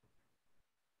left.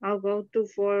 I'll go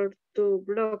for 2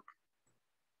 blocks.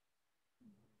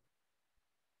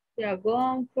 Yeah, go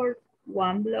on for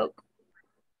 1 block.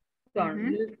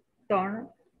 Turn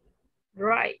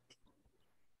right.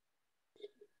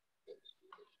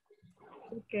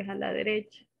 Porque es a la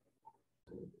derecha.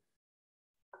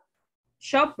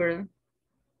 Shopper.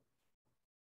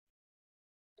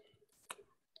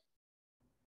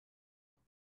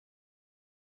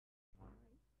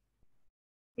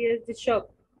 Here's the shop.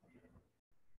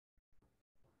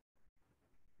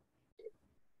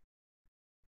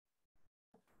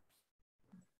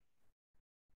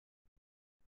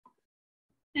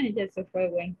 Ya se fue,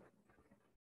 güey.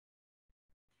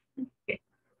 Okay.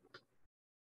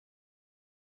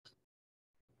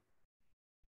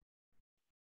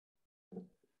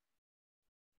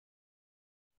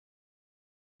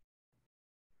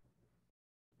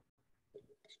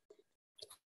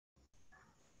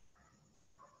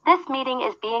 This meeting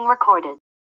is being recorded.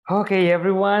 Okay,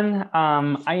 everyone.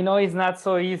 I know it's not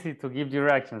so easy to give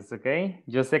directions, okay?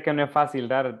 Yo sé que no es fácil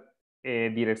dar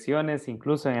direcciones,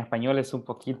 incluso en español es un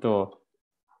poquito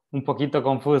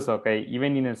confuso, okay?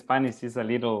 Even in Spanish it's a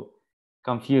little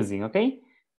confusing, okay?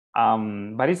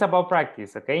 But it's about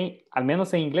practice, okay? Al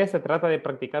menos en inglés se trata de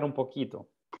practicar un poquito.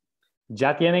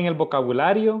 Ya tienen el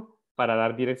vocabulario para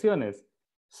dar direcciones.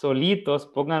 Solitos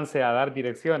pónganse a dar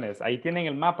direcciones. Ahí tienen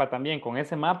el mapa también. Con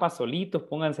ese mapa solitos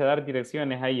pónganse a dar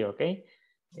direcciones ahí, ¿ok?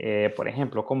 Por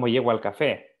ejemplo, ¿cómo llego al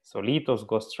café? Solitos,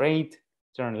 go straight,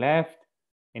 turn left,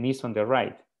 and east on the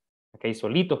right. Ok,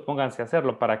 solitos pónganse a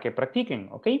hacerlo para que practiquen,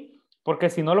 ¿ok? Porque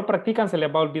si no lo practican se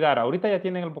les va a olvidar. Ahorita ya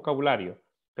tienen el vocabulario,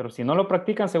 pero si no lo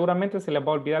practican seguramente se les va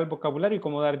a olvidar el vocabulario y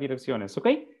cómo dar direcciones, ¿ok?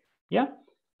 ¿Ya?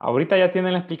 Ahorita ya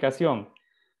tienen la explicación.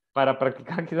 Para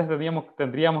practicar quizás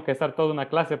tendríamos que estar toda una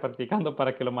clase practicando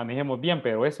para que lo manejemos bien,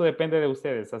 pero eso depende de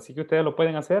ustedes. Así que ustedes lo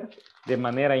pueden hacer de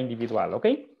manera individual, ¿ok?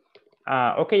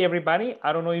 Okay, everybody.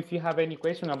 I don't know if you have any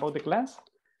question about the class.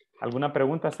 ¿Alguna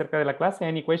pregunta acerca de la clase?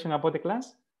 Any question about the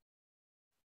class?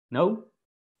 No?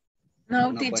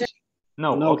 No, teacher.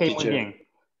 No, No, ok, muy teacher.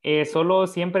 bien. Solo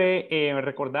siempre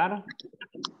recordar,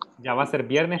 ya va a ser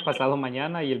viernes, pasado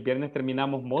mañana, y el viernes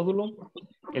terminamos módulo.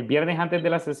 El viernes antes de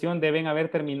la sesión deben haber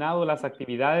terminado las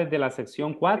actividades de la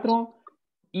sección 4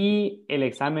 y el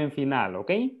examen final,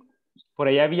 ¿ok? Por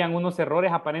ahí habían unos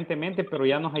errores aparentemente, pero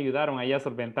ya nos ayudaron ahí a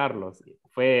solventarlos.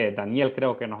 Fue Daniel,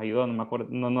 creo que nos ayudó, no me acuerdo,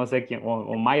 no sé quién,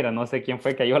 o Mayra, no sé quién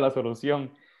fue que halló la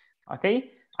solución. ¿Ok?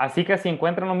 Así que si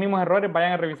encuentran los mismos errores,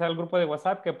 vayan a revisar el grupo de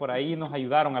WhatsApp, que por ahí nos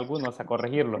ayudaron algunos a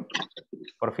corregirlo.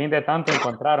 Por fin de tanto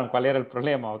encontraron cuál era el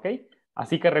problema, ¿ok?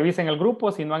 Así que revisen el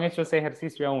grupo si no han hecho ese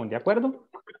ejercicio aún, ¿de acuerdo?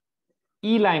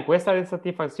 Y la encuesta de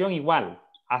satisfacción igual.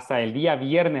 Hasta el día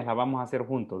viernes la vamos a hacer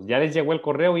juntos. Ya les llegó el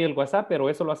correo y el WhatsApp, pero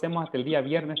eso lo hacemos hasta el día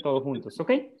viernes todos juntos, ¿ok?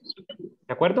 ¿De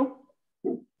acuerdo?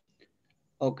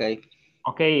 Ok.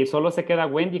 Ok, solo se queda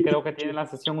Wendy, creo que tiene la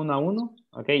sesión 1 a 1.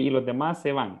 Ok, y los demás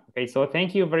se van. Ok, so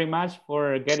thank you very much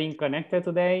for getting connected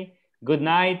today. Good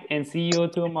night and see you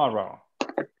tomorrow.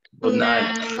 Good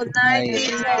night. Good night,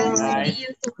 teacher. See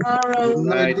you tomorrow. Good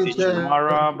night, teacher.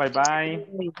 Tomorrow, bye bye.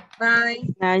 Bye.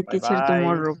 Night, Bye teacher, bye.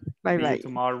 tomorrow. Bye, See you bye.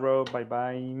 tomorrow, bye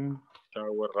bye.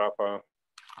 Chao, Rafa.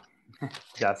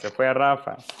 Ya se fue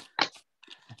Rafa.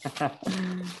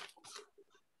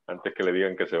 Antes que le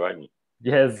digan que se bañe.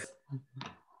 Yes.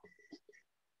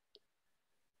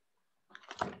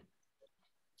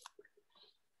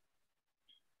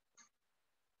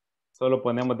 Solo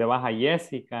ponemos de baja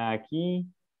Jessica aquí.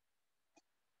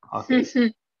 Ok.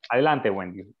 Adelante,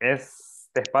 Wendy.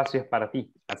 Este espacio es para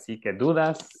ti. Así que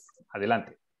dudas,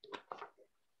 adelante.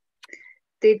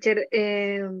 Teacher,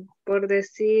 por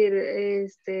decir,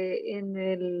 en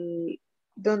el,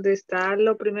 donde está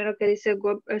lo primero que dice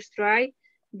go straight,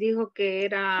 dijo que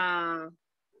era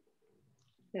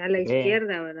a la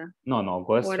izquierda, ¿verdad? No,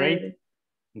 go O a la straight. derecha.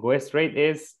 Go straight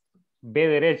es ve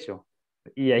derecho.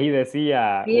 Y ahí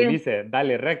decía Bien. Ulises,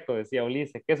 dale recto, decía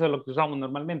Ulises, que eso es lo que usamos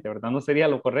normalmente, ¿verdad? No sería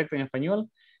lo correcto en español,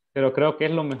 pero creo que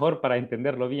es lo mejor para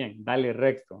entenderlo bien. Dale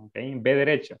recto, ¿ok? Ve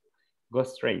derecho. Go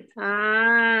straight.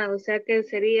 Ah, o sea que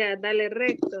sería dale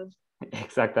recto.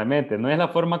 Exactamente. No es la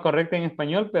forma correcta en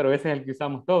español, pero ese es el que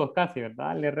usamos todos casi, ¿verdad?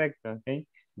 Dale recto, ¿ok?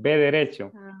 Ve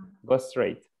derecho. Go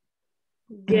straight.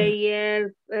 Y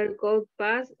el go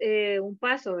pass, un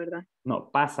paso, ¿verdad?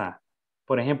 No, pasa.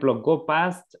 Por ejemplo, go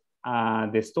past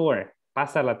the store.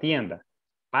 Pasa la tienda.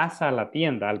 Pasa a la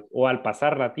tienda o al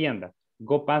pasar la tienda.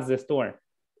 Go past the store.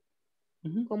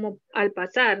 Como al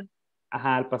pasar.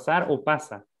 Ajá, al pasar o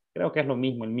pasa. Creo que es lo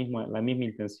mismo, la misma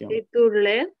intención. ¿Y turn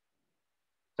left?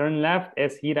 Turn left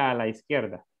es gira a la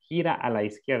izquierda. Gira a la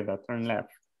izquierda, turn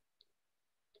left.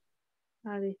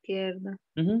 A la izquierda.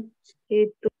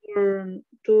 Y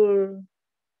to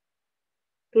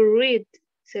read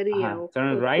sería. Ajá,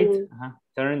 turn right. Ajá,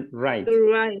 turn right. To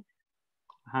right.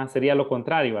 Ajá, sería lo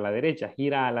contrario, a la derecha.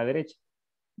 Gira a la derecha.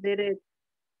 Derecha.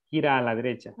 Gira a la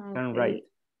derecha. Turn right.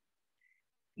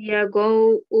 Y a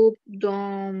go up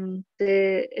down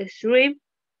the street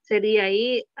sería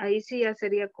ahí sí ya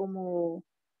sería como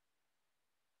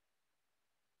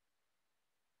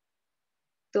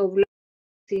doblar,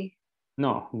 sí.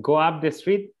 No, go up the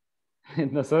street.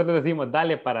 Nosotros decimos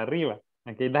dale para arriba.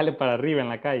 Ok, dale para arriba en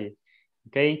la calle.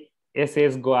 Ok, ese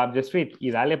es go up the street.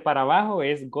 Y dale para abajo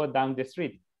es go down the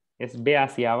street. Es ve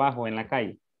hacia abajo en la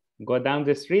calle. Go down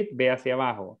the street, ve hacia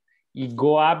abajo. Y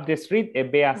go up the street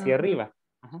es ve hacia arriba.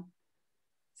 Ajá.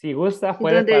 Si gusta,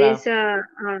 puede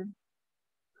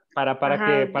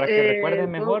para que recuerdes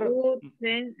mejor. Go up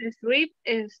the street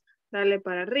es dale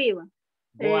para arriba.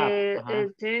 Go up.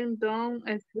 El turn down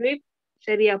street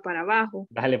sería para abajo.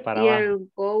 Dale para y abajo. El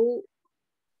go,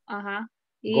 ajá.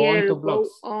 Y go el on to go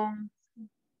blocks. on,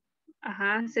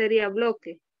 ajá, sería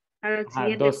bloque. Ajá,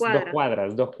 dos cuadras.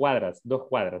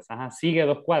 Ajá, sigue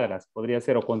 2 cuadras. Podría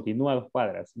ser o continúa 2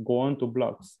 cuadras. Go on to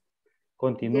blocks.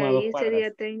 Continúa 2 cuadras.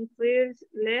 Sería 10 feet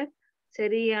left.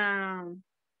 Sería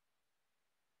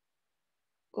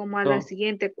como a la No.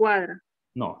 siguiente cuadra.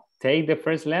 No, take the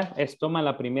first left es toma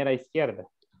la primera izquierda.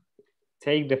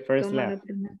 Take the first Toma la left.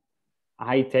 primera.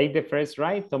 Ajá, y take the first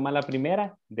right, toma la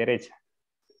primera derecha.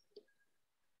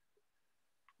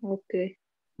 Ok.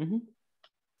 Ujú.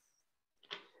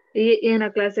 Y en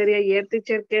la clase de ayer,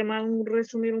 teacher, que más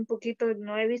resumir un poquito,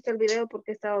 no he visto el video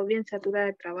porque he estado bien saturada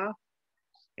de trabajo.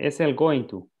 Es el going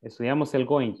to. Estudiamos el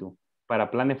going to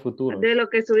para planes futuros. De lo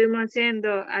que estuvimos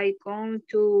haciendo, I come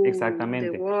to the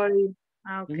Exactamente. world.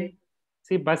 Ah, ok. Ujú.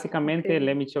 Sí, básicamente, Ok.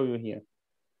 let me show you here.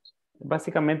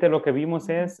 Básicamente lo que vimos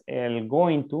es el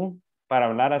going to para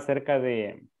hablar acerca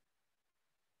de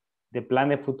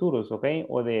planes futuros, ¿ok?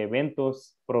 O de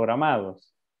eventos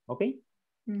programados, ¿ok?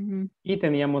 Ujú. Y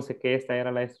teníamos que esta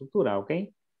era la estructura, ¿ok?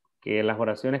 Que las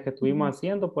oraciones que estuvimos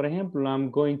haciendo, por ejemplo,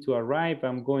 I'm going to arrive,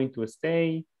 I'm going to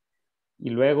stay. Y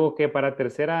luego que para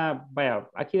tercera, vaya,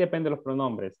 aquí depende de los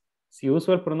pronombres. Si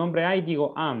uso el pronombre I,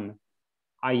 digo am.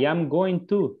 I am going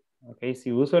to. ¿Ok?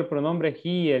 Si uso el pronombre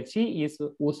he, el she,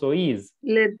 uso is.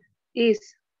 Let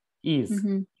is. Is.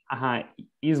 Ujú. Ajá,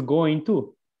 is going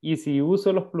to. Y si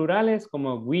uso los plurales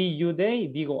como we, you, they,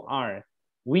 digo are.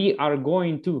 We are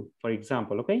going to, por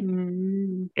ejemplo, ¿ok?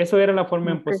 Eso era la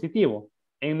forma en Ok. positivo.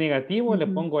 En negativo le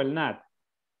Ujú. pongo el not.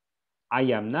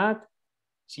 I am not,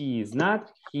 she is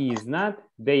not, he is not,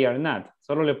 they are not.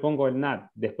 Solo le pongo el not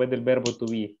después del verbo to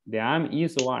be, de am,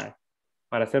 is o are,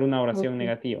 para hacer una oración Ok.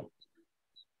 negativa.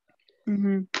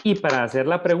 Ujú. Y para hacer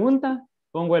la pregunta,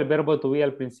 pongo el verbo to be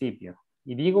al principio.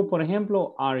 Y digo, por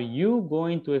ejemplo, are you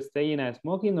going to stay in a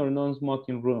smoking or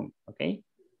non-smoking room? ¿Ok?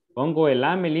 Pongo el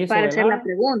am, el is o Para el hacer la are.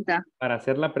 pregunta. Para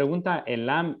hacer la pregunta, el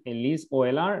am, el is o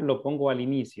el are lo pongo al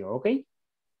inicio, ¿ok?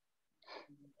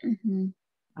 Ujú.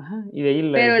 Ajá, y de ahí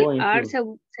el Pero el going are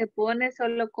to. se pone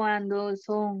solo cuando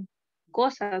son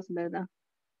cosas, ¿verdad?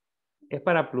 Es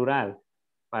para plural.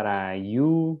 Para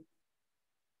you,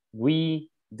 we,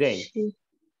 they. Sí.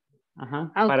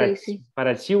 Ajá. Ah, ok, Para, sí.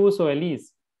 para she uso el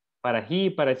is. Para he,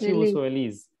 para she El is. uso el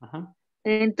is. Ajá.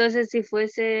 Entonces, si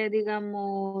fuese,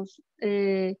 digamos,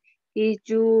 is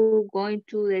you going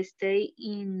to stay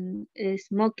in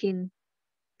smoking,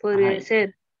 podría Ajá.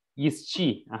 ser. Is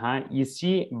she. Ajá. Is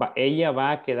she, ella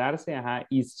va a quedarse. Ajá.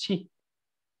 Is she.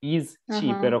 Is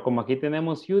she. Ajá. Pero como aquí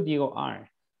tenemos you, digo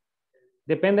are.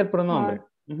 Depende del pronombre. Are.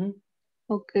 Ujú.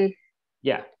 Ok.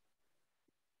 Ya.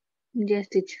 Yes,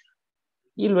 teacher.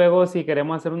 Y luego si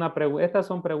queremos hacer una pregunta, estas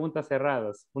son preguntas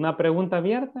cerradas. Una pregunta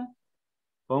abierta,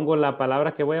 pongo la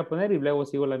palabra que voy a poner y luego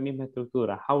sigo la misma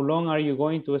estructura. How long are you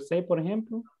going to stay, por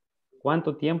ejemplo?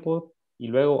 ¿Cuánto tiempo? Y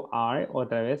luego are,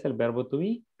 otra vez el verbo to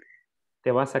be.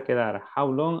 Te vas a quedar.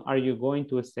 How long are you going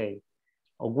to stay?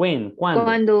 O when,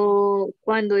 ¿cuándo?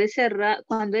 Cuando es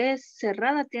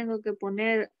cerrada tengo que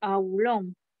poner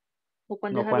aulón o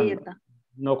cuando es No, abierta.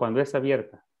 cuando es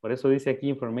abierta. Por eso dice aquí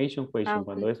information Ah, question, ok.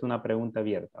 cuando es una pregunta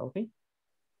abierta, ¿ok?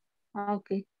 Ah,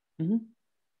 ok. Ujú.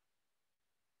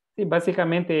 Sí,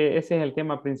 básicamente ese es el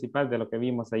tema principal de lo que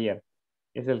vimos ayer.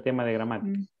 Es el tema de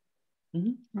gramática.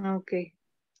 Ujú. Ah, ok.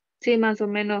 Sí, más o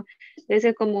menos. Ese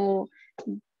es como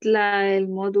el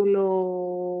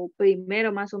módulo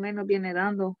primero, más o menos viene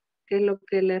dando, que es lo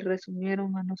que le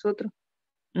resumieron a nosotros.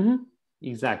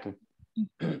 Exacto.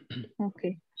 Ok.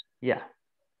 Ya.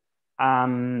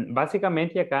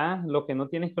 Básicamente acá lo que no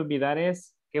tienes que olvidar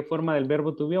es qué forma del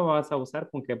verbo to be vas a usar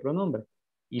con qué pronombre.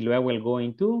 Y luego el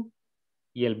going to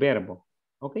y el verbo.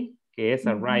 ¿Ok? Que es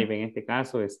arrive en este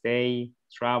caso, stay,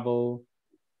 travel,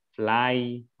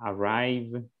 fly,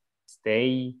 arrive,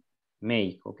 stay,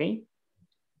 make. ¿Ok?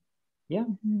 Ya.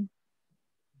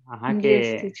 Ajá, Yes,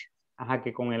 que, teacher. ajá,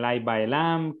 que con el I va el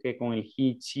am, que con el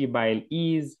he, she va el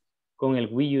is, con el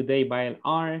we, you, they va el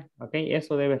are, ¿ok?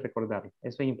 Eso debes recordar,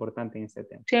 eso es importante en este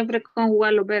tema. Siempre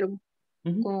conjugar los verbos.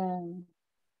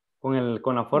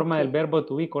 Con la forma del verbo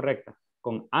to be correcta,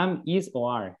 con am, is o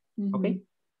are, ¿ok?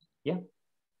 ¿Ya?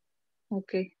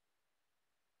 Ok.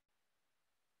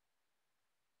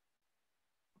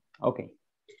 Ok.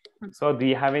 So, do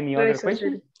you have any other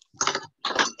question?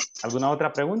 ¿Alguna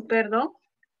otra pregunta? ¿Perdón?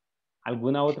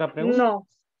 ¿Alguna otra pregunta? No.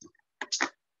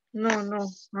 No.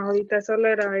 Ahorita solo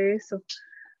era eso.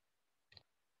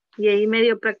 Y ahí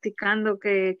medio practicando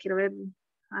que quiero ver,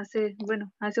 hace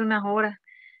unas horas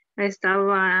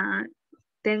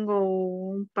tengo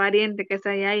un pariente que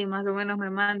está allá y más o menos me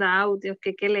manda audios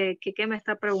que qué me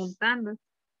está preguntando.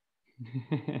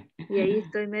 Y ahí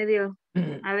estoy medio,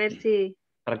 a ver si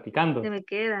practicando. se me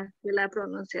queda, que la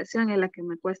pronunciación es la que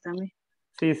me cuesta a mí.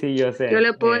 Sí, yo sé. Yo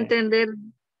le puedo entender,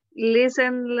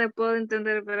 listen le puedo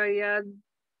entender, pero ya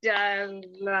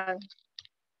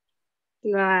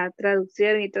la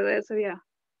traducción y todo eso ya.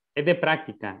 Es de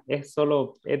práctica,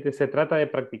 se trata de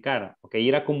practicar, ok,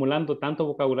 ir acumulando tanto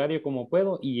vocabulario como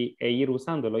puedo e ir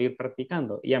usándolo, ir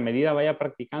practicando. Y a medida vaya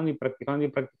practicando y practicando y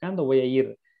practicando, voy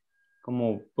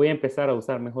a empezar a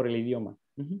usar mejor el idioma.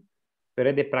 Pero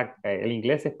es de práctica, el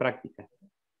inglés es práctica.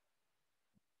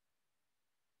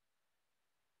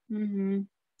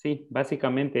 Sí,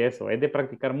 básicamente eso, es de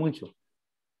practicar mucho.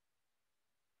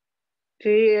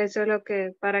 Sí, eso es lo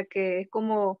que, para que es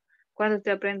como cuando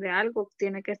usted aprende algo,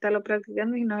 tiene que estarlo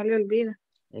practicando y no se le olvida.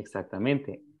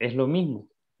 Exactamente, es lo mismo.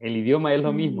 El idioma es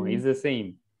lo mismo, it's the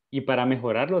same. Y para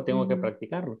mejorarlo tengo que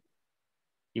practicarlo.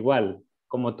 Igual,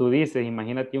 como tú dices,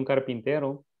 imagínate un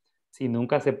carpintero, si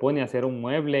nunca se pone a hacer un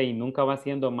mueble y nunca va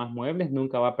haciendo más muebles,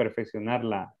 nunca va a perfeccionar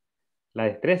la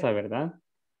destreza, ¿verdad?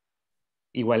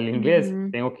 Igual el inglés,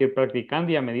 tengo que ir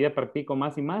practicando y a medida practico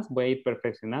más y más, voy a ir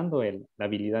perfeccionando la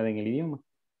habilidad en el idioma.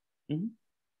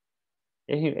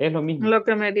 Es lo mismo. Lo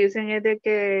que me dicen es de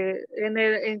que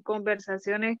en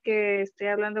conversaciones que esté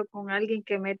hablando con alguien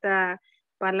que meta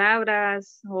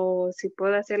palabras o si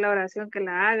puedo hacer la oración que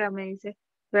la haga, me dice,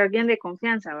 pero alguien de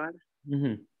confianza,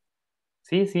 ¿verdad?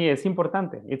 Sí, es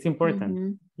importante. It's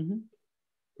important.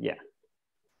 Yeah.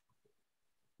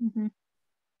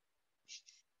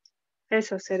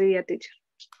 Eso sería, teacher.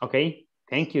 Ok,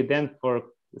 thank you then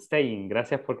for staying.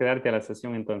 Gracias por quedarte a la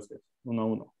sesión entonces, 1 a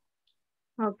 1.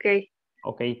 Ok.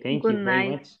 Okay, thank Good you night.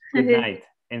 very much. Good night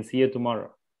and see you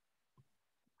tomorrow.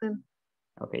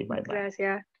 Okay, bye-bye.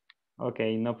 Gracias.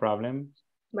 Okay, no problem.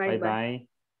 Bye. Bye-bye.